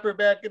favorite rapper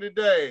back in the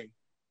day,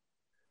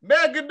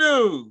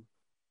 Magadoo.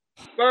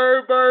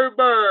 Bird, bird,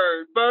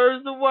 bird.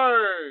 Bird's the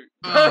word.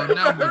 Oh,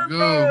 number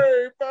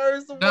bird.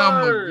 Bird's the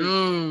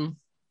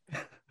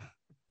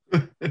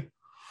word.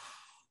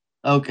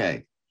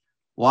 Okay.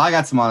 Well, I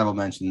got some honorable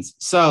mentions.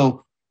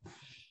 So,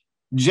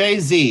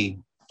 Jay-Z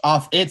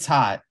off It's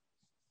Hot.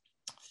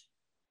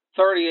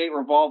 38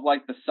 revolve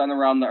like the sun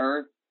around the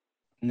earth.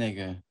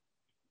 Nigga.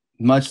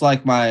 Much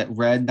like my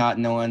red not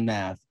knowing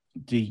math,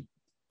 the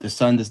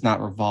sun does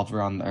not revolve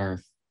around the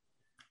earth.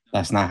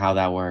 That's not how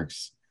that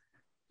works.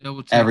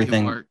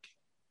 Everything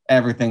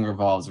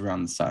revolves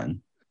around the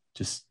sun.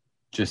 Just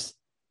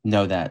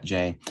know that,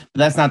 Jay. But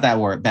that's not that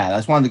word bad. I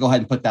just wanted to go ahead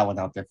and put that one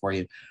out there for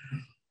you.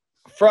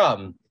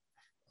 From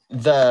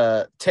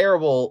the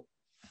terrible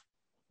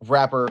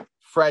rapper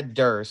Fred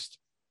Durst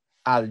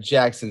out of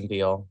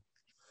Jacksonville.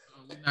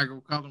 We're not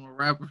gonna call him a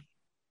rapper.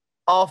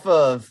 Off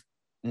of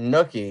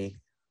Nookie,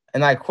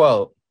 and I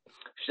quote,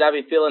 should I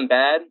be feeling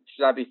bad?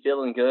 Should I be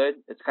feeling good?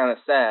 It's kind of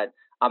sad.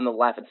 I'm the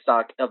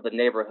laughingstock of the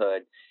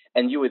neighborhood.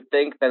 And you would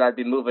think that I'd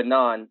be moving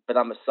on, but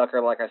I'm a sucker,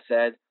 like I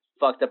said,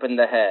 fucked up in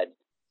the head.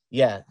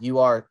 Yeah, you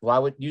are. Why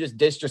would you just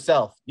dissed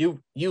yourself?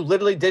 You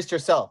literally dissed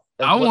yourself.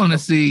 I want to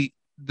see,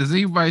 does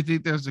anybody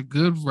think there's a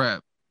good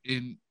rap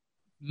in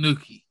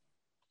Nookie?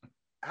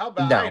 How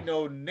about I ain't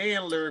know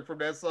nan lyric from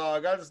that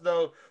song? I just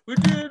know we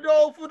did it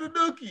all for the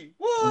Nookie.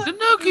 What? The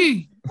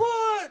Nookie.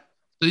 What?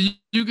 So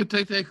you could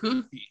take that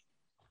cookie.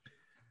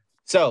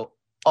 So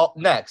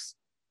next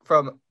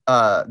from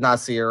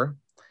Nasir,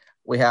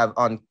 we have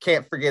on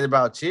Can't Forget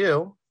About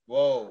You.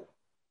 Whoa.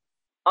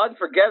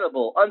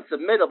 Unforgettable,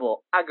 unsubmittable.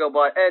 I go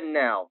by N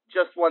now.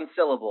 Just one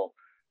syllable.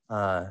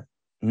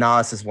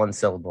 Nas is one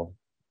syllable.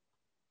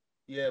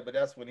 Yeah, but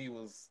that's when he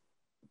was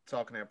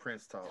talking that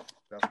Prince talk.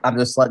 I'm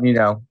just letting you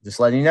know. It's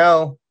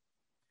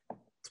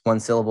one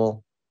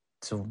syllable.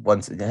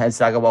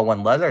 Hence I go by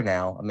one letter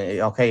now. I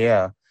mean, okay,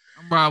 yeah.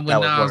 I'm riding with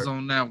Nas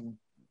on that one.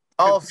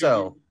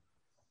 Also,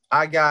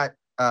 I got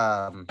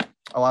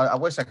I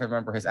wish I could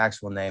remember his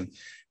actual name,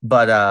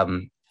 but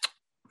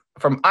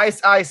from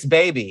Ice Ice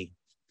Baby,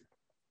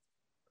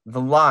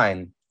 the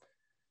line,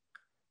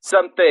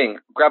 Something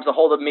grabs a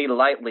hold of me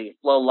lightly,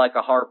 flow like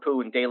a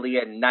harpoon daily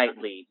and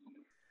nightly.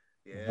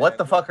 Yeah. What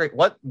the fuck?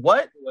 What?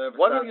 What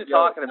are you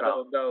talking about? I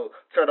don't know.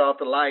 Turn off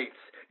the lights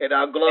and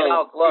I'll glow. And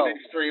I'll glow. To the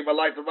extreme. I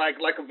light the mic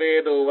like a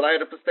vandal. When I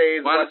hit up the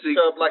stage, I light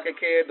up like a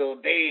candle.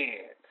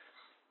 Damn.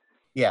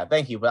 Yeah,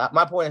 thank you. But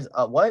my point is,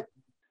 what?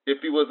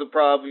 If he was a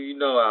problem, you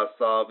know I'll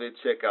solve it.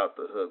 Check out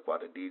the hook while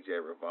the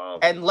DJ revolves.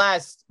 And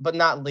last but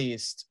not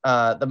least,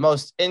 the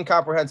most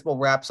incomprehensible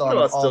rap song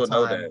of all time.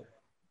 Know that.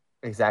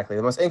 Exactly.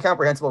 The most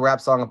incomprehensible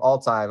rap song of all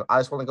time. I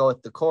just want to go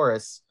with the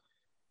chorus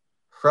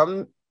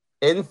from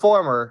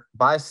Informer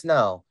by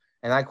Snow.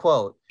 And I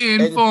quote,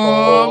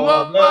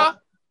 Informer.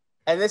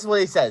 And this is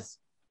what he says.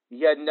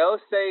 Yeah, no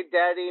say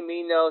daddy,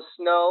 me no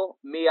snow,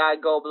 me I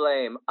go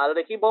blame. I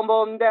licky boom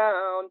boom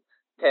down.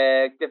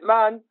 Detective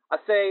man, I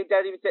say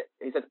daddy,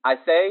 he says, I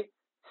say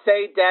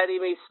daddy,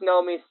 me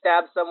snow, me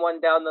stab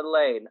someone down the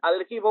lane. I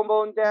licky boom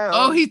boom down.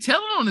 Oh, he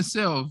telling on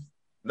himself.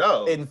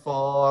 No.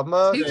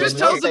 Informer. He just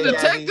told the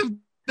detective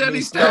that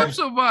he stabbed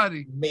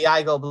somebody. Me,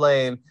 I go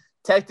blame.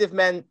 Detective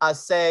man, I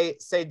say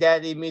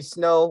daddy, me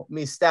snow,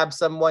 me stab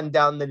someone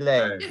down the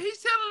lane. Yeah,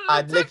 he's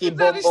telling the detective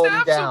that he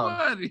stabbed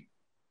somebody.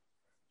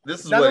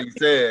 This is what he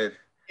said.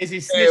 Is he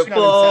snitching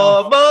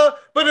on himself?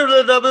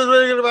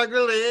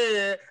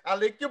 I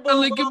lick your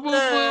boom boom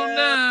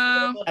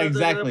now.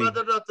 Exactly. But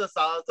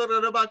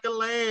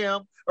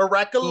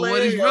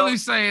what he's really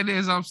saying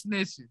is, I'm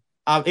snitching.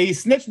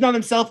 He's snitching on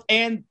himself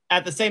and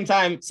at the same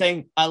time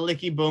saying a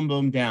licky boom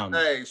boom down.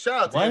 Hey,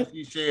 shout out to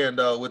MC Shan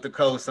though with the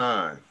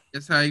cosign.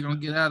 That's how you gonna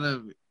get out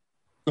of it.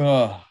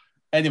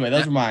 Anyway,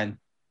 those are mine.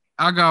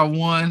 I got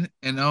one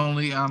and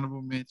only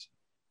honorable mention.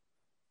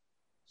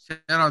 Shout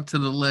out to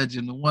the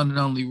legend, the one and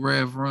only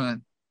Rev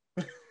Run,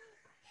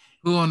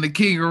 who on the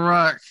King of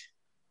Rock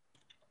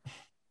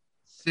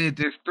said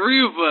there's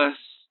 3 of us,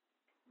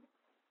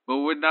 but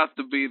we're not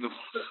the Beatles.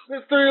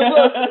 There's 3 of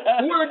us,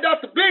 we're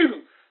not the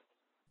Beatles.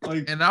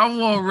 And I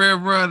want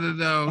Rev Run to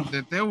know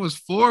that there was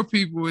 4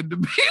 people in the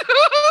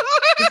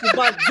Beatles. This is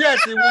Mike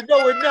Jackson. We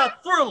know we're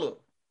not Thriller.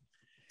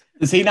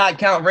 Does he not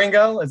count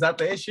Ringo? Is that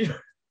the issue?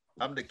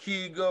 I'm the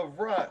king of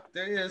rock.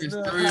 There's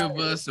 3 of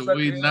us, and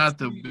we not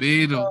the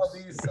Beatles.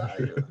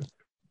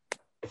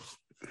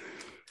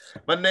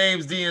 My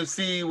name's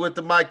DMC with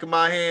the mic in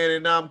my hand,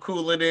 and I'm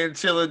cooling and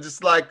chilling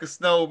just like a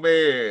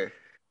snowman.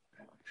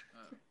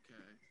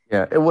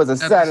 Yeah, it was a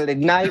Saturday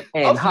night,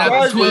 and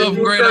hot.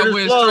 12th grade, I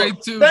went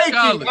straight to Thank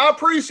college. you. I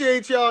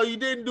appreciate y'all. You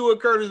didn't do a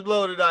Curtis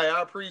Blow tonight.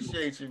 I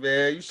appreciate you,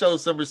 man. You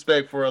showed some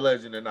respect for a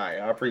legend tonight.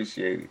 I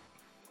appreciate it.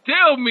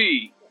 Tell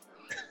me.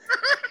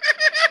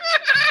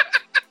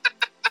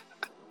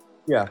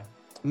 Yeah.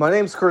 My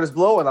name's Curtis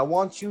Blow, and I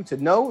want you to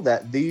know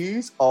that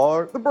these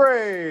are the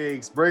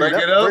breaks. Bring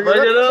it up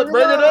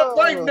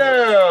right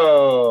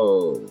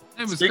now.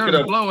 My name is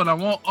Curtis Blow, and I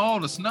want all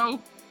the snow.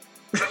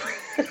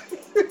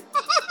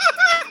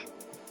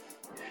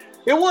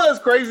 It was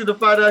crazy to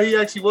find out he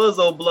actually was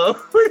on Blow. It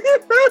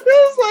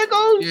was like,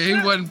 oh, yeah, he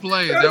wasn't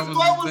playing. That was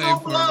his name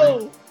on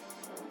Blow.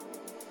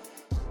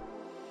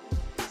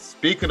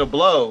 Speaking of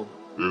Blow,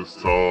 it's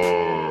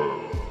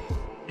time.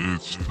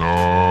 It's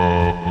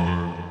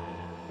time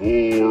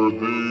for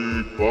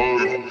the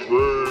final say.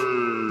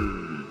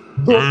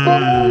 The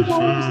final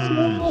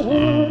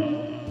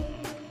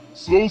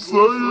say. So say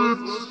it.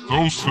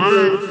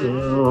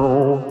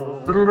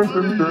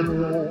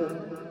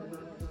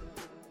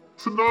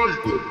 Tonight.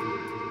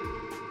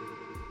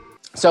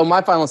 So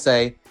my final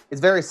say is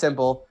very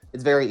simple.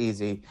 It's very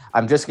easy.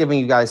 I'm just giving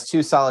you guys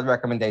 2 solid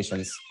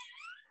recommendations.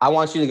 I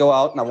want you to go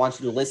out and I want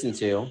you to listen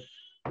to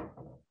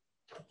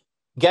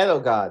Ghetto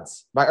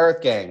Gods by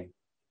Earth Gang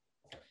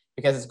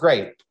because it's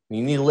great.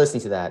 You need to listen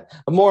to that.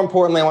 But more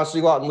importantly, I want you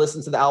to go out and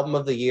listen to the album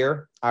of the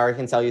year. I already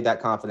can tell you that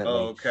confidently.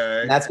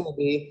 Okay. And that's going to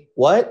be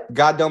what?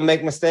 God Don't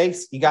Make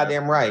Mistakes? You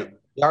goddamn right.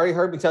 You already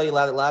heard me tell you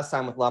that last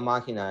time with La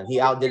Machina, and he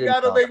outdid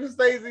himself. God don't make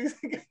mistakes.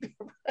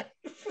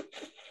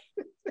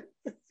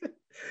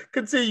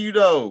 Continue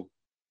though.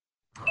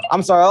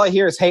 I'm sorry, all I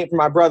hear is hate from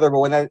my brother, but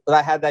when I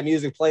had that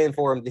music playing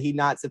for him, did he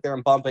not sit there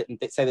and bump it and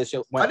say this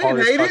shit went hard?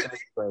 I didn't hate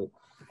it.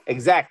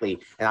 Exactly.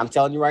 And I'm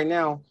telling you right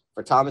now,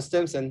 for Thomas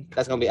Stimson,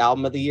 that's going to be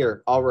album of the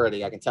year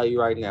already. I can tell you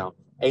right now.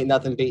 Ain't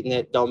nothing beating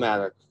it. Don't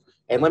matter.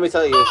 And let me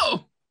tell you,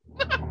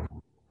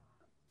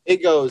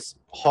 it goes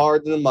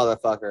hard than a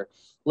motherfucker.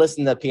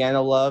 Listen to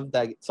Piano Love.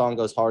 That song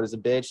goes hard as a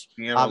bitch.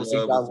 Piano Obviously,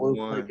 Love John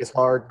Woo is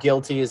hard.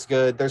 Guilty is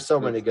good. There's so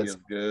many good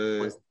songs.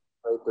 Good.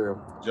 Right through.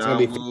 John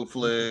Woo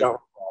flick.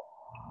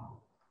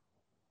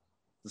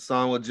 The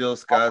song with Jill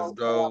Scott's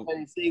dope.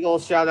 Siegel,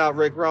 shout out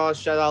Rick Ross.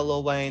 Shout out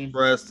Lil Wayne.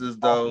 Rest is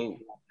dope.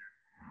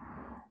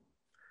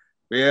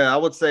 Yeah, I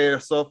would say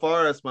so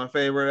far it's my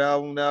favorite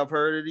album that I've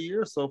heard of the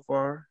year so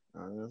far.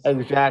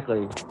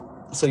 Exactly.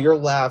 So your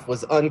laugh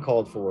was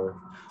uncalled for.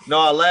 No,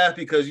 I laughed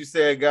because you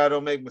said God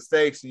don't make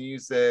mistakes, and you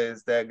said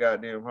it's that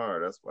goddamn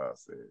hard. That's why I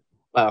said.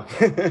 Wow.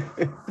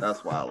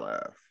 That's why I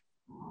laughed.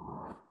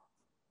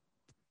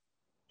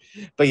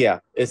 But yeah,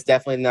 it's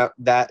definitely not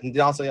that. And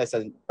then also, like I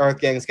said, Earth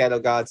Gang Shadow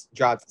Gods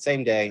dropped the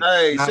same day.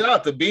 Hey, shout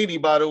out to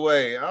Beanie, by the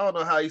way. I don't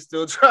know how he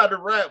still tried to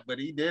rap, but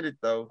he did it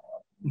though.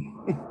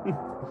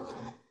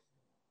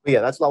 But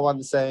yeah, that's what I wanted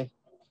to say.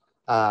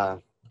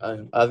 Other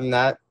than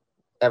that,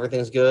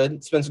 everything's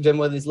good. Spencer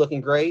Dinwiddie's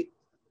looking great,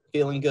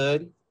 feeling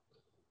good.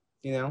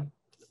 You know.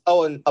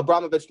 Oh, and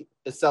Abramovich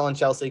is selling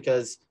Chelsea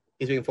because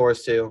he's being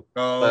forced to.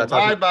 Oh,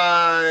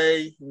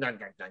 bye.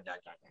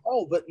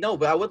 Oh, but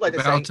I would like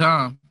to say, About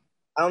time.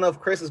 I don't know if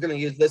Chris is going to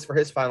use this for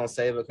his final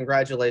say, but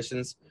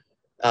congratulations.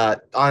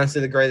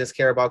 Honestly, the greatest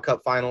Carabao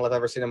Cup final I've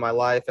ever seen in my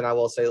life, and I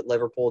will say that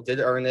Liverpool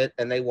did earn it,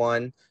 and they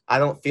won. I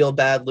don't feel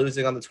bad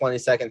losing on the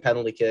 22nd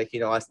penalty kick.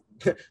 You know,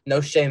 no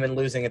shame in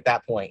losing at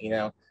that point. You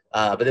know,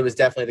 but it was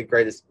definitely the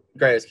greatest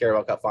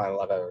Carabao Cup final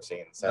I've ever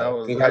seen.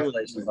 So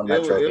congratulations on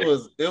that trophy.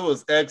 It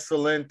was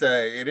excellent,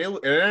 and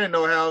I didn't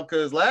know how,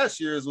 because last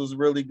year's was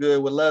really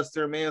good with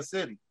Leicester and Man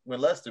City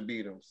when Leicester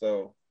beat them.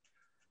 So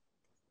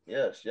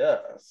yes,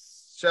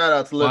 shout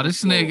out to Liverpool. Well,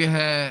 this nigga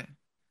had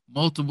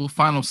multiple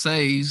final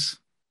says.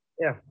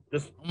 Yeah, I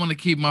want to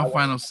keep my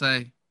final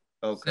say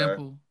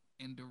simple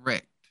and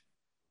direct.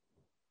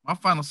 My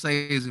final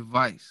say is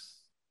advice.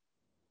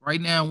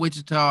 Right now in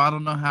Wichita, I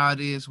don't know how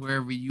it is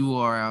wherever you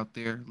are out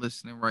there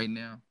listening right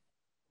now.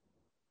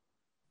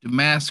 The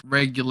mask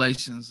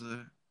regulations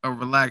are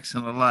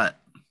relaxing a lot.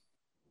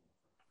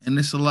 And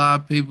it's a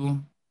lot of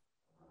people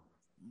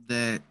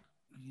that,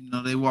 you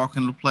know, they walk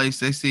into the place,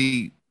 they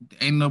see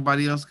ain't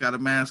nobody else got a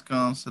mask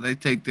on, so they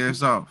take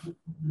theirs off.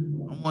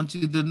 I want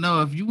you to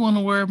know, if you want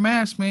to wear a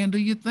mask, man, do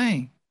your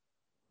thing.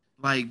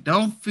 Like,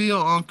 don't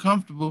feel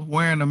uncomfortable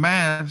wearing a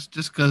mask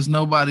just because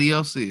nobody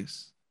else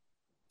is.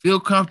 Feel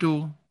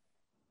comfortable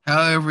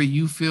however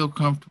you feel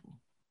comfortable.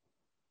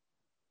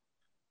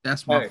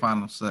 That's my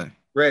final say.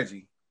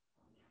 Reggie,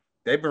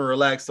 they've been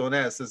relaxed on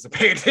that since the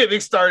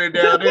pandemic started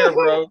down there,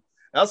 bro.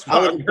 That's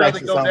why I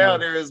barely go down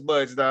there as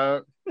much,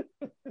 dog.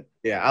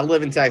 Yeah, I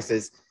live in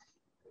Texas.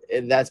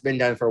 And that's been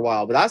done for a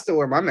while, but I still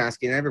wear my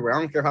mask in everywhere. I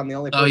don't care how I'm the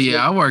only person. Oh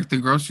yeah, I worked in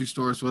grocery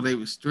stores where they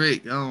were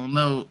strict. I don't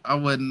know. I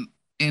wasn't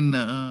in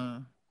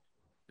the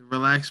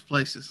relaxed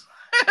places.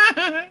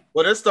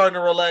 Well, they're starting to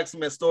relax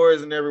them at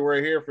stores and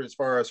everywhere here for as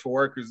far as for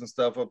workers and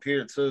stuff up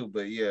here too.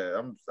 But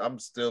yeah, I'm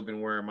still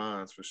been wearing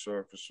mine for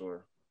sure.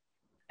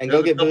 And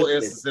there's a couple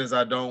instances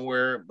I don't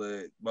wear it,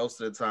 but most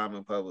of the time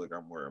in public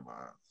I'm wearing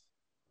mine.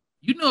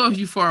 You know if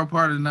you far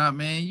apart or not,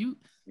 man.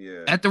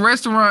 At the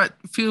restaurant,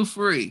 feel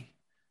free.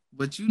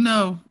 But you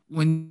know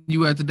when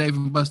you at the Dave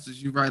 &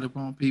 Buster's, you right up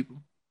on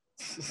people.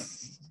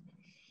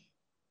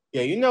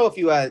 Yeah, you know if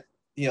you at,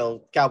 you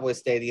know, Cowboy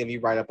Stadium, you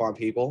right up on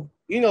people.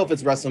 You know if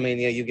it's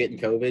WrestleMania, you getting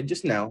COVID.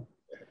 Just know.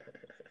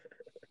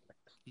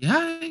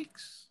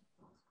 Yikes.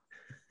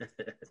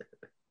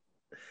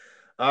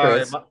 All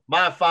right,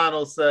 my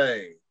final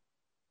say.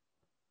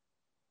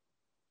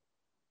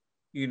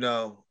 You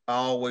know, I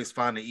always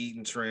find an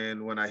eating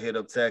trend when I hit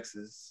up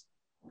Texas.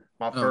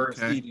 My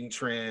first eating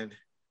trend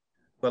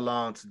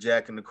belonged to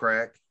Jack in the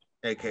Crack,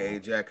 aka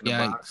Jack in the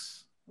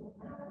Box.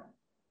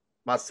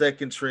 My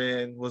second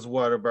trend was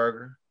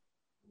Whataburger,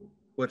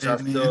 which I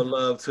still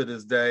love to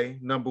this day.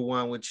 Number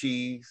one with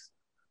cheese,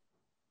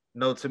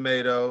 no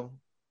tomato,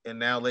 and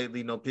now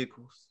lately no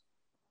pickles.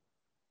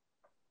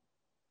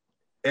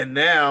 And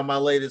now my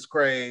latest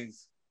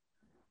craze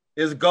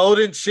is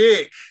Golden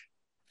Chick.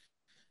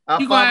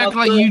 You gonna act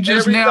like you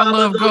just now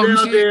love Golden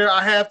Chick? There,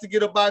 I have to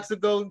get a box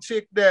of Golden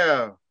Chick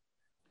now.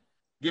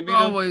 Give me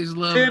always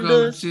love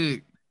Golden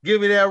Chick.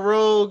 Give me that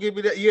roll. Give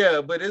me that.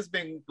 Yeah, but it's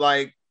been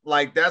like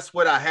that's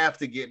what I have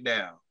to get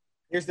now.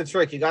 Here's the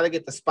trick: you got to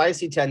get the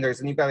spicy tenders,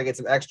 and you got to get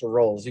some extra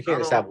rolls. You can't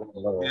just have one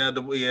roll.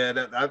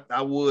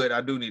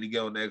 I do need to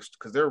get on the extra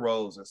because their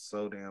rolls are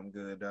so damn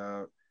good,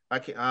 dog.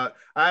 I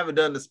haven't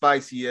done the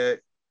spicy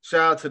yet.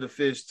 Shout out to the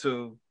fish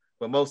too,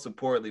 but most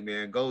importantly,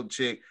 man, Golden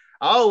Chick.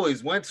 I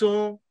always went to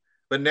them,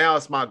 but now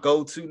it's my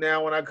go-to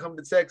now when I come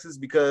to Texas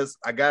because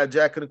I got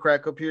Jack in the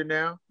Crack up here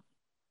now,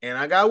 and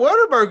I got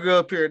Whataburger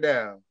up here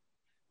now.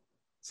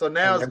 So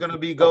now it's gonna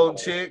be Golden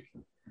Chick,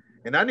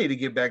 and I need to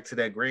get back to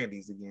that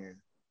Grandy's again.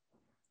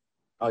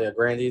 Oh yeah,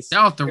 Grandy's.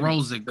 Shout out the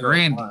rolls at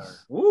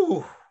Grandy's.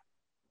 Woo.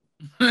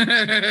 we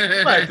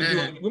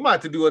might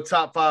have to do a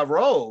top 5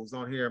 rolls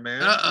on here,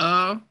 man.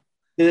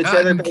 Did the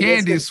cheddar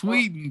candy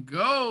sweet and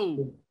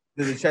go?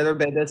 Did the cheddar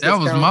bay biscuits That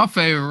was my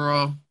favorite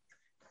roll.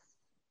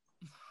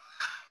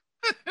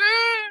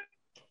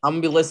 I'm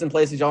gonna be listing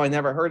places y'all ain't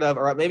never heard of,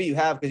 or maybe you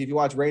have, because if you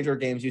watch Ranger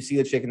games, you see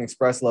the Chicken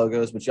Express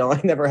logos, but y'all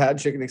ain't never had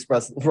Chicken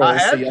Express rolls. I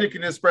have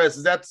Chicken Express.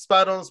 Is that the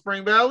spot on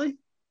Spring Valley?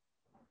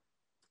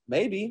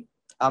 Maybe.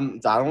 I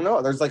don't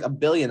know. There's like a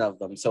billion of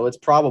them, so it's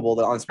probable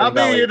that on Spring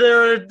Valley. I mean,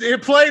 they're in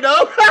Plano.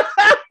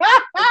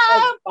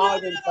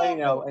 In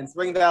Plano, and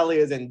Spring Valley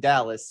is in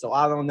Dallas, so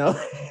I don't know.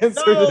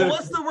 No,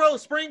 what's the road?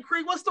 Spring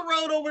Creek? What's the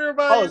road over there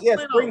by? Oh, yeah,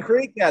 Spring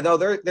Creek. Yeah, no,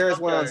 there is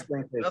one on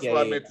Spring Creek. That's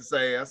what I meant to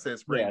say. I said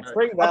Spring Valley.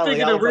 Spring Valley. I'm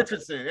thinking of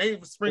Richardson.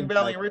 Ain't Spring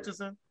Valley and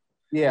Richardson?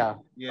 Yeah.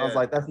 I was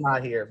like, that's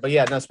not here. But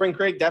yeah, no, Spring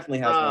Creek definitely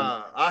has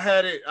one. I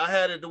had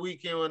it the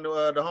weekend when the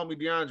homie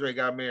DeAndre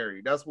got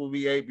married. That's what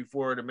we ate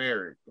before the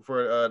marriage,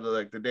 before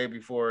the day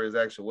before his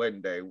actual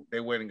wedding day. They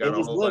went and got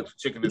a whole bunch of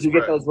chicken. Did you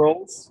get those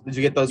rolls?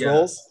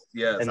 Rolls?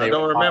 Yes. And I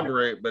don't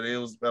remember it, but it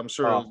was. I'm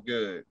sure it was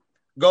good.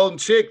 Golden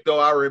Chick though,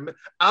 I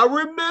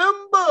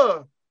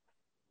remember.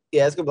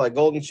 Yeah, it's gonna be like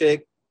Golden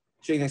Chick,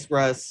 Chicken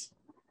Express,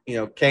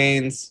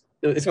 Cane's.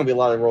 It's gonna be a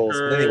lot of rolls.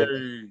 But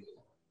anyway.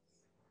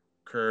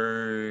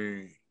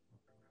 Curry.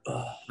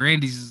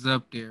 Brandy's is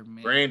up there,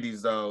 man.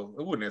 Brandy's though,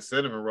 it wasn't a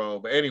cinnamon roll.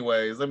 But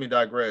anyways, let me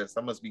digress.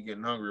 I must be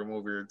getting hungry. I'm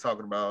over here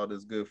talking about all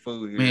this good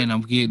food here. Man,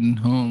 I'm getting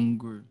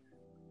hungry.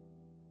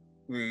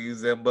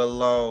 We's and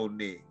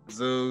bologna,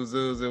 zoos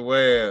and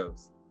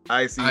webs,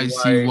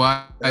 icy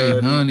white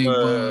honey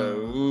bun.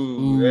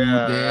 Ooh,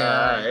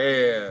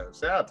 yeah.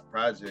 Shout out to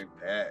Project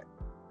Pat.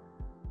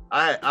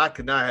 I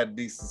could not have the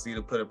decency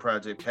to put a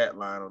Project Pat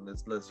line on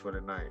this list for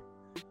tonight.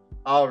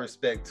 All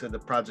respect to the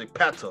Project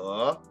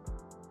Patter.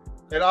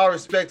 And all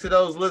respect to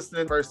those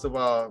listening. First of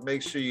all,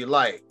 make sure you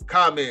like,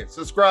 comment,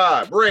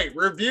 subscribe, rate,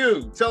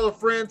 review. Tell a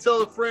friend,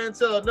 tell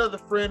another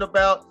friend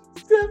about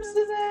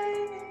Simpson.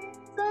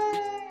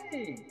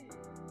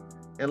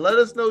 And let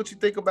us know what you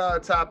think about our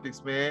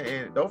topics, man.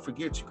 And don't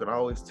forget, you can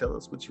always tell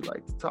us what you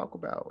like to talk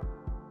about.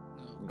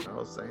 You know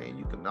what I'm saying?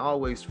 You can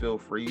always feel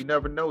free. You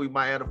never know. We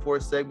might add a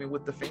fourth segment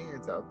with the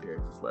fans out there.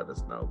 Just let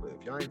us know. But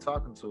if y'all ain't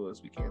talking to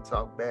us, we can't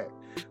talk back.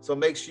 So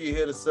make sure you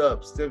hit us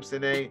up.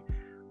 Stimson Ain't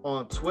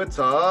on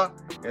Twitter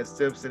and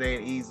Stimson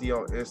Ain't Easy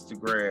on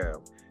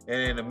Instagram.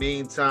 And in the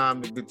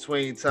meantime, in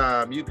between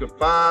time, you can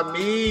find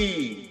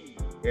me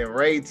in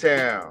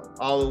Raytown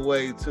all the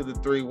way to the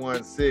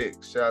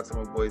 316. Shout out to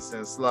my boy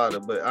Sin Slaughter.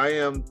 But I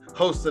am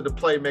host of the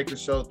Playmaker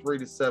Show 3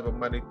 to 7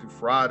 Monday through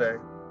Friday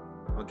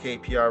on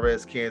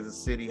KPRS Kansas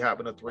City. Hop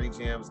on the 3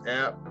 Jams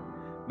app.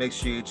 Make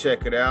sure you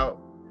check it out.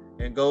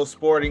 And go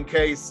Sporting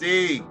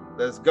KC.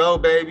 Let's go,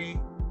 baby.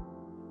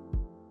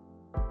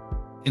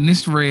 And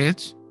this Reg,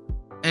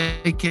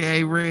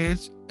 aka Reg,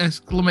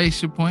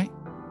 exclamation point.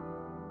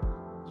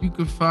 You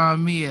can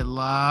find me at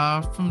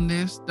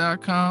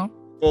livefromthis.com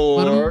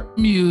for the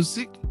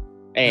music.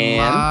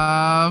 And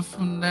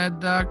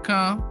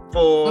livefromthat.com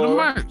for the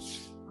merch.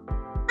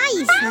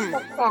 Okay.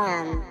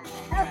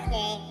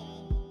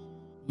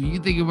 When you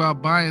think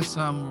about buying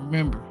something,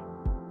 remember,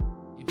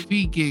 your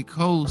feet get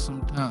cold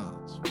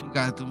sometimes. We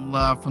got them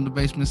Live from the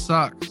Basement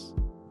socks,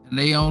 and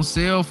they on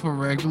sale for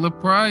regular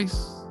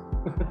price.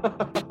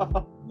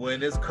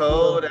 When it's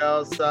cold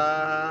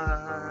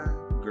outside,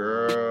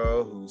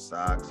 girl, whose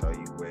socks are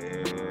you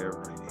wearing?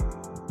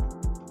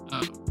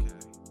 Okay.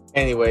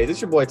 Anyway, this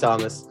is your boy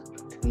Thomas.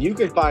 You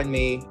can find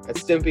me at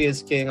Stimpy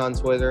is King on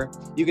Twitter.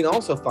 You can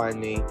also find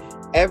me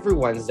every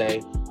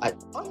Wednesday at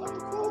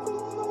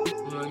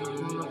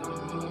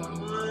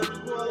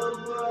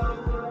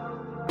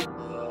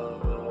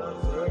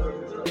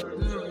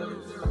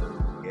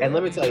And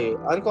let me tell you,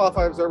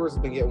 Unqualified Observers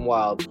have been getting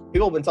wild.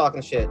 People have been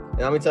talking shit. And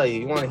let me tell you,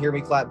 you want to hear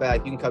me clap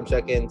back, you can come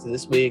check into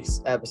this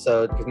week's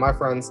episode because my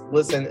friends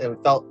listened and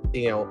felt,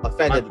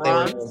 offended that they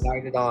were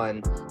invited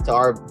on to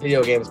our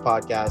video games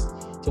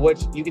podcast, to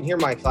which you can hear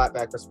my clap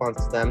back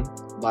response to them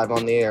live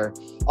on the air.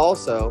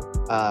 Also,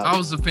 I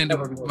was offended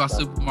by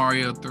Super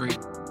Mario 3.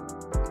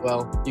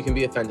 Well, you can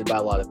be offended by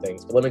a lot of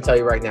things, but let me tell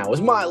you right now, it was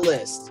my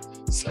list.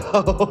 So,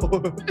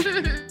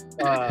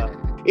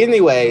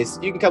 anyways,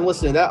 you can come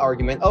listen to that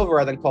argument over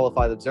at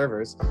Unqualified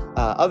Observers.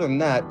 Other than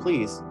that,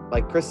 please,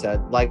 like Chris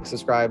said, like,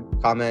 subscribe,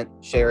 comment,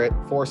 share it,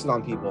 force it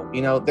on people.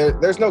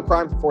 There's no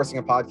crime for forcing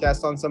a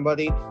podcast on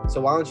somebody.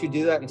 So why don't you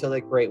do that until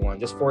they create one?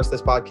 Just force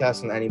this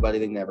podcast on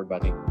anybody and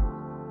everybody.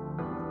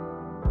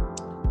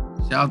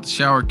 Shout out to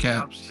shower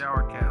caps.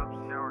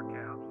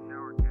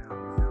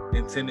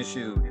 And tennis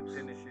shoes.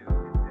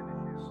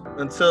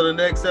 Until the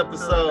next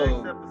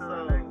episode.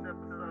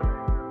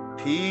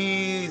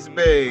 Peace,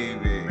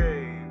 baby.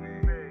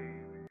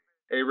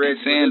 Hey,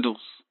 Reggie. Sandals.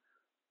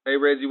 Hey,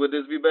 Reggie, would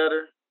this be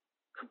better?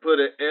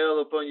 Put an L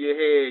up on your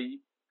head.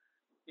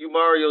 You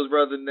Mario's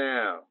brother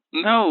now.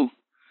 No.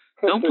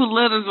 Don't put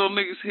letters on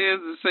niggas'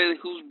 heads and say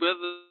whose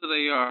brother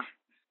they are.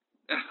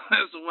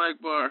 That's a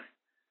white bar.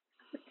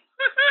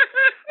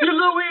 You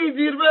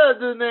Luigi's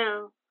brother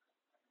now.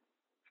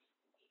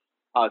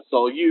 I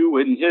saw you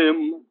and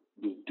him.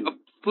 I'll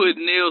put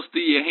nails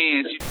through your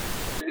hands.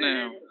 You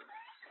now.